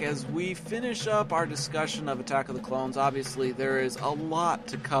back as we finish up our discussion of Attack of the Clones. Obviously, there is a lot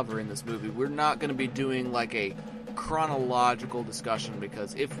to cover in this movie. We're not going to be doing like a chronological discussion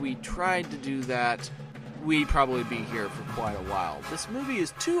because if we tried to do that, we'd probably be here for quite a while. This movie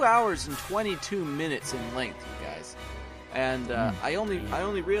is 2 hours and 22 minutes in length, you guys. And I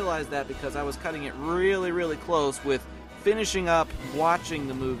only realized that because I was cutting it really, really close with finishing up watching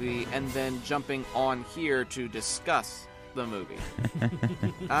the movie and then jumping on here to discuss the movie.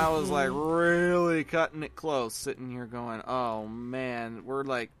 I was like really cutting it close, sitting here going, oh man, we're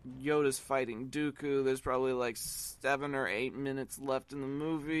like Yoda's fighting Dooku. There's probably like 7 or 8 minutes left in the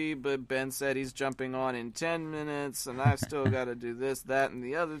movie, but Ben said he's jumping on in 10 minutes, and I've still got to do this, that, and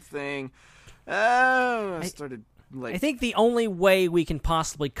the other thing. I started like. I think the only way we can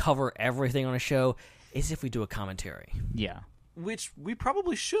possibly cover everything on a show is if we do a commentary. Yeah, which we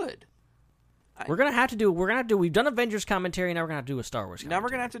probably should. We're gonna have to do. We've done Avengers commentary. Now we're gonna have to do a Star Wars commentary. Now we're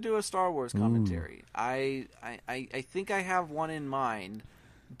gonna have to do a Star Wars commentary. I think I have one in mind,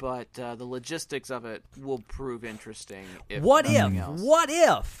 but the logistics of it will prove interesting. What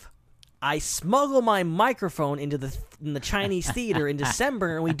if I smuggle my microphone in the Chinese theater in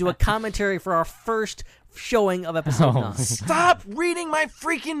December and we do a commentary for our first showing of episode 9? Stop reading my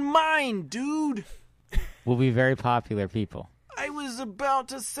freaking mind, dude. We'll be very popular people. I was about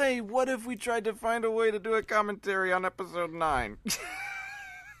to say, what if we tried to find a way to do a commentary on episode 9?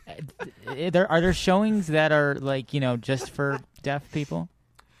 Are there showings that are like, just for deaf people?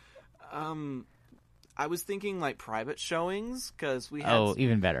 I was thinking like private showings because we had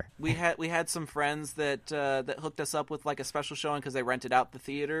even better. We had some friends that hooked us up with like a special showing because they rented out the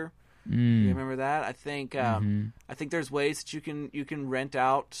theater. You remember that? I think I think there's ways that you can rent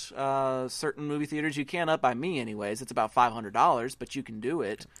out certain movie theaters. You can't up by me anyways. It's about $500, but you can do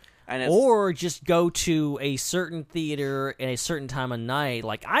it. Or just go to a certain theater at a certain time of night,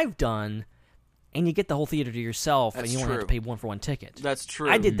 like I've done, and you get the whole theater to yourself, and you only have to pay 1-for-1 ticket. That's true.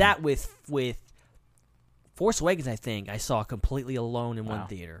 I did that with Force Awakens. I think I saw completely alone in one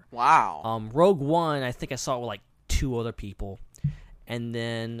theater. Wow. Rogue One, I think I saw it with like 2 other people. And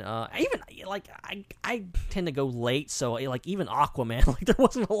then I tend to go late, so like even Aquaman, like there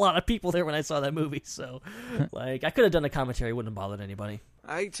wasn't a lot of people there when I saw that movie, so like I could have done a commentary, wouldn't have bothered anybody.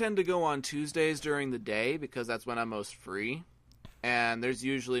 I tend to go on Tuesdays during the day because that's when I'm most free, and there's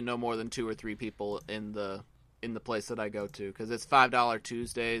usually no more than 2 or 3 people in the place that I go to because it's $5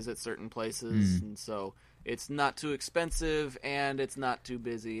 Tuesdays at certain places, and so it's not too expensive and it's not too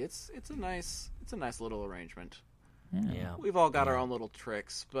busy. It's a nice little arrangement. Yeah, we've all got our own little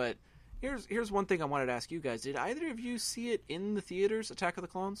tricks, but here's one thing I wanted to ask you guys: did either of you see it in the theaters, Attack of the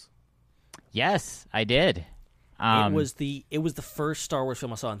Clones? Yes, I did. It was the first Star Wars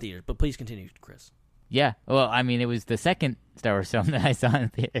film I saw in theaters. But please continue, Chris. Yeah, well, I mean, it was the second Star Wars film that I saw in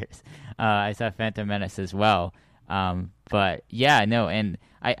theaters. I saw Phantom Menace as well. But yeah, no, and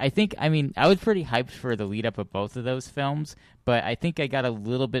I think, I mean, I was pretty hyped for the lead up of both of those films, but I think I got a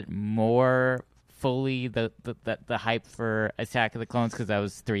little bit more fully the hype for Attack of the Clones because I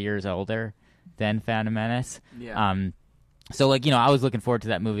was 3 years older than Phantom Menace. Yeah. So, like, I was looking forward to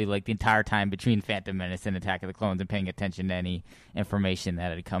that movie, like, the entire time between Phantom Menace and Attack of the Clones and paying attention to any information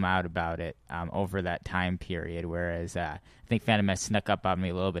that had come out about it over that time period, whereas I think Phantom Menace snuck up on me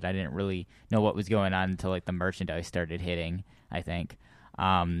a little bit. I didn't really know what was going on until, like, the merchandise started hitting, I think.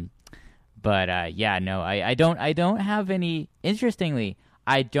 I don't have any... Interestingly,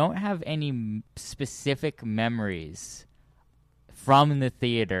 I don't have any specific memories from the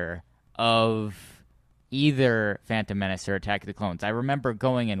theater of either Phantom Menace or Attack of the Clones. I remember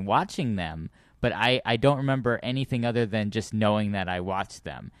going and watching them, but I don't remember anything other than just knowing that I watched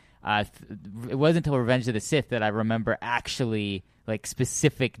them. It wasn't until Revenge of the Sith that I remember actually, like,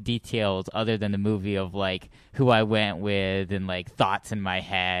 specific details other than the movie of, like, who I went with and, like, thoughts in my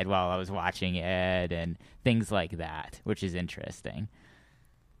head while I was watching it and things like that, which is interesting.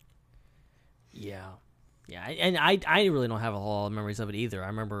 Yeah. Yeah, and I really don't have a whole lot of memories of it either.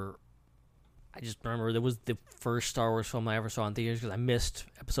 I just remember there was the first Star Wars film I ever saw in theaters because I missed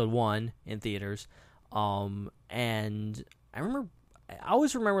Episode 1 in theaters. And I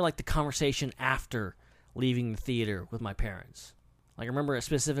always remember, like, the conversation after leaving the theater with my parents. Like, I remember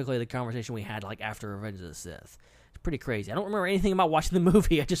specifically the conversation we had, like, after Revenge of the Sith. It's pretty crazy. I don't remember anything about watching the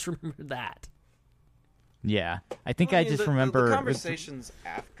movie. I just remember that. Yeah. I think I just remember... The conversations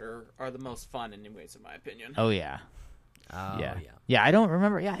after are the most fun, anyways, in my opinion. Oh, yeah. Yeah, I don't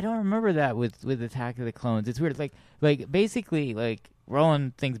remember that with Attack of the Clones. It's weird, like basically, like,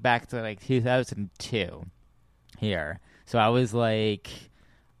 rolling things back to, like, 2002 here. So I was, like,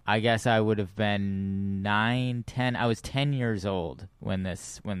 I guess I would have been 9, 10. I was 10 years old when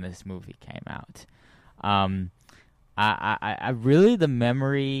this movie came out. I really, the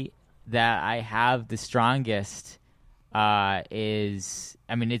memory that I have the strongest is,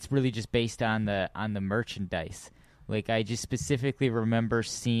 I mean, it's really just based on the merchandise. Like, I just specifically remember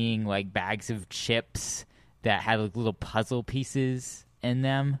seeing, like, bags of chips that had, like, little puzzle pieces in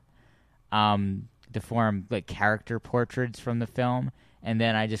them to form, like, character portraits from the film. And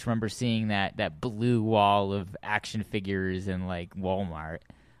then I just remember seeing that blue wall of action figures in, like, Walmart.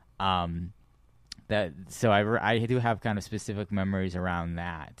 So I do have kind of specific memories around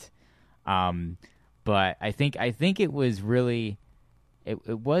that. But I think it was really...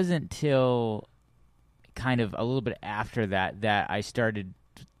 It wasn't till... kind of a little bit after that I start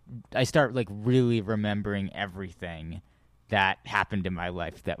like really remembering everything that happened in my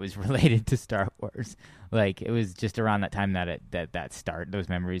life that was related to Star Wars. Like, it was just around that time that those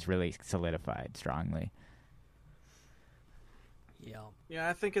memories really solidified strongly. Yeah,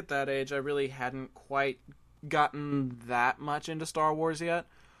 I think at that age I really hadn't quite gotten that much into Star Wars yet.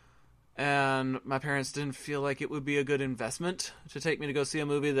 And my parents didn't feel like it would be a good investment to take me to go see a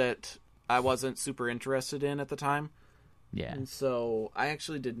movie that I wasn't super interested in at the time. Yeah. And so I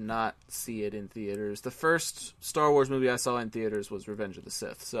actually did not see it in theaters. The first Star Wars movie I saw in theaters was Revenge of the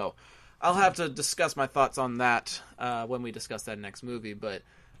Sith. So I'll have to discuss my thoughts on that when we discuss that next movie. But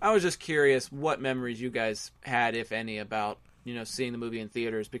I was just curious what memories you guys had, if any, about, seeing the movie in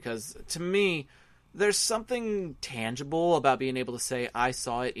theaters. Because to me, there's something tangible about being able to say, I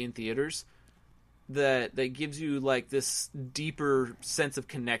saw it in theaters. That gives you, like, this deeper sense of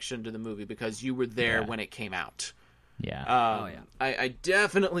connection to the movie because you were there when it came out. Yeah. I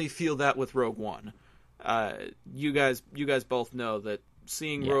definitely feel that with Rogue One. You guys both know that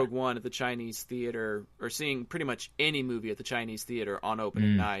seeing Rogue One at the Chinese theater, or seeing pretty much any movie at the Chinese theater on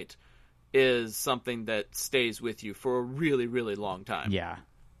opening night, is something that stays with you for a really, really long time. Yeah.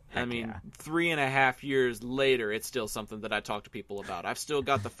 I mean, 3.5 years later, it's still something that I talk to people about. I've still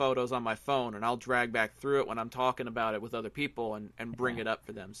got the photos on my phone, and I'll drag back through it when I'm talking about it with other people and bring it up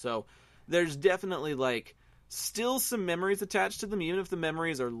for them. So there's definitely, like, still some memories attached to them, even if the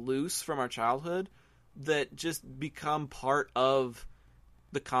memories are loose from our childhood, that just become part of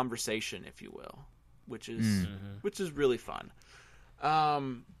the conversation, if you will, which is really fun.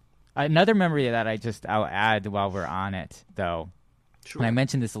 Another memory that I'll add while we're on it, though, Sure. and I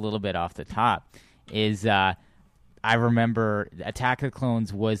mentioned this a little bit off the top, is I remember Attack of the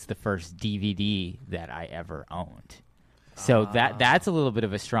Clones was the first DVD that I ever owned. So that's a little bit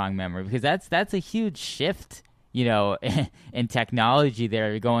of a strong memory because that's a huge shift, in technology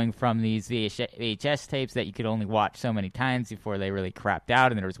there, going from these VHS tapes that you could only watch so many times before they really crapped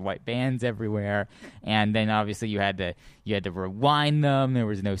out and there was white bands everywhere. And then obviously you had to rewind them. There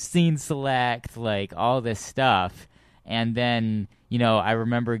was no scene select, like all this stuff. And then, I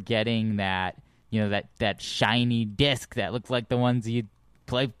remember getting that shiny disc that looked like the ones you'd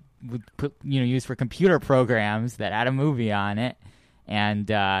use for computer programs that had a movie on it.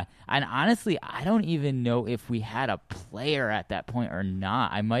 And honestly, I don't even know if we had a player at that point or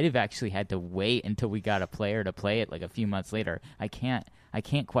not. I might have actually had to wait until we got a player to play it like a few months later. I can't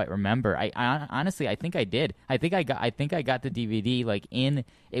quite remember. I honestly, I think I did. I think I got the DVD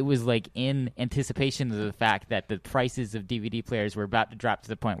in anticipation of the fact that the prices of DVD players were about to drop to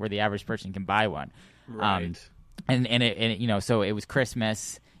the point where the average person can buy one. Right. And it so it was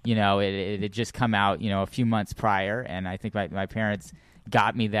Christmas. It had just come out, a few months prior, and I think my parents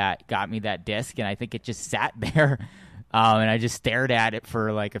got me that disc, and I think it just sat there, and I just stared at it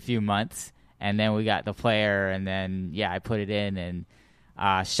for like a few months, and then we got the player, and then I put it in,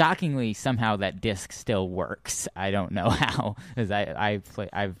 and shockingly somehow that disc still works. I don't know how, because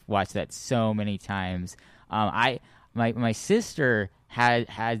I've watched that so many times. My sister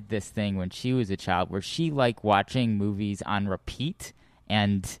had this thing when she was a child where she liked watching movies on repeat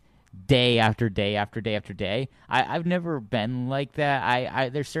and day after day after day after day. I've never been like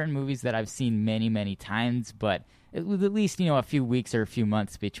that. There's certain movies that I've seen many, many times, but it was at least, a few weeks or a few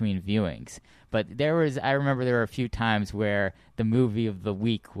months between viewings. But I remember there were a few times where the movie of the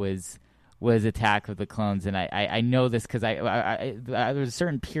week was Attack of the Clones, and I know this because there was a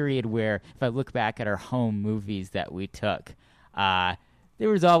certain period where if I look back at our home movies that we took, there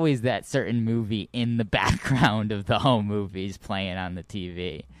was always that certain movie in the background of the home movies playing on the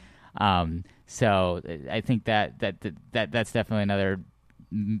TV. So I think that's definitely another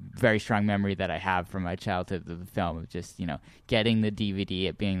very strong memory that I have from my childhood of the film, of just, getting the DVD,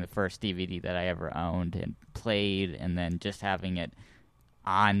 it being the first DVD that I ever owned and played, and then just having it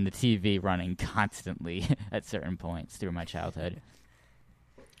on the TV running constantly at certain points through my childhood.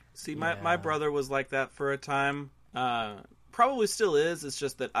 See, my brother was like that for a time. Probably still is. It's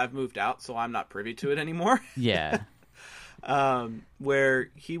just that I've moved out, so I'm not privy to it anymore. Yeah. Where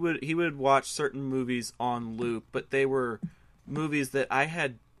he would watch certain movies on loop, but they were movies that I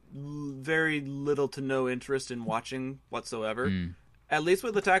had very little to no interest in watching whatsoever. At least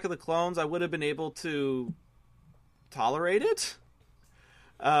with Attack of the Clones, I would have been able to tolerate it.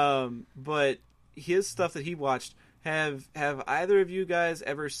 But his stuff that he watched, have either of you guys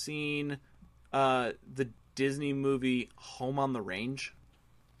ever seen the Disney movie Home on the Range?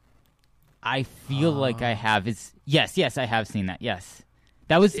 I feel like I have. Yes, I have seen that. Yes,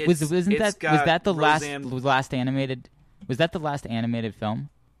 that was that the last animated? Was that the last animated film,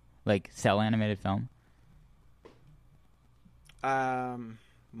 like cell animated film?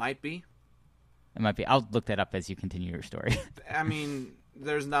 Might be. It might be. I'll look that up as you continue your story. I mean,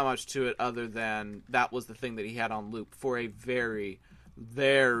 there's not much to it other than that was the thing that he had on loop for a very,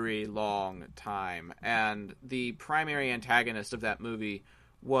 very long time. And the primary antagonist of that movie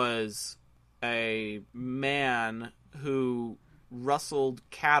was a man who rustled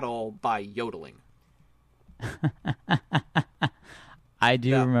cattle by yodeling. I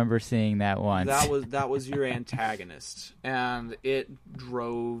do remember seeing that once. That was your antagonist, and it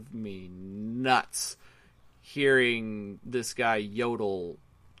drove me nuts hearing this guy yodel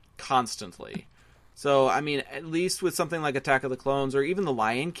constantly. So, I mean, at least with something like Attack of the Clones or even The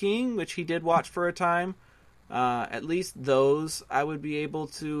Lion King, which he did watch for a time, at least those I would be able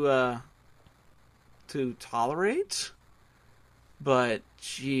to tolerate. But,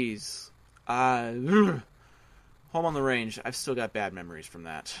 jeez, Home on the Range, I've still got bad memories from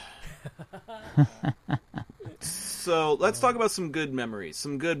that. So let's talk about some good memories,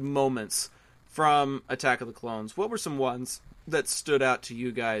 some good moments from Attack of the Clones. What were some ones that stood out to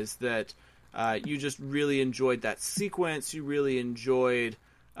you guys that you just really enjoyed that sequence, you really enjoyed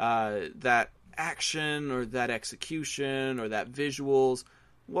that action or that execution or that visuals?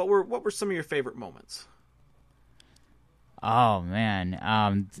 What were some of your favorite moments? Oh man,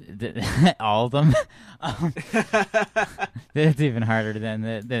 all of them. That's even harder than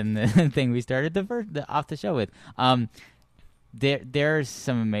the thing we started off the show with. There's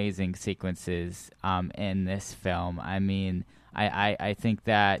some amazing sequences in this film. I mean, I think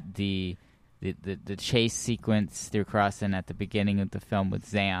that the chase sequence through Crossing at the beginning of the film with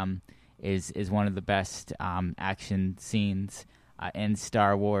Zam is one of the best action scenes in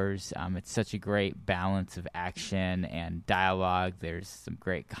Star Wars. It's such a great balance of action and dialogue. There's some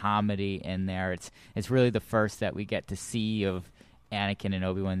great comedy in there. It's really the first that we get to see of Anakin and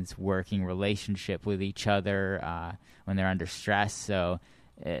Obi-Wan's working relationship with each other when they're under stress. So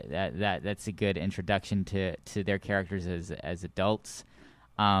that's a good introduction to their characters as adults.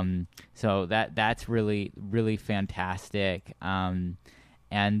 So that's really, really fantastic. And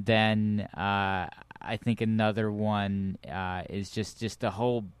then I think another one is just the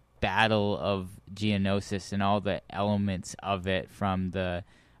whole battle of Geonosis and all the elements of it, from the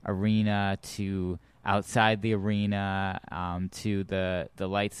arena to outside the arena to the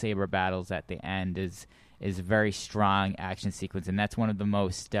lightsaber battles at the end is a very strong action sequence, and that's one of the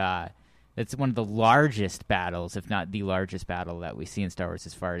most that's one of the largest battles, if not the largest battle that we see in Star Wars,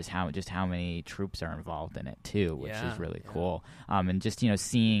 as far as how many troops are involved in it too, which is really cool. And just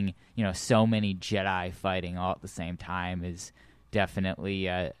seeing so many Jedi fighting all at the same time is definitely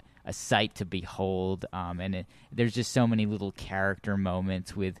a sight to behold. And there's just so many little character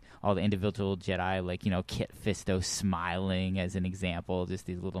moments with all the individual Jedi, like Kit Fisto smiling as an example. Just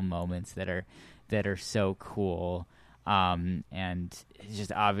these little moments that are so cool. And it's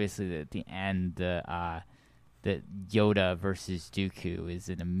just obviously at the end, the Yoda versus Dooku is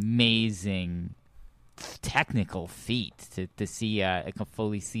an amazing technical feat to see a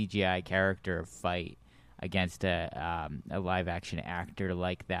fully CGI character fight against a live action actor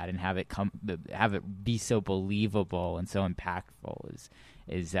like that, and have it be so believable and so impactful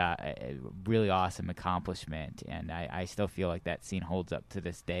is a really awesome accomplishment. And I still feel like that scene holds up to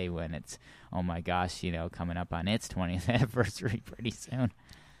this day when it's, oh my gosh, coming up on its 20th anniversary pretty soon.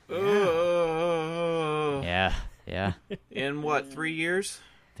 Yeah. In what, 3 years?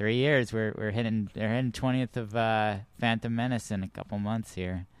 3 years. They're hitting 20th of Phantom Menace in a couple months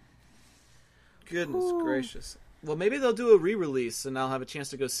here. Goodness gracious. Well, maybe they'll do a re-release and I'll have a chance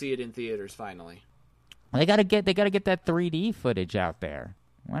to go see it in theaters finally. They gotta get that 3D footage out there.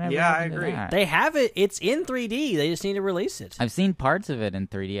 Yeah, I agree. They have it. It's in 3D. They just need to release it. I've seen parts of it in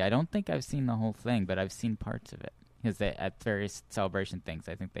 3D. I don't think I've seen the whole thing, but I've seen parts of it because at various celebration things,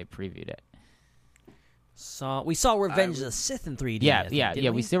 I think they previewed it. We saw Revenge of the Sith in 3D.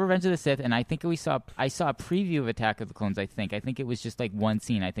 Yeah. We saw Revenge of the Sith, and I think I saw a preview of Attack of the Clones. I think it was just like one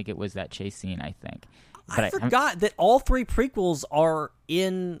scene. I think it was that chase scene. I think. But I forgot that all three prequels are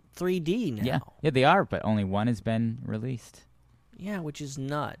in 3D now. Yeah, they are, but only one has been released. Yeah, which is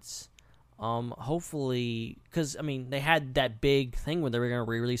nuts. Hopefully, because they had that big thing where they were going to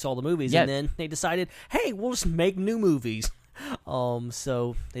re-release all the movies, and then they decided, hey, we'll just make new movies.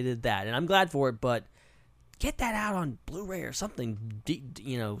 So they did that, and I'm glad for it. But get that out on Blu-ray or something.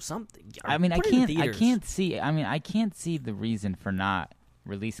 Something. I can't see the reason for not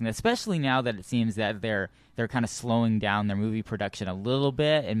releasing, especially now that it seems that they're kind of slowing down their movie production a little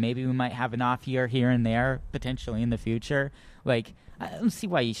bit, and maybe we might have an off year here and there potentially in the future. Like, I don't see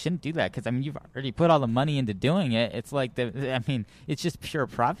why you shouldn't do that, because you've already put all the money into doing it. It's like it's just pure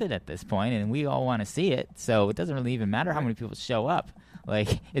profit at this point, and we all want to see it, so it doesn't really even matter how many people show up.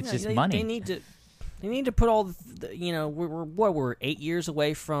 Like, it's just money. They need to put all we're 8 years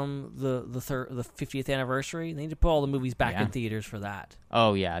away from the 50th anniversary. They need to put all the movies back in theaters for that.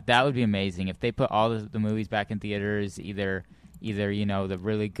 Oh yeah, that would be amazing if they put all the movies back in theaters. Either the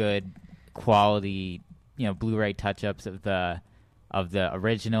really good quality Blu-ray touch-ups of the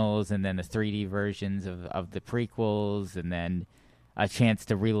originals, and then the 3D versions of the prequels, and then a chance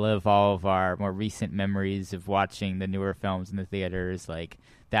to relive all of our more recent memories of watching the newer films in the theaters. Like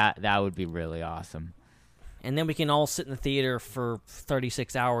that would be really awesome. And then we can all sit in the theater for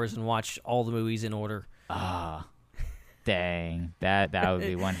 36 hours and watch all the movies in order. Ah, dang. That would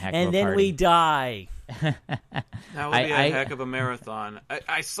be one heck of a party. And then we die. That would be a heck of a marathon.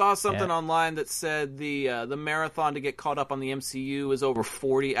 I saw something online that said the marathon to get caught up on the MCU is over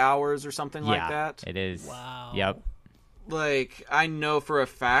 40 hours or something like that. It is. Wow. Yep. Like, I know for a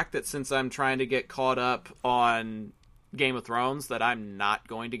fact that since I'm trying to get caught up on Game of Thrones, that I'm not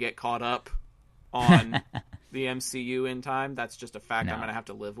going to get caught up on the MCU in time. That's just a fact I'm going to have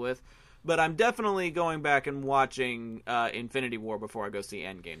to live with. But I'm definitely going back and watching Infinity War before I go see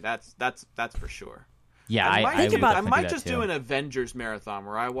Endgame. That's for sure. Yeah, I might just do an Avengers marathon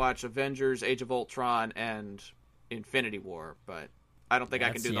where I watch Avengers, Age of Ultron, and Infinity War. But I don't think I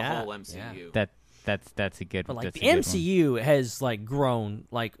can do the whole MCU. Yeah. That's a good. But like the MCU has like grown.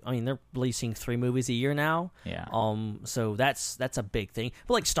 Like, I mean, they're releasing 3 movies a year now. Yeah. So that's a big thing.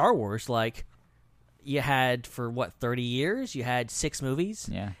 But like Star Wars, like you had for 30 years, you had 6 movies.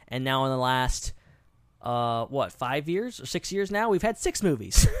 Yeah. And now in the last 5 years or 6 years now, we've had 6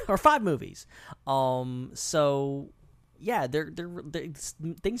 movies or 5 movies. So yeah, they're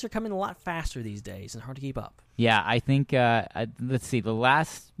things are coming a lot faster these days and hard to keep up. Yeah, I think, let's see, the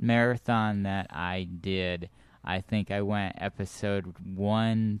last marathon that I did, I think I went episode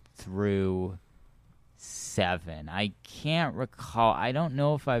 1 through 7. I can't recall. I don't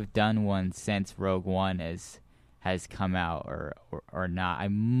know if I've done one since Rogue One has come out or not. I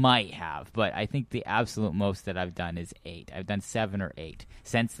might have, but I think the absolute most that I've done is 8. I've done 7 or 8.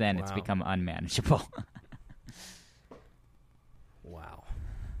 Since then, It's become unmanageable. Wow.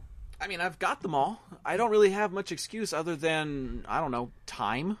 I mean, I've got them all. I don't really have much excuse other than, I don't know,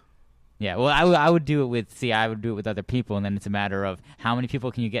 time. Yeah, well, I would do it with other people, and then it's a matter of how many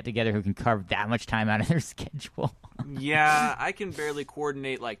people can you get together who can carve that much time out of their schedule. Yeah, I can barely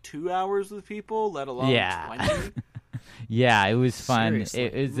coordinate like 2 hours with people, let alone 20. Yeah, it was fun.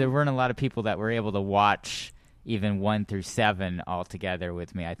 Seriously. There weren't a lot of people that were able to watch even 1 through 7 all together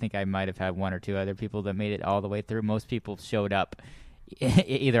with me. I think I might have had 1 or 2 other people that made it all the way through. Most people showed up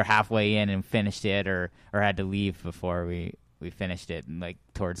either halfway in and finished it, or had to leave before we finished it, like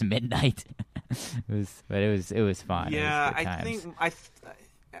towards midnight. it was fun. Yeah, I think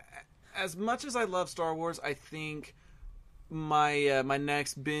as much as I love Star Wars, I think my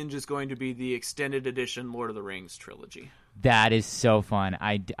next binge is going to be the extended edition Lord of the Rings trilogy. That is so fun.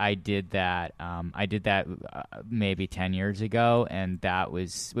 I did that. I did that maybe 10 years ago, and that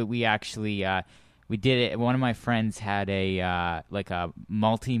was we actually we did it. One of my friends had a like a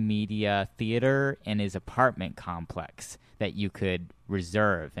multimedia theater in his apartment complex that you could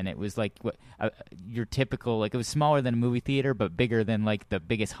reserve, and it was like your typical, like, it was smaller than a movie theater but bigger than like the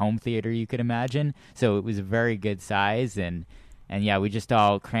biggest home theater you could imagine. So it was a very good size, and yeah, we just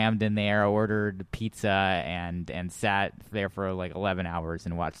all crammed in there, ordered pizza, and sat there for like 11 hours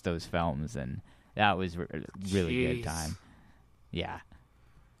and watched those films, and that was a really good time. Yeah,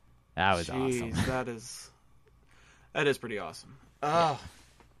 that was awesome. That is pretty awesome. Oh.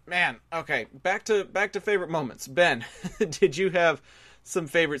 Man, okay, back to favorite moments. Ben, did you have some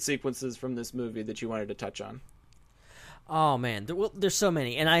favorite sequences from this movie that you wanted to touch on? Oh man, there's so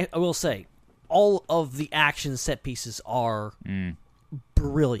many, and I will say, all of the action set pieces are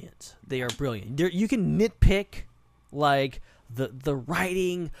brilliant. They are brilliant. You can nitpick like the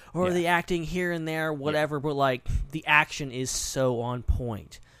writing or the acting here and there, whatever, but like the action is so on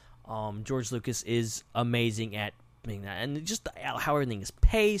point. George Lucas is amazing at that, and just how everything is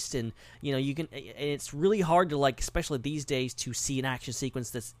paced, and you can, and it's really hard to, like, especially these days, to see an action sequence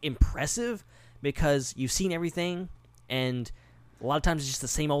that's impressive because you've seen everything, and a lot of times it's just the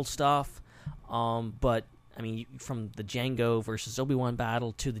same old stuff. But I mean, from the Django versus Obi-Wan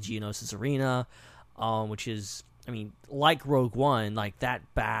battle to the Geonosis arena, which is, I mean, like Rogue One, like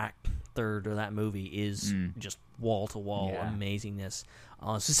that back third of that movie is just wall to wall amazingness.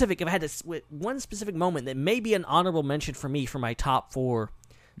 If I had to one specific moment that may be an honorable mention for me for my top 4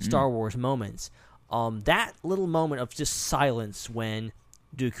 Star Wars moments, that little moment of just silence when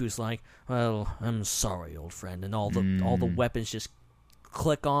Dooku's like, "Well, I'm sorry, old friend," and all the weapons just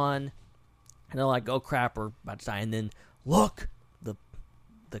click on, and they're like, "Oh crap, we're about to die," and then look, the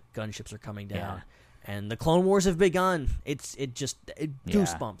gunships are coming down. And the Clone Wars have begun. It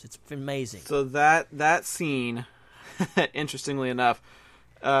goosebumps. It's amazing. So that scene, interestingly enough,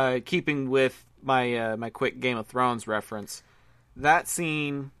 keeping with my quick Game of Thrones reference, that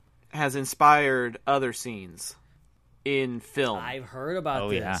scene has inspired other scenes in film. I've heard about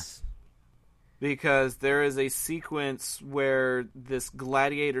this. Yeah. Because there is a sequence where this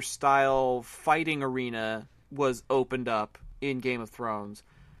gladiator-style fighting arena was opened up in Game of Thrones,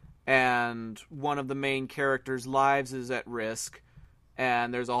 and one of the main characters' lives is at risk,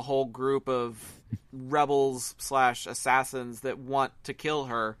 and there's a whole group of rebels/assassins that want to kill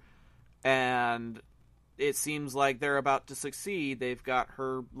her, and it seems like they're about to succeed. They've got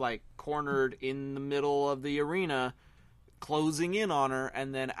her, like, cornered in the middle of the arena, closing in on her,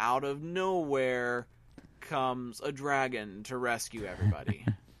 and then out of nowhere comes a dragon to rescue everybody.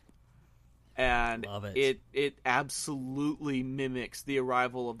 And it absolutely mimics the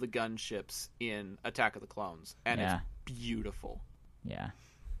arrival of the gunships in Attack of the Clones, and it's beautiful. Yeah.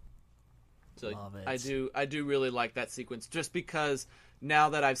 So love it. I do really like that sequence, just because now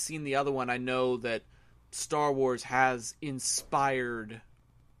that I've seen the other one, I know that Star Wars has inspired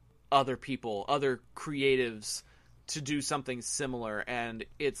other people, other creatives, to do something similar, and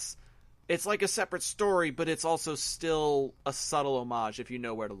it's like a separate story, but it's also still a subtle homage if you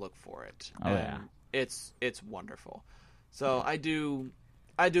know where to look for it. It's wonderful. So I do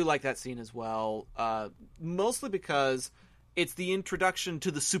like that scene as well, mostly because it's the introduction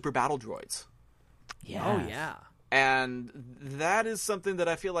to the super battle droids. Yeah. Oh yeah. And that is something that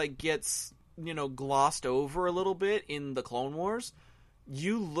I feel like gets, glossed over a little bit in the Clone Wars.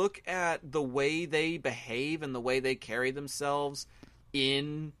 You look at the way they behave and the way they carry themselves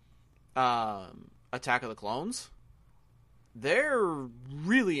in Attack of the Clones, they're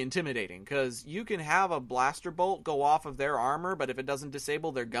really intimidating, because you can have a blaster bolt go off of their armor, but if it doesn't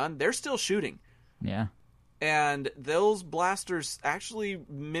disable their gun, they're still shooting. Yeah. And those blasters actually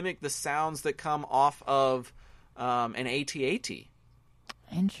mimic the sounds that come off of an AT-AT.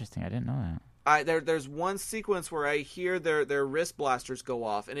 Interesting, I didn't know that. There's one sequence where I hear their wrist blasters go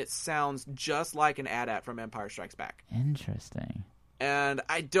off, and it sounds just like an AT-AT from Empire Strikes Back. Interesting. And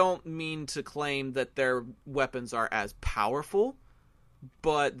I don't mean to claim that their weapons are as powerful,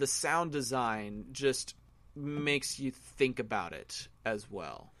 but the sound design just makes you think about it as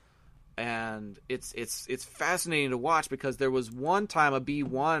well. And it's fascinating to watch, because there was one time a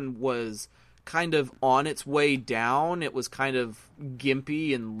B1 was kind of on its way down. It was kind of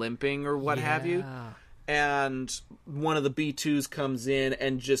gimpy and limping or what have you. And one of the B2s comes in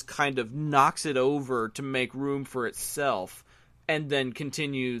and just kind of knocks it over to make room for itself, and then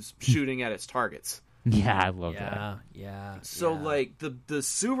continues shooting at its targets. Yeah, I love that. Yeah. So, like, the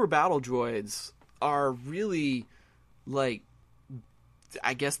super battle droids are really, like,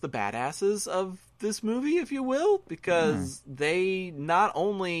 I guess the badasses of this movie, if you will, because they not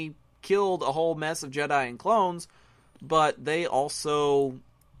only killed a whole mess of Jedi and clones, but they also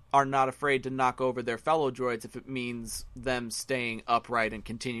are not afraid to knock over their fellow droids if it means them staying upright and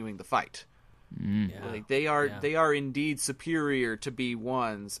continuing the fight. Like, they are indeed superior to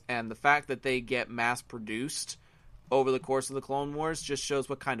B1s, and the fact that they get mass produced over the course of the Clone Wars just shows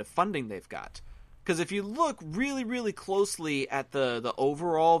what kind of funding they've got. Because if you look really, really closely at the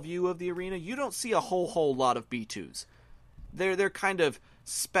overall view of the arena, you don't see a whole lot of B2s. They're kind of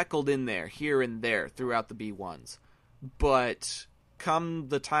speckled in there, here and there, throughout the B1s. But come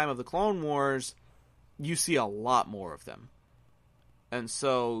the time of the Clone Wars, you see a lot more of them. And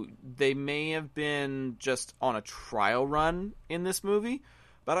so they may have been just on a trial run in this movie,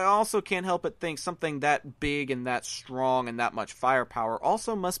 but I also can't help but think something that big and that strong and that much firepower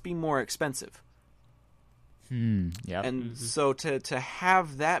also must be more expensive. Yeah. And so to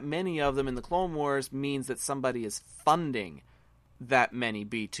have that many of them in the Clone Wars means that somebody is funding that many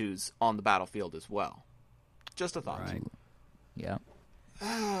B2s on the battlefield as well. Just a thought. Right. Yeah.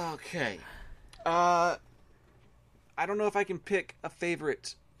 Okay. I don't know if I can pick a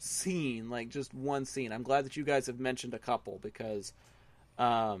favorite scene, like just one scene. I'm glad that you guys have mentioned a couple, because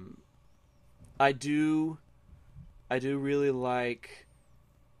I do really like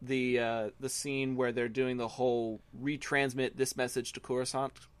the scene where they're doing the whole retransmit this message to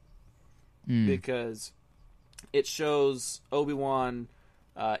Coruscant, because it shows Obi-Wan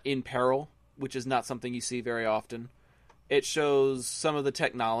in peril, which is not something you see very often. It shows some of the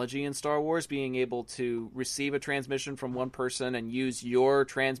technology in Star Wars, being able to receive a transmission from one person and use your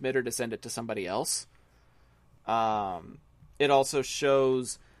transmitter to send it to somebody else. It also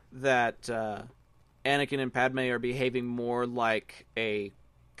shows that Anakin and Padme are behaving more like a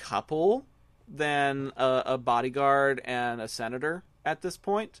couple than a bodyguard and a senator at this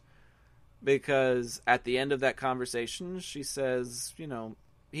point. Because at the end of that conversation, she says, you know,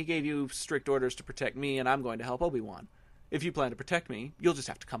 he gave you strict orders to protect me, and I'm going to help Obi-Wan. If you plan to protect me, you'll just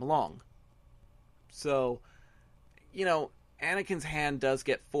have to come along. So, you know, Anakin's hand does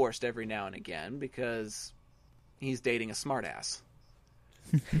get forced every now and again because he's dating a smartass.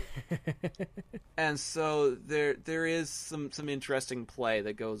 And so there is some interesting play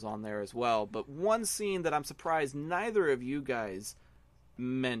that goes on there as well. But one scene that I'm surprised neither of you guys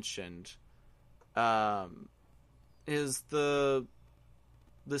mentioned is the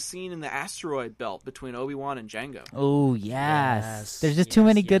scene in the asteroid belt between Obi-Wan and Jango. Oh, yes. There's just too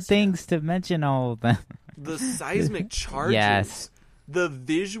many good things to mention all of them. The seismic charges. Yes. The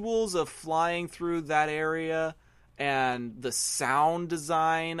visuals of flying through that area, and the sound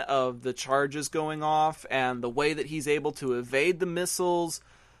design of the charges going off, and the way that he's able to evade the missiles.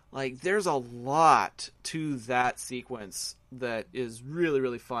 Like, there's a lot to that sequence that is really,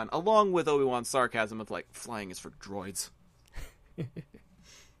 really fun. Along with Obi-Wan's sarcasm of, like, flying is for droids.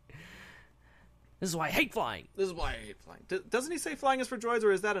 This is why I hate flying. This is why I hate flying. Doesn't he say flying is for droids,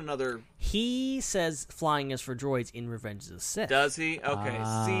 or is that another... He says flying is for droids in Revenge of the Sith. Does he? Okay.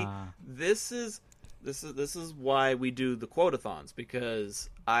 See, this is why we do the quotathons, because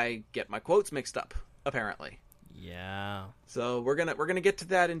I get my quotes mixed up, apparently. Yeah. So we're gonna get to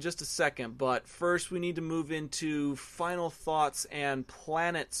that in just a second, but first we need to move into final thoughts and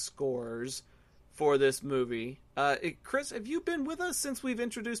planet scores for this movie. Chris, have you been with us since we've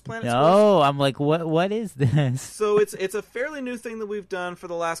introduced planet scores? No, I'm like, what is this? So it's a fairly new thing that we've done for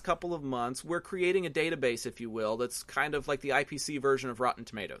the last couple of months. We're creating a database, if you will, that's kind of like the IPC version of Rotten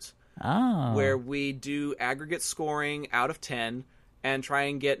Tomatoes. Oh. Where we do aggregate scoring out of 10 and try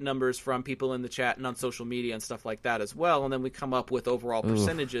and get numbers from people in the chat and on social media and stuff like that as well. And then we come up with overall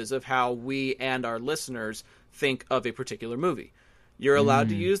percentages of how we and our listeners think of a particular movie. You're allowed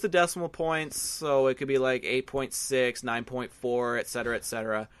to use the decimal points, so it could be like 8.6, 9.4, et cetera, et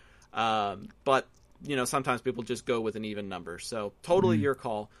cetera. But, you know, sometimes people just go with an even number. So totally your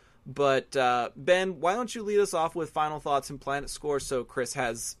call. But, Ben, why don't you lead us off with final thoughts and planet scores so Chris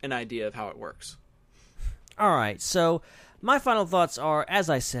has an idea of how it works? All right. So my final thoughts are, as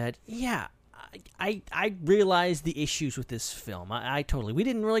I said, I realize the issues with this film. I totally. We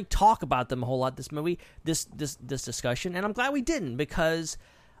didn't really talk about them a whole lot this movie, this discussion, and I'm glad we didn't, because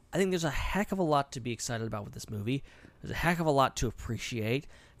I think there's a heck of a lot to be excited about with this movie. There's a heck of a lot to appreciate,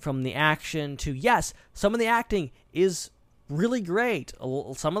 from the action to, yes, some of the acting is really great.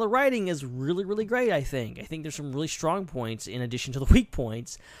 Some of the writing is really, really great, I think. I think there's some really strong points in addition to the weak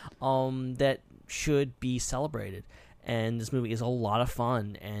points that should be celebrated. And this movie is a lot of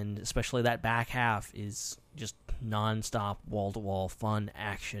fun, and especially that back half is just non-stop, wall-to-wall fun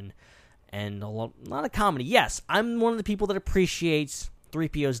action and a lot of comedy. Yes, I'm one of the people that appreciates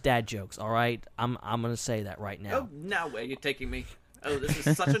 3PO's dad jokes, all right? I'm going to say that right now. Oh, now where are you taking me? Oh, this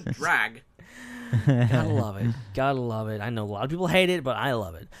is such a drag. Gotta love it. Gotta love it. I know a lot of people hate it, but I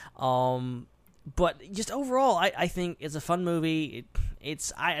love it. But just overall, I think it's a fun movie.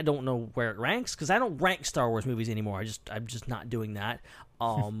 I don't know where it ranks, because I don't rank Star Wars movies anymore. I'm just not doing that.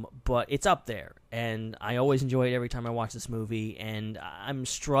 But it's up there, and I always enjoy it every time I watch this movie. And I'm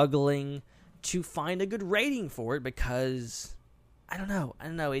struggling to find a good rating for it, because I don't know.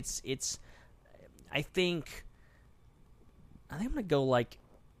 It's. I think I'm gonna go like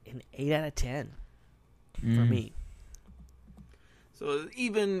an 8 out of 10 for me. So an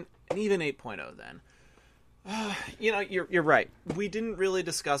even 8.0 then. You're right. We didn't really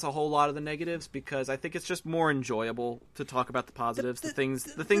discuss a whole lot of the negatives, because I think it's just more enjoyable to talk about the positives, the things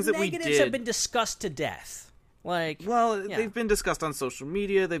that we did. The negatives have been discussed to death. They've been discussed on social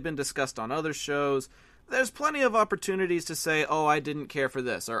media. They've been discussed on other shows. There's plenty of opportunities to say, oh, I didn't care for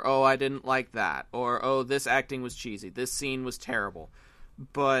this, or oh, I didn't like that, or oh, this acting was cheesy, this scene was terrible.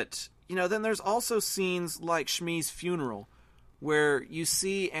 But, then there's also scenes like Shmi's funeral, where you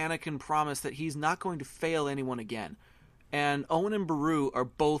see Anakin promise that he's not going to fail anyone again. And Owen and Beru are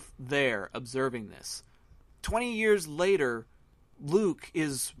both there observing this. 20 years later, Luke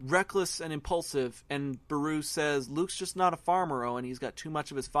is reckless and impulsive, and Beru says, Luke's just not a farmer, Owen, he's got too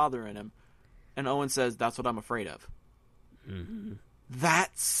much of his father in him. And Owen says, that's what I'm afraid of. Mm-hmm.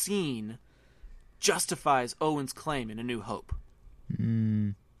 That scene justifies Owen's claim in A New Hope.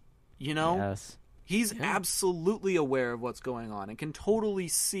 Yes. He's absolutely aware of what's going on and can totally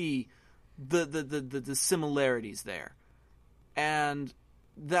see the similarities there. And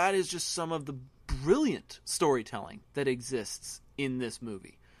that is just some of the brilliant storytelling that exists in this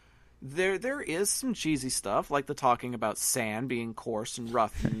movie. There is some cheesy stuff, like the talking about sand being coarse and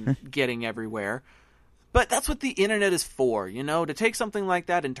rough and getting everywhere. But that's what the internet is for, to take something like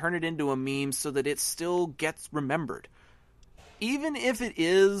that and turn it into a meme so that it still gets remembered. Even if it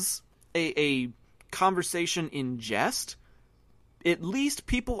is a conversation in jest, at least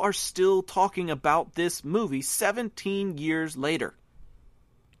people are still talking about this movie 17 years later.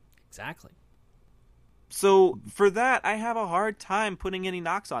 Exactly. So for that, I have a hard time putting any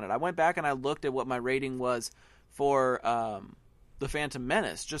knocks on it. I went back and I looked at what my rating was for The Phantom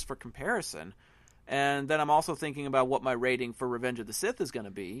Menace, just for comparison. And then I'm also thinking about what my rating for Revenge of the Sith is going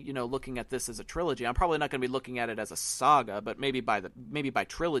to be. Looking at this as a trilogy. I'm probably not going to be looking at it as a saga, but maybe by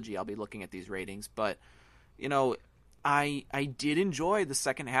trilogy I'll be looking at these ratings. But I did enjoy the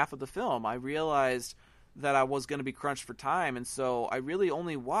second half of the film. I realized that I was going to be crunched for time, and so I really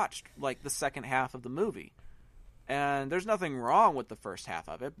only watched the second half of the movie. And there's nothing wrong with the first half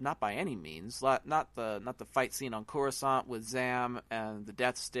of it, not by any means. Not the fight scene on Coruscant with Zam and the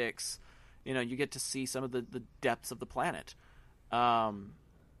Death Sticks. You get to see some of the depths of the planet.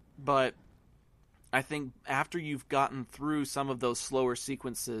 But I think after you've gotten through some of those slower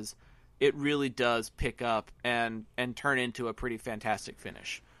sequences, it really does pick up and turn into a pretty fantastic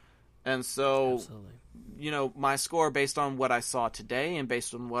finish. And so, absolutely. My score based on what I saw today and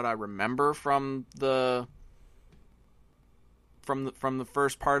based on what I remember from the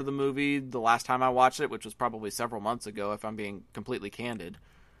first part of the movie, the last time I watched it, which was probably several months ago, if I'm being completely candid.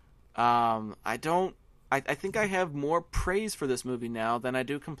 I think I have more praise for this movie now than I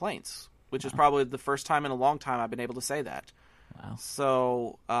do complaints, which is probably the first time in a long time I've been able to say that. Wow.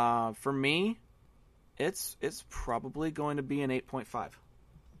 So, for me, it's probably going to be an 8.5.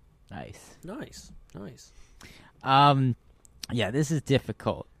 Nice. Yeah, this is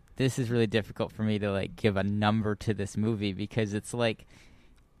difficult. This is really difficult for me to give a number to this movie, because it's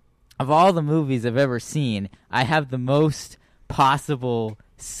of all the movies I've ever seen, I have the most possible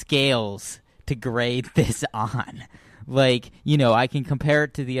scales to grade this on. I can compare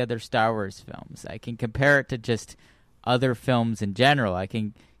it to the other Star Wars films. I can compare it to just other films in general. I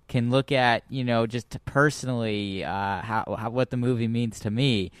can look at, just personally how what the movie means to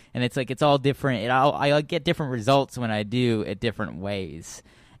me. And it's it's all different. I get different results when I do it different ways.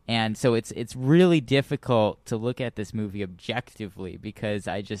 And so it's really difficult to look at this movie objectively because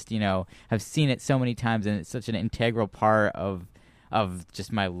I just, have seen it so many times and it's such an integral part of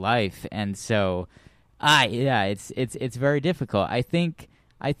just my life. And so it's very difficult. I think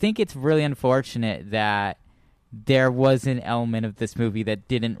it's really unfortunate that there was an element of this movie that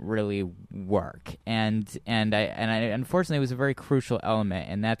didn't really work, and unfortunately it was a very crucial element,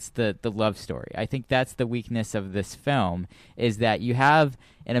 and that's the love story. I think that's the weakness of this film, is that you have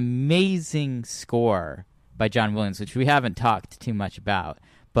an amazing score by John Williams, which we haven't talked too much about,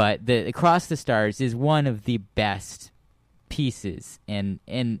 but the Across the Stars is one of the best pieces in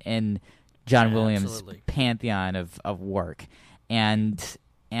John Williams' absolutely. pantheon of work, and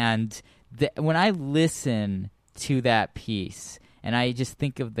when I listen to that piece, and I just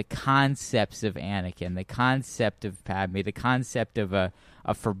think of the concepts of Anakin, the concept of Padme, the concept of a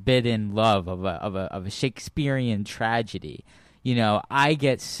forbidden love, of a Shakespearean tragedy. I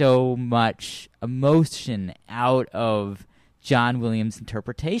get so much emotion out of John Williams'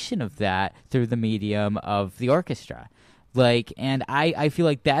 interpretation of that through the medium of the orchestra. And I feel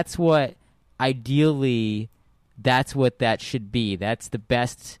like that's what ideally, that's what that should be. That's the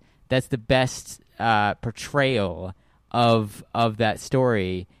best portrayal of that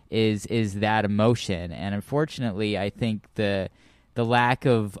story is that emotion. And unfortunately, I think the lack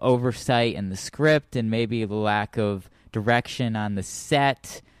of oversight in the script and maybe the lack of direction on the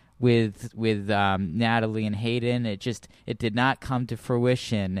set with Natalie and Hayden, it did not come to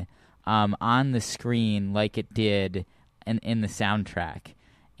fruition on the screen like it did in the soundtrack.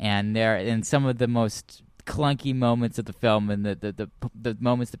 And in some of the most clunky moments of the film, and the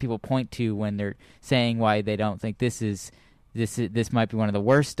moments that people point to when they're saying why they don't think this might be one of the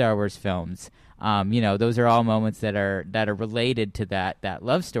worst Star Wars films, those are all moments that are related to that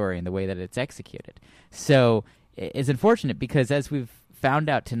love story and the way that it's executed. So it's unfortunate because, as we've found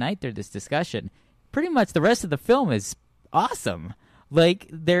out tonight through this discussion, pretty much the rest of the film is awesome.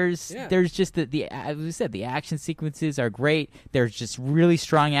 There's just as we said, the action sequences are great. There's just really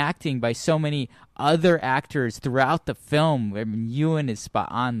strong acting by so many other actors throughout the film. I mean, Ewan is spot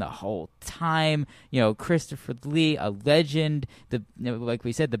on the whole time. Christopher Lee, a legend. Like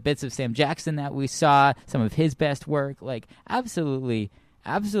we said, the bits of Sam Jackson that we saw, some of his best work. Absolutely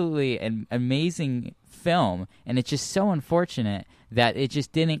an amazing film. And it's just so unfortunate that it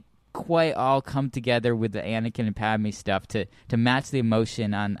just didn't quite all come together with the Anakin and Padme stuff to match the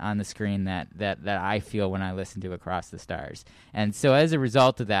emotion on the screen that I feel when I listen to Across the Stars. And so as a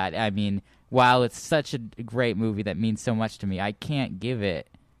result of that, I mean, while it's such a great movie that means so much to me, I can't give it,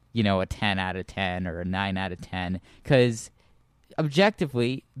 a 10 out of 10 or a 9 out of 10, because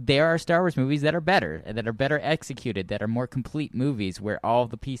objectively, there are Star Wars movies that are better executed, that are more complete movies where all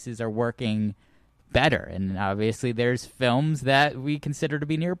the pieces are working better. And obviously there's films that we consider to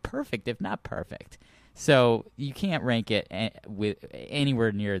be near perfect, if not perfect. So you can't rank it with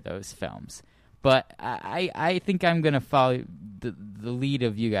anywhere near those films. But I think I'm going to follow the lead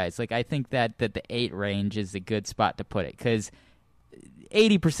of you guys. I think that the 8 range is a good spot to put it, because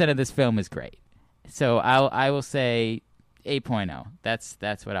 80% of this film is great. So I will say 8.0.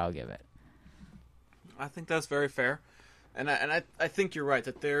 That's what I'll give it. I think that's very fair. And I think you're right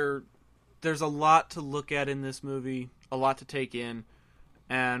that there's a lot to look at in this movie, a lot to take in,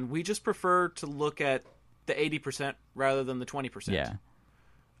 and we just prefer to look at the 80% rather than the 20%.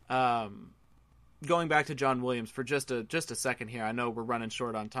 Yeah. Going back to John Williams for just a second here, I know we're running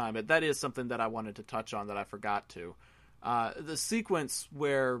short on time, but that is something that I wanted to touch on that I forgot to. The sequence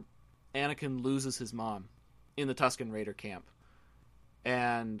where Anakin loses his mom in the Tusken Raider camp,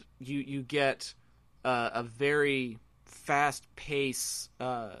 and you get a very fast pace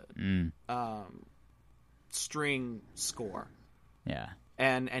string score. Yeah.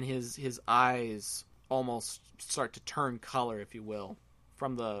 And his eyes almost start to turn color, if you will,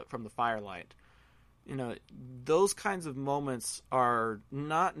 from the firelight. Those kinds of moments are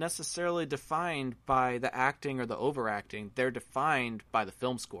not necessarily defined by the acting or the overacting. They're defined by the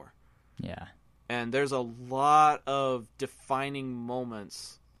film score. Yeah. And there's a lot of defining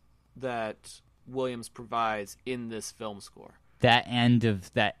moments that Williams provides in this film score. That end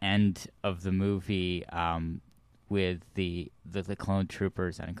of the movie with the clone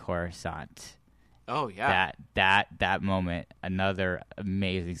troopers on Coruscant. Oh yeah. That moment, another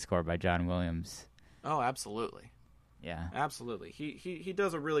amazing score by John Williams. Oh, absolutely. Yeah. Absolutely. He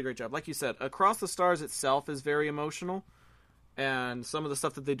does a really great job. Like you said, Across the Stars itself is very emotional. And some of the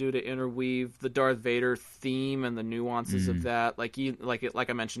stuff that they do to interweave the Darth Vader theme and the nuances of that, like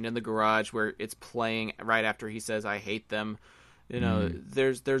I mentioned in the garage where it's playing right after he says "I hate them,"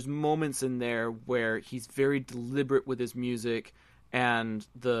 there's moments in there where he's very deliberate with his music, and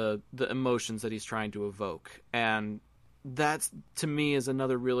the emotions that he's trying to evoke. And that's, to me, is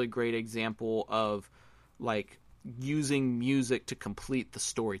another really great example of like using music to complete the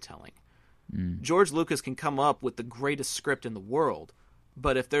storytelling. George Lucas can come up with the greatest script in the world,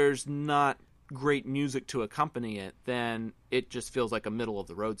 but if there's not great music to accompany it, then it just feels like a middle of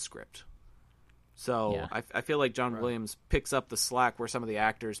the road script. So I feel like John Williams picks up the slack where some of the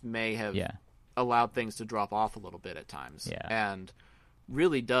actors may have allowed things to drop off a little bit at times, and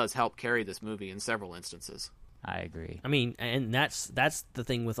really does help carry this movie in several instances. I agree. I mean, and that's the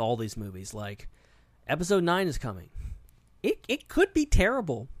thing with all these movies. Like, Episode 9 is coming. It could be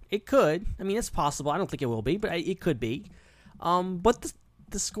terrible. It could. I mean, it's possible. I don't think it will be, but it could be. But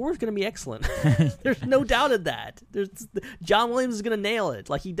the score is going to be excellent. There's no doubt of that. John Williams is going to nail it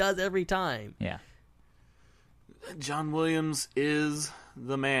like he does every time. Yeah. John Williams is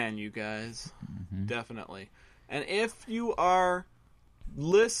the man, you guys. Definitely. And if you are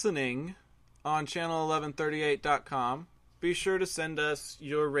listening on channel1138.com, be sure to send us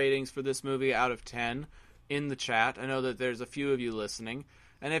your ratings for this movie out of 10 in the chat. I know that there's a few of you listening.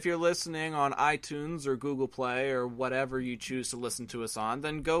 And if you're listening on iTunes or Google Play or whatever you choose to listen to us on,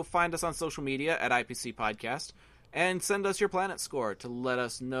 then go find us on social media at IPC Podcast and send us your Planet Score to let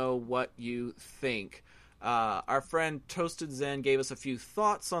us know what you think. Our friend Toasted Zen gave us a few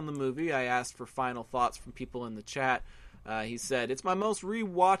thoughts on the movie. I asked for final thoughts from people in the chat. He said, "It's my most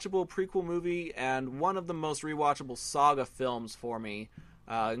rewatchable prequel movie and one of the most rewatchable saga films for me,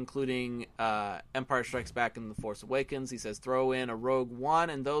 including Empire Strikes Back and The Force Awakens." He says, "Throw in a Rogue One,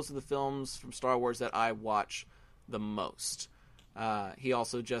 and those are the films from Star Wars that I watch the most." He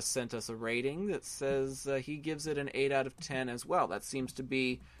also just sent us a rating that says he gives it an 8 out of 10 as well. That seems to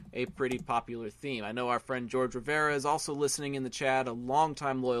be a pretty popular theme. I know our friend George Rivera is also listening in the chat, a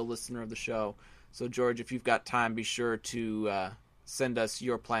longtime loyal listener of the show. So, George, if you've got time, be sure to send us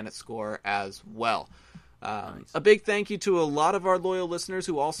your Planet Score as well. Nice. A big thank you to a lot of our loyal listeners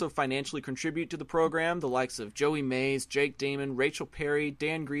who also financially contribute to the program, the likes of Joey Mays, Jake Damon, Rachel Perry,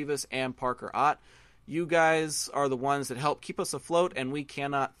 Dan Grievous, and Parker Ott. You guys are the ones that help keep us afloat, and we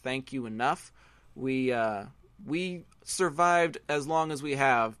cannot thank you enough. We survived as long as we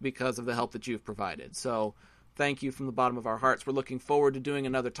have because of the help that you've provided. So thank you from the bottom of our hearts. We're looking forward to doing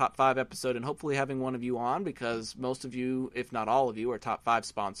another Top 5 episode and hopefully having one of you on, because most of you, if not all of you, are Top 5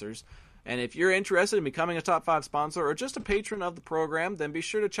 sponsors. And if you're interested in becoming a Top 5 sponsor or just a patron of the program, then be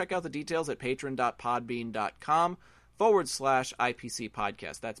sure to check out the details at patron.podbean.com/IPC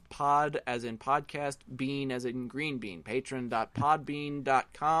podcast. That's pod as in podcast, bean as in green bean.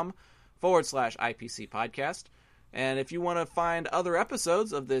 Patron.podbean.com/IPC podcast. And if you want to find other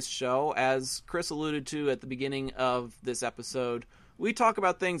episodes of this show, as Chris alluded to at the beginning of this episode, we talk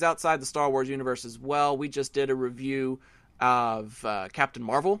about things outside the Star Wars universe as well. We just did a review of Captain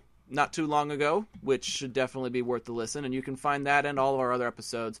Marvel not too long ago, which should definitely be worth the listen. And you can find that and all of our other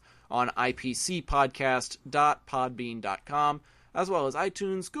episodes on ipcpodcast.podbean.com, as well as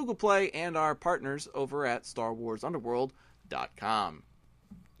iTunes, Google Play, and our partners over at StarWarsUnderworld.com.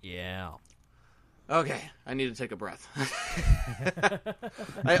 Yeah. Okay, I need to take a breath.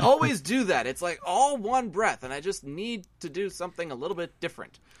 I always do that. It's like all one breath, and I just need to do something a little bit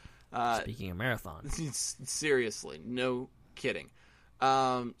different. Speaking of marathon. Seriously, no kidding.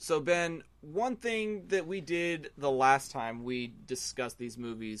 So, Ben, one thing that we did the last time we discussed these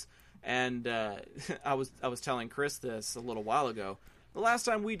movies, and I was telling Chris this a little while ago, the last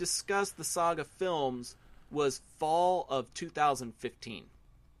time we discussed the saga films was fall of 2015.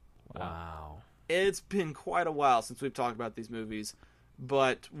 Wow. It's been quite a while since we've talked about these movies,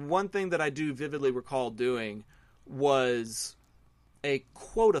 but one thing that I do vividly recall doing was a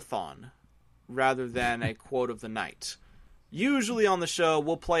quote-a-thon rather than a quote of the night. Usually on the show,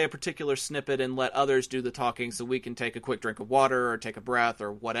 we'll play a particular snippet and let others do the talking so we can take a quick drink of water or take a breath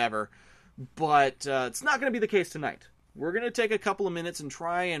or whatever, but it's not going to be the case tonight. We're going to take a couple of minutes and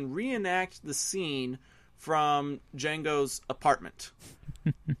try and reenact the scene from Django's apartment.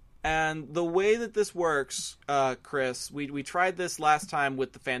 And the way that this works, Chris, we tried this last time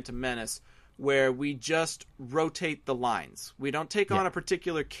with The Phantom Menace, where we just rotate the lines. We don't take on a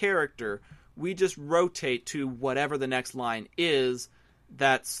particular character. We just rotate to whatever the next line is.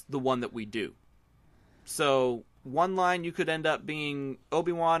 That's the one that we do. So one line you could end up being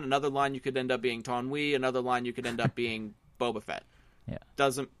Obi-Wan, another line you could end up being Taun We, another line you could end up being Boba Fett. Yeah.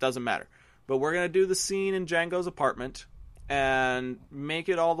 Doesn't matter. But we're going to do the scene in Django's apartment and make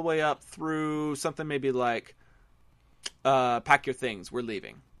it all the way up through something maybe like pack your things, we're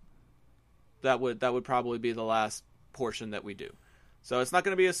leaving. That would probably be the last portion that we do. So it's not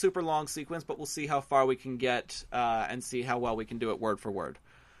going to be a super long sequence, but we'll see how far we can get and see how well we can do it word for word.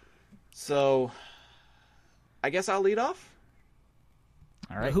 So I guess I'll lead off.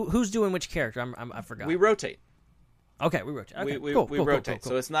 All right. Who's doing which character? I forgot. We rotate. Okay, we rotate. Okay, we cool, rotate.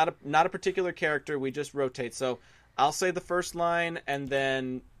 Cool. So it's not a particular character. We just rotate. So I'll say the first line, and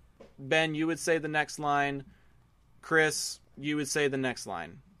then Ben, you would say the next line. Chris, you would say the next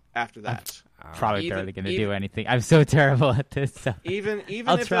line after that. Probably barely going to do anything. I'm so terrible at this. So. Even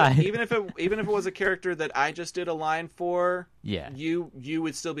I'll if try. Even if it was a character that I just did a line for, you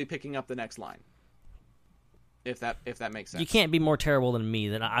would still be picking up the next line. If that makes sense. You can't be more terrible than me.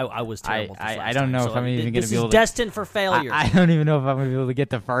 Than I was terrible. I don't know if I'm even going to be able to. This is destined for failure. I don't even know if I'm going to be able to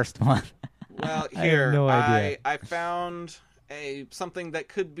get the first one. Well, here I have no idea. I found something that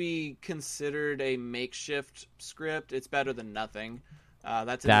could be considered a makeshift script. It's better than nothing.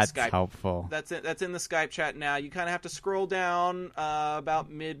 That's in the Skype. Helpful. That's in the Skype chat now. You kind of have to scroll down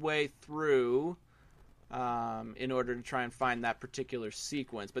about midway through in order to try and find that particular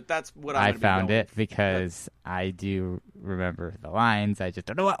sequence. But that's what I found it because I do remember the lines. I just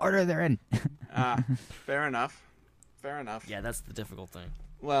don't know what order they're in. Fair enough. Yeah, that's the difficult thing.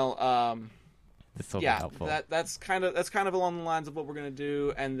 Well, this will be helpful. That's kind of along the lines of what we're gonna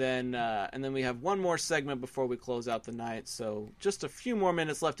do, and then we have one more segment before we close out the night. So just a few more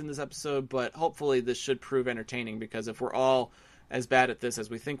minutes left in this episode, but hopefully this should prove entertaining, because if we're all as bad at this as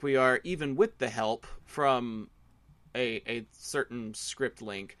we think we are, even with the help from a certain script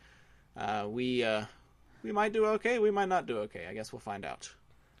link, we might do okay. We might not do okay. I guess we'll find out.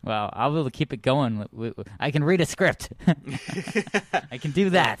 Well, I'll be able to keep it going. I can read a script. I can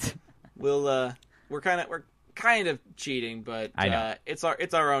do that. We're kind of cheating, but it's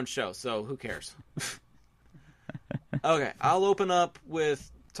our own show, so who cares? Okay, I'll open up with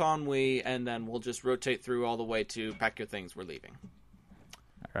Tonwi, and then we'll just rotate through all the way to pack your things, we're leaving.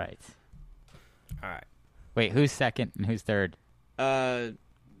 All right. Wait, who's second and who's third? Ben,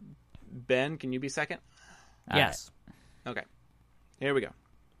 can you be second? Yes. Right. Okay. Here we go.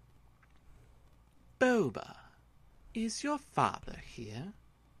 Boba, is your father here?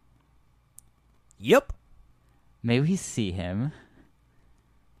 Yep. May we see him?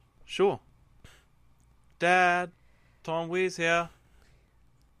 Sure. Dad, Tonwi's here.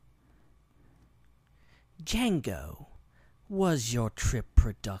 Django, was your trip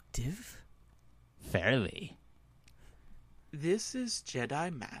productive? Fairly. This is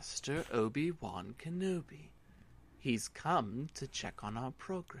Jedi Master Obi-Wan Kenobi. He's come to check on our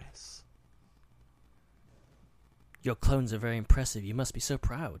progress. Your clones are very impressive. You must be so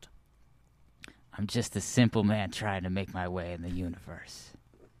proud. I'm just a simple man trying to make my way in the universe.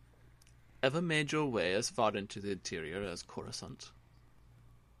 Ever made your way as far into the interior as Coruscant?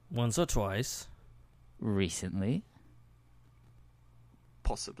 Once or twice. Recently?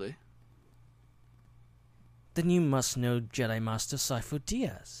 Possibly. Then you must know Jedi Master Sifo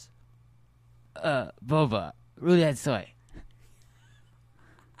Dyas. Boba, Rudad Soy.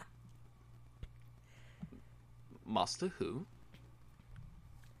 Master who?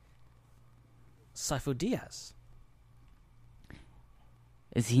 Sifo Dyas.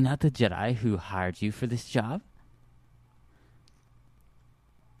 Is he not the Jedi who hired you for this job?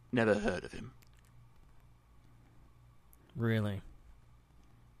 Never heard of him. Really?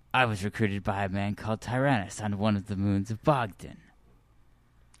 I was recruited by a man called Tyrannus on one of the moons of Bogdan.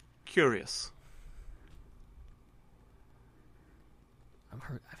 Curious.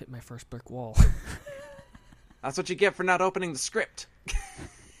 I've hit my first brick wall. That's what you get for not opening the script.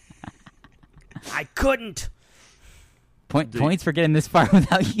 I couldn't. Points for getting this far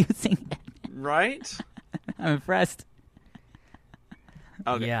without using it. Right? I'm impressed.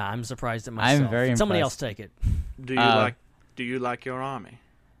 Okay. Yeah, I'm surprised at myself. I'm very impressed. Somebody else take it. Do you like your army?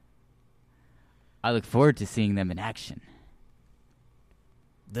 I look forward to seeing them in action.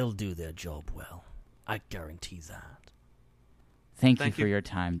 They'll do their job well. I guarantee that. Thank you for your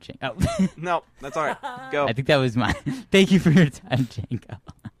time, Jango. Oh. No, that's all right. Go. I think that was mine. Thank you for your time, Jango.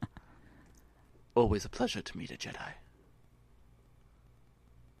 Always a pleasure to meet a Jedi.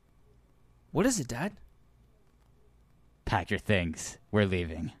 What is it, Dad? Pack your things. We're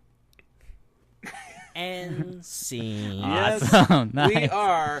leaving. And scene. Yes, awesome. Nice. We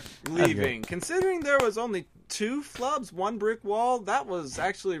are leaving. Considering there was only 2 flubs, 1 brick wall, that was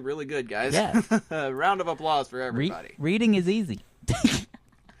actually really good, guys. Yeah. Round of applause for everybody. Reading is easy.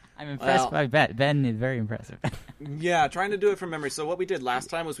 I'm impressed by Ben. Ben is very impressive. Yeah, trying to do it from memory. So what we did last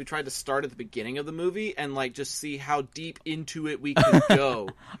time was we tried to start at the beginning of the movie and like just see how deep into it we could go.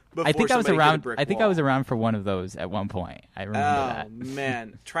 I think I was around. I was around for one of those at one point. I remember that. Oh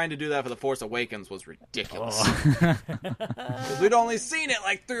man, trying to do that for The Force Awakens was ridiculous. Because we'd only seen it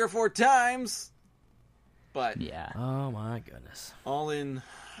like 3 or 4 times. But yeah. Oh my goodness. All in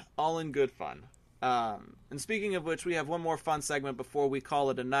good fun. And speaking of which, we have one more fun segment before we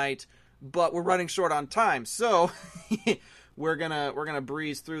call it a night. But we're running short on time, so we're gonna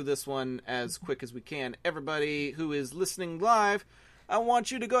breeze through this one as quick as we can. Everybody who is listening live, I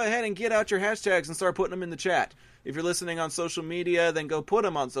want you to go ahead and get out your hashtags and start putting them in the chat. If you're listening on social media, then go put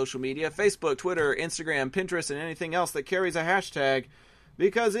them on social media: Facebook, Twitter, Instagram, Pinterest, and anything else that carries a hashtag.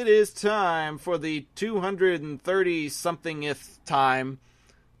 Because it is time for the 230-somethingth time.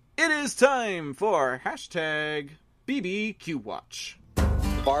 It is time for hashtag BBQ Watch.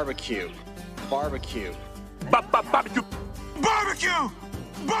 Barbecue. Barbecue. Barbecue. Barbecue.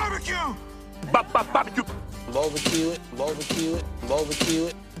 Barbecue. Barbecue it. Barbecue it. Barbecue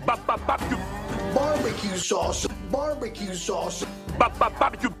it. Barbecue. Barbecue sauce. Barbecue sauce.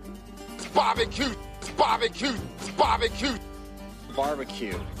 Barbecue. Barbecue. Barbecue. Barbecue.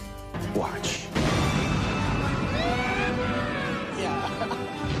 Barbecue. Watch.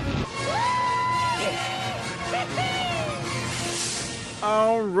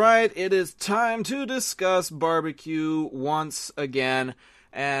 All right, it is time to discuss barbecue once again.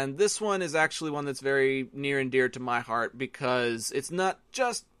 And this one is actually one that's very near and dear to my heart because it's not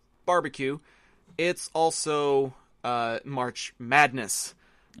just barbecue, it's also March Madness.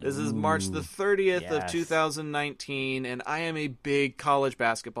 This is March the 30th of 2019, and I am a big college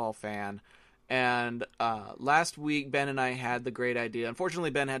basketball fan. And last week, Ben and I had the great idea. Unfortunately,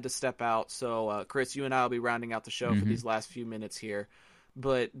 Ben had to step out, so Chris, you and I will be rounding out the show for these last few minutes here.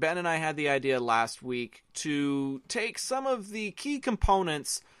 But Ben and I had the idea last week to take some of the key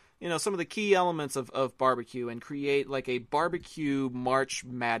components, some of the key elements of barbecue and create like a barbecue March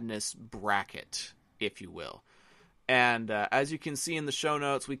Madness bracket, if you will. And as you can see in the show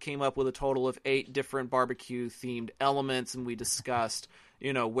notes, we came up with a total of 8 different barbecue-themed elements, and we discussed,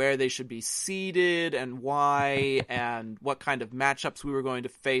 where they should be seated and why and what kind of matchups we were going to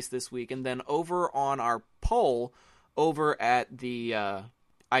face this week. And then over on our poll over at the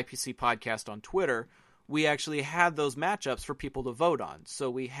IPC podcast on Twitter, we actually had those matchups for people to vote on. So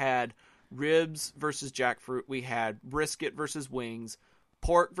we had ribs versus jackfruit, we had brisket versus wings,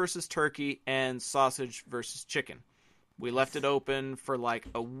 pork versus turkey, and sausage versus chicken. We left it open for like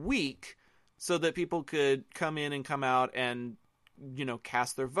a week so that people could come in and come out and,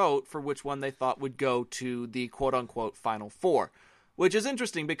 cast their vote for which one they thought would go to the quote-unquote Final Four. Which is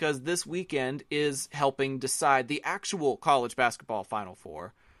interesting because this weekend is helping decide the actual college basketball Final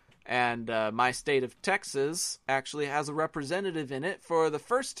Four. And my state of Texas actually has a representative in it for the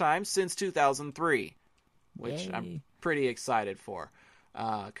first time since 2003. Which Yay. I'm pretty excited for.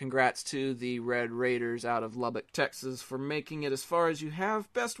 Congrats to the Red Raiders out of Lubbock, Texas for making it as far as you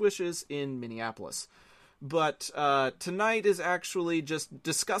have. Best wishes in Minneapolis. But tonight is actually just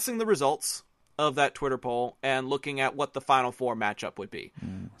discussing the results of that Twitter poll and looking at what the Final Four matchup would be.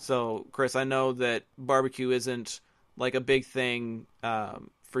 So, Chris, I know that barbecue isn't like a big thing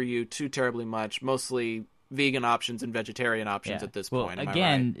for you too terribly much. Mostly vegan options and vegetarian options at this point. Am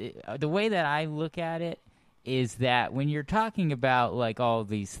again, I right? The way that I look at it is that when you're talking about like all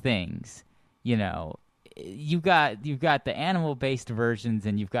these things, you've got the animal-based versions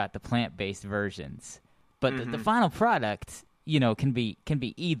and you've got the plant-based versions, but the final product, can be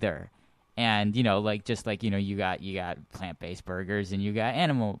either. And you got plant-based burgers and you got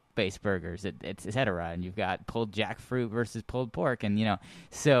animal-based burgers, etc. And you've got pulled jackfruit versus pulled pork, and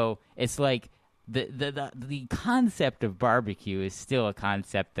so it's like the concept of barbecue is still a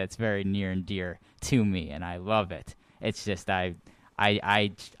concept that's very near and dear to me, and I love it. It's just I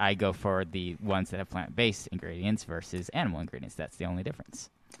go for the ones that have plant-based ingredients versus animal ingredients. That's the only difference.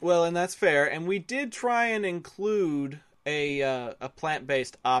 Well, and that's fair. And we did try and include a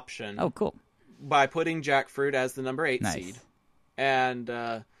plant-based option. Oh, cool. By putting jackfruit as the number 8 Nice. seed. And,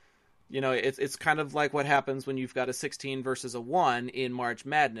 it's kind of like what happens when you've got a 16 versus a 1 in March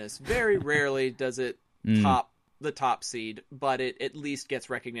Madness. Very rarely does it top the top seed, but it at least gets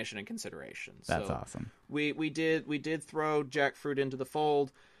recognition and consideration. That's so awesome. We did throw jackfruit into the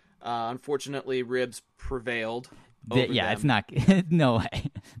fold. Unfortunately, ribs prevailed. It's not. No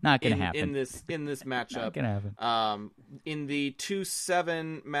way. Not gonna happen in this matchup. Not gonna happen. In the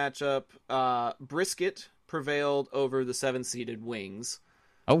 2-7 matchup, brisket prevailed over the 7-seeded wings.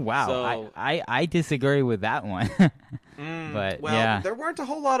 Oh wow, So, I disagree with that one. But well, yeah, there weren't a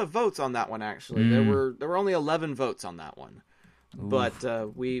whole lot of votes on that one actually. There were only 11 votes on that one. Oof.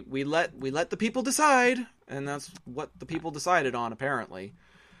 But we let the people decide, and that's what the people decided on apparently.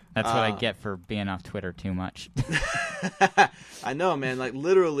 That's what I get for being off Twitter too much. I know, man. Like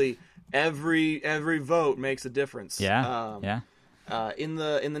literally every vote makes a difference. Yeah. In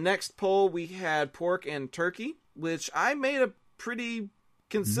the next poll, we had pork and turkey, which I made a pretty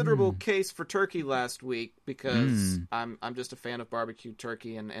considerable case for turkey last week because I'm just a fan of barbecued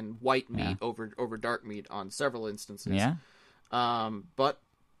turkey and white meat over dark meat on several instances. Yeah. But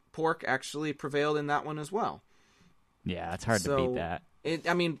pork actually prevailed in that one as well. Yeah, it's hard to beat that.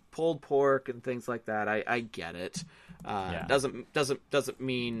 Pulled pork and things like that. I get it. Doesn't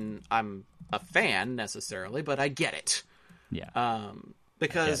mean I'm a fan necessarily, but I get it. Yeah.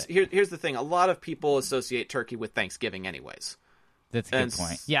 Because here's the thing: a lot of people associate turkey with Thanksgiving, anyways. That's a good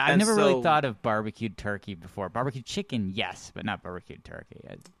point. Yeah, I've never really thought of barbecued turkey before. Barbecued chicken, yes, but not barbecued turkey.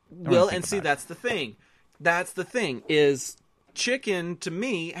 That's the thing. That's the thing is chicken to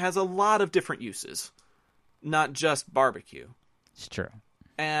me has a lot of different uses, not just barbecue. It's true.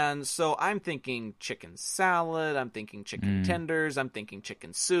 And so I'm thinking chicken salad, I'm thinking chicken tenders, I'm thinking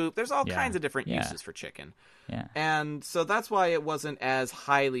chicken soup. There's all kinds of different uses for chicken. Yeah. And so that's why it wasn't as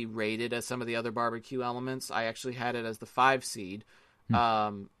highly rated as some of the other barbecue elements. I actually had it as the 5 seed,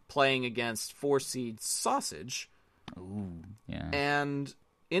 playing against 4 seed sausage. Ooh, yeah. And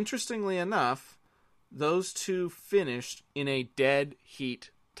interestingly enough, those two finished in a dead heat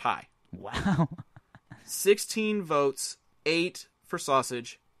tie. Wow. 16 votes, 8 for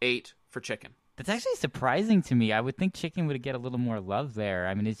sausage, 8 for chicken. That's actually surprising to me. I would think chicken would get a little more love there.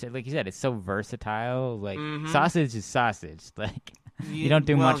 I mean, it's like you said, it's so versatile. Like sausage is sausage. Like you don't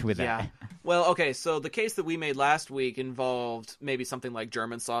do much with that. Well, okay, so the case that we made last week involved maybe something like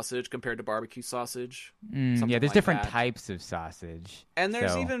German sausage compared to barbecue sausage. Yeah, there's different types of sausage, and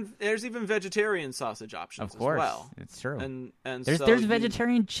there's even vegetarian sausage options. Of course, as well. It's true. And there's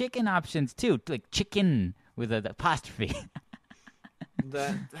vegetarian chicken options too, like chicken with an apostrophe.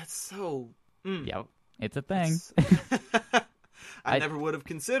 That's so. Yep, it's a thing. I never would have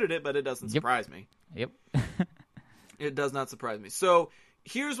considered it, but it doesn't surprise me. Yep. It does not surprise me. So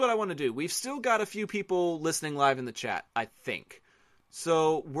here's what I want to do. We've still got a few people listening live in the chat, I think.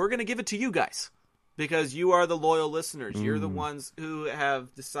 So we're going to give it to you guys because you are the loyal listeners. You're the ones who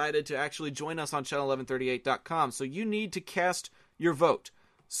have decided to actually join us on channel1138.com. So you need to cast your vote,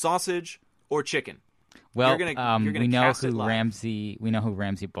 sausage or chicken. Well, you're gonna we know cast it who live.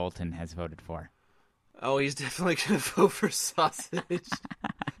 Ramsey Bolton has voted for. Oh, he's definitely going to vote for sausage.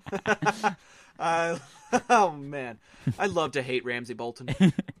 Oh man, I love to hate Ramsey Bolton.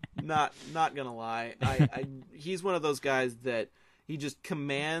 Not gonna lie, he's one of those guys that he just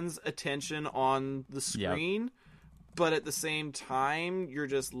commands attention on the screen, but at the same time, you're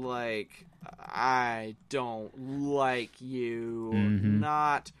just like, I don't like you,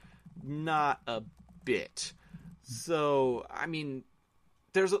 not a bit. So I mean,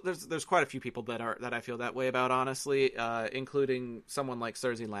 there's quite a few people that I feel that way about, honestly, including someone like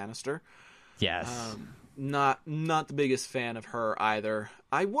Cersei Lannister. Yes. Not the biggest fan of her either.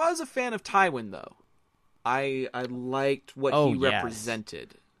 I was a fan of Tywin though. I liked what he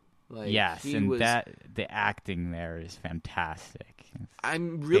represented. Like, the acting there is fantastic.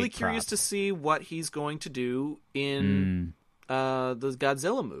 I'm really curious to see what he's going to do in the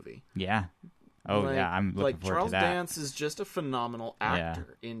Godzilla movie. Yeah. Oh yeah, I'm looking forward Charles to that. Dance is just a phenomenal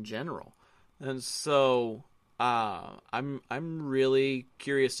actor in general, and so I'm really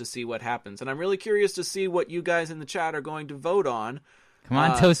curious to see what happens, and I'm really curious to see what you guys in the chat are going to vote on. Come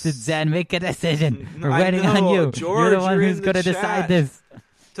on, Toasted Zen, make a decision. We're waiting on you. George, you're the one who's going to decide this.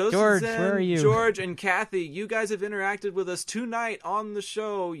 Toasted George, Zen, where are you? George and Kathy, you guys have interacted with us tonight on the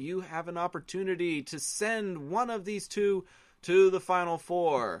show. You have an opportunity to send one of these two to the Final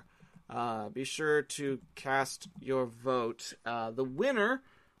Four. Be sure to cast your vote. The winner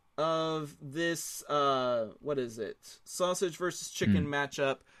of this, what is it? Sausage versus chicken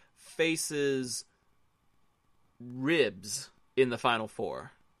matchup faces ribs in the Final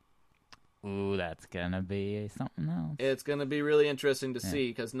Four. Ooh, that's gonna be something else. It's gonna be really interesting to see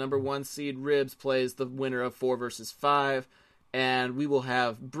because number 1 seed ribs plays the winner of 4 versus 5, and we will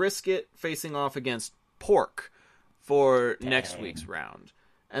have brisket facing off against pork for next week's round.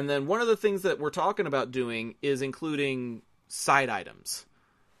 And then one of the things that we're talking about doing is including side items.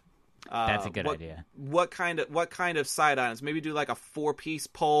 That's a good idea. What kind of side items? Maybe do like a 4-piece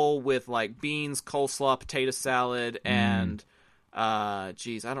poll with like beans, coleslaw, potato salad, and I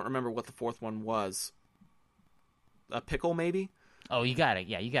don't remember what the fourth one was. A pickle, maybe. Oh, you gotta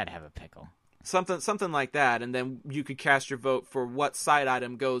have a pickle. Something like that, and then you could cast your vote for what side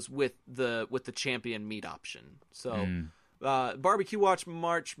item goes with the champion meat option. So, Barbecue Watch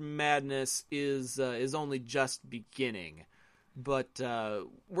March Madness is only just beginning, but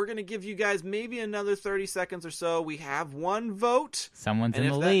we're gonna give you guys maybe another 30 seconds or so. We have one vote. Someone's in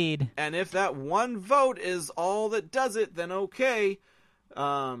the lead, and if that one vote is all that does it, then okay.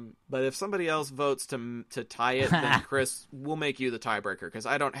 But if somebody else votes to tie it, then Chris, we'll make you the tiebreaker, because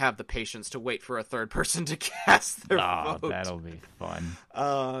I don't have the patience to wait for a third person to cast their vote. That'll be fun.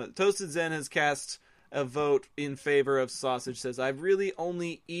 Toasted Zen has cast a vote in favor of sausage. Says, I really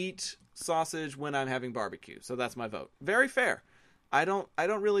only eat sausage when I'm having barbecue, so that's my vote. Very fair. I don't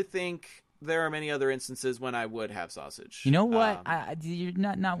really think there are many other instances when I would have sausage. You know what? You're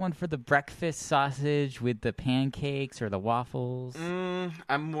not one for the breakfast sausage with the pancakes or the waffles.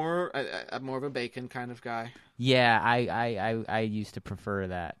 I'm more of a bacon kind of guy. Yeah, I used to prefer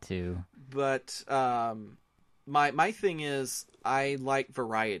that too. But my thing is, I like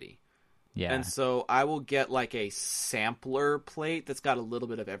variety. Yeah. And so I will get like a sampler plate that's got a little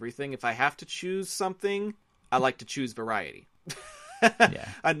bit of everything. If I have to choose something, I like to choose variety. Yeah.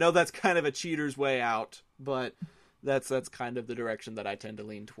 I know that's kind of a cheater's way out, but that's kind of the direction that I tend to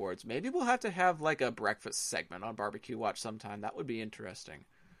lean towards. Maybe we'll have to have like a breakfast segment on Barbecue Watch sometime. That would be interesting.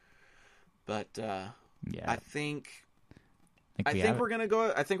 But I think we're gonna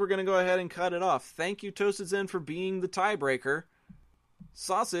go. I think we're gonna go ahead and cut it off. Thank you, Toasted Zen, for being the tiebreaker.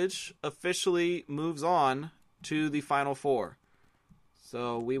 Sausage officially moves on to the final four.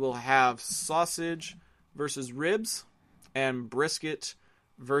 So we will have sausage versus ribs and brisket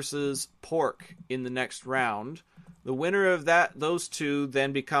versus pork in the next round. The winner of those two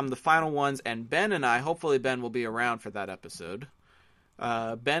then become the final ones, and Ben and I, hopefully Ben will be around for that episode.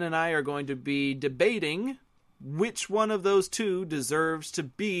 Ben and I are going to be debating which one of those two deserves to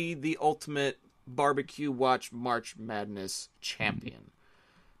be the ultimate Barbecue Watch March Madness champion.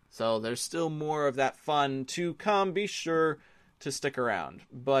 So there's still more of that fun to come. Be sure to stick around.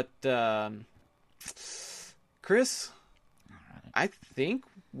 But, Chris, I think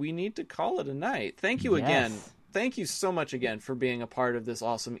we need to call it a night. Thank you again. Thank you so much again for being a part of this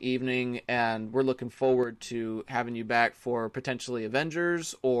awesome evening, and we're looking forward to having you back for potentially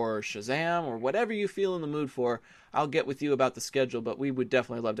Avengers or Shazam or whatever you feel in the mood for. I'll get with you about the schedule, but we would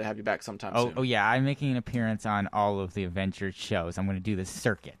definitely love to have you back sometime soon. Oh yeah, I'm making an appearance on all of the Avengers shows. I'm going to do the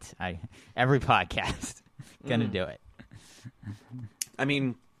circuit. Every podcast. Gonna do it. I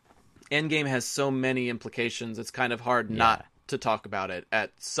mean, Endgame has so many implications, it's kind of hard not to talk about it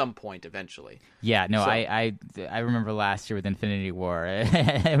at some point eventually. Yeah, no, so. I remember last year with Infinity War.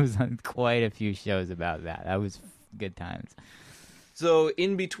 It was on quite a few shows about that. That was good times. So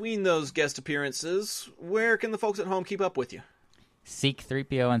in between those guest appearances, where can the folks at home keep up with you? Seek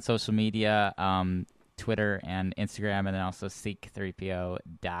 3PO on social media, Twitter and Instagram, and then also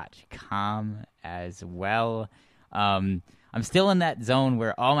seek3po.com as well. I'm still in that zone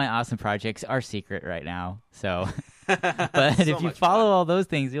where all my awesome projects are secret right now. So, but so if you follow all those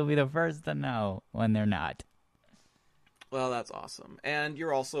things, you'll be the first to know when they're not. Well, that's awesome. And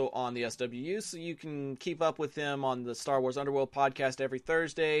you're also on the SWU, so you can keep up with him on the Star Wars Underworld podcast every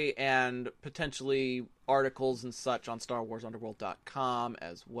Thursday, and potentially articles and such on StarWarsUnderworld.com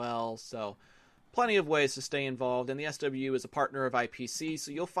as well. So plenty of ways to stay involved. And the SWU is a partner of IPC,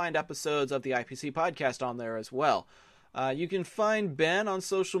 so you'll find episodes of the IPC podcast on there as well. You can find Ben on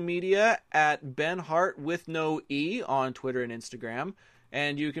social media at Ben Hart with no E on Twitter and Instagram.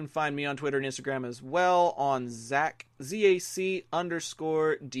 And you can find me on Twitter and Instagram as well on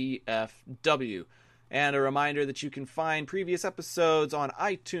ZAC_DFW. And a reminder that you can find previous episodes on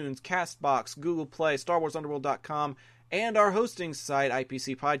iTunes, CastBox, Google Play, StarWarsUnderworld.com, and our hosting site,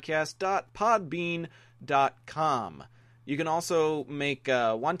 ipcpodcast.podbean.com. You can also make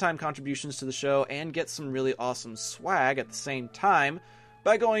one-time contributions to the show and get some really awesome swag at the same time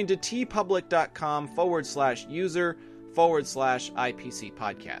by going to tpublic.com/user/IPC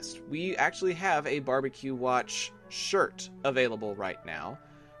podcast. We actually have a Barbecue Watch shirt available right now.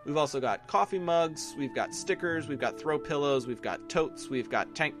 We've also got coffee mugs, we've got stickers, we've got throw pillows, we've got totes, we've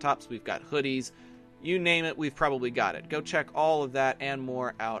got tank tops, we've got hoodies. You name it, we've probably got it. Go check all of that and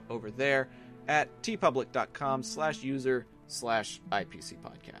more out over there at tpublic.com/user/IPC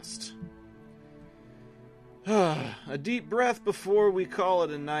podcast. A deep breath before we call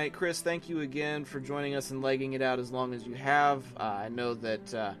it a night. Chris, thank you again for joining us and legging it out as long as you have. I know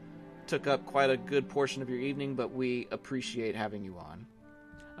that took up quite a good portion of your evening, but we appreciate having you on.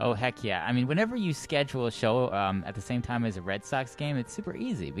 Oh, heck yeah. I mean, whenever you schedule a show at the same time as a Red Sox game, it's super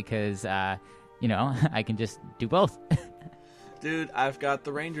easy because, I can just do both. Dude, I've got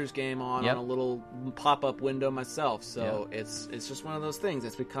the Rangers game on a little pop-up window myself, so it's just one of those things.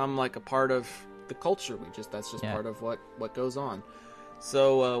 It's become like a part of the culture. That's just part of what goes on.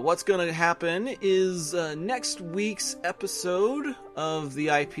 So what's going to happen is next week's episode of the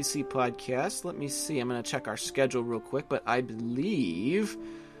IPC podcast. Let me see. I'm going to check our schedule real quick, but I believe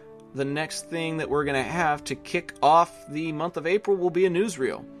the next thing that we're going to have to kick off the month of April will be a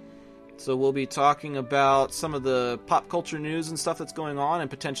newsreel. So we'll be talking about some of the pop culture news and stuff that's going on and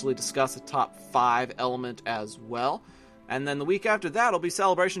potentially discuss a top 5 element as well. And then the week after that will be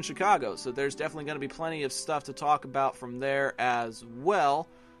Celebration Chicago. So there's definitely going to be plenty of stuff to talk about from there as well.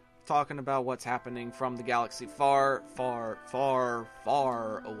 Talking about what's happening from the galaxy far, far, far,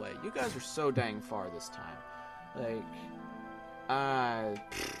 far away. You guys are so dang far this time.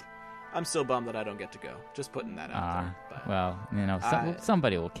 I'm so bummed that I don't get to go. Just putting that out there. But, well,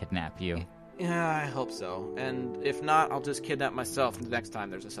 somebody will kidnap you. Yeah, I hope so. And if not, I'll just kidnap myself the next time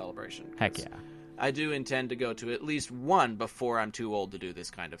there's a celebration. Heck yeah. I do intend to go to at least one before I'm too old to do this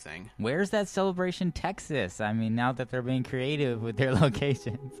kind of thing. Where's that celebration, Texas? I mean, now that they're being creative with their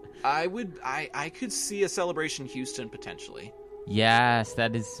locations. I could see a celebration Houston potentially. Yes,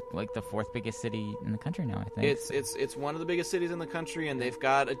 that is like the 4th biggest city in the country now, I think. It's one of the biggest cities in the country, and they've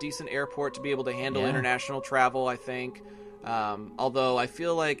got a decent airport to be able to handle international travel, I think. Although I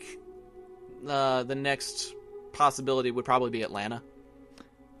feel like the next possibility would probably be Atlanta.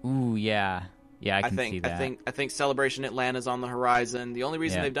 Ooh, yeah. Yeah, I can see that. I think Celebration Atlanta's on the horizon. The only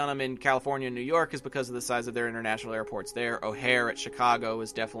reason they've done them in California and New York is because of the size of their international airports there. O'Hare at Chicago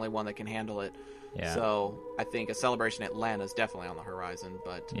is definitely one that can handle it. Yeah. So I think a Celebration Atlanta is definitely on the horizon.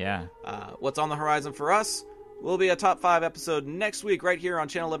 But yeah, what's on the horizon for us will be a top 5 episode next week right here on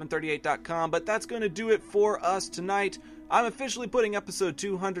channel1138.com. But that's going to do it for us tonight. I'm officially putting episode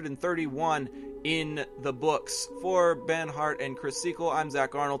 231 in the books. For Ben Hart and Chris Sequel, I'm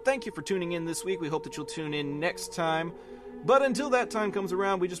Zach Arnold. Thank you for tuning in this week. We hope that you'll tune in next time. But until that time comes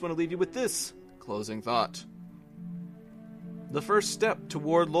around, we just want to leave you with this closing thought. The first step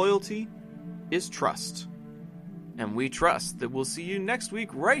toward loyalty is trust. And we trust that we'll see you next week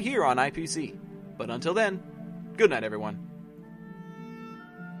right here on IPC. But until then, good night, everyone.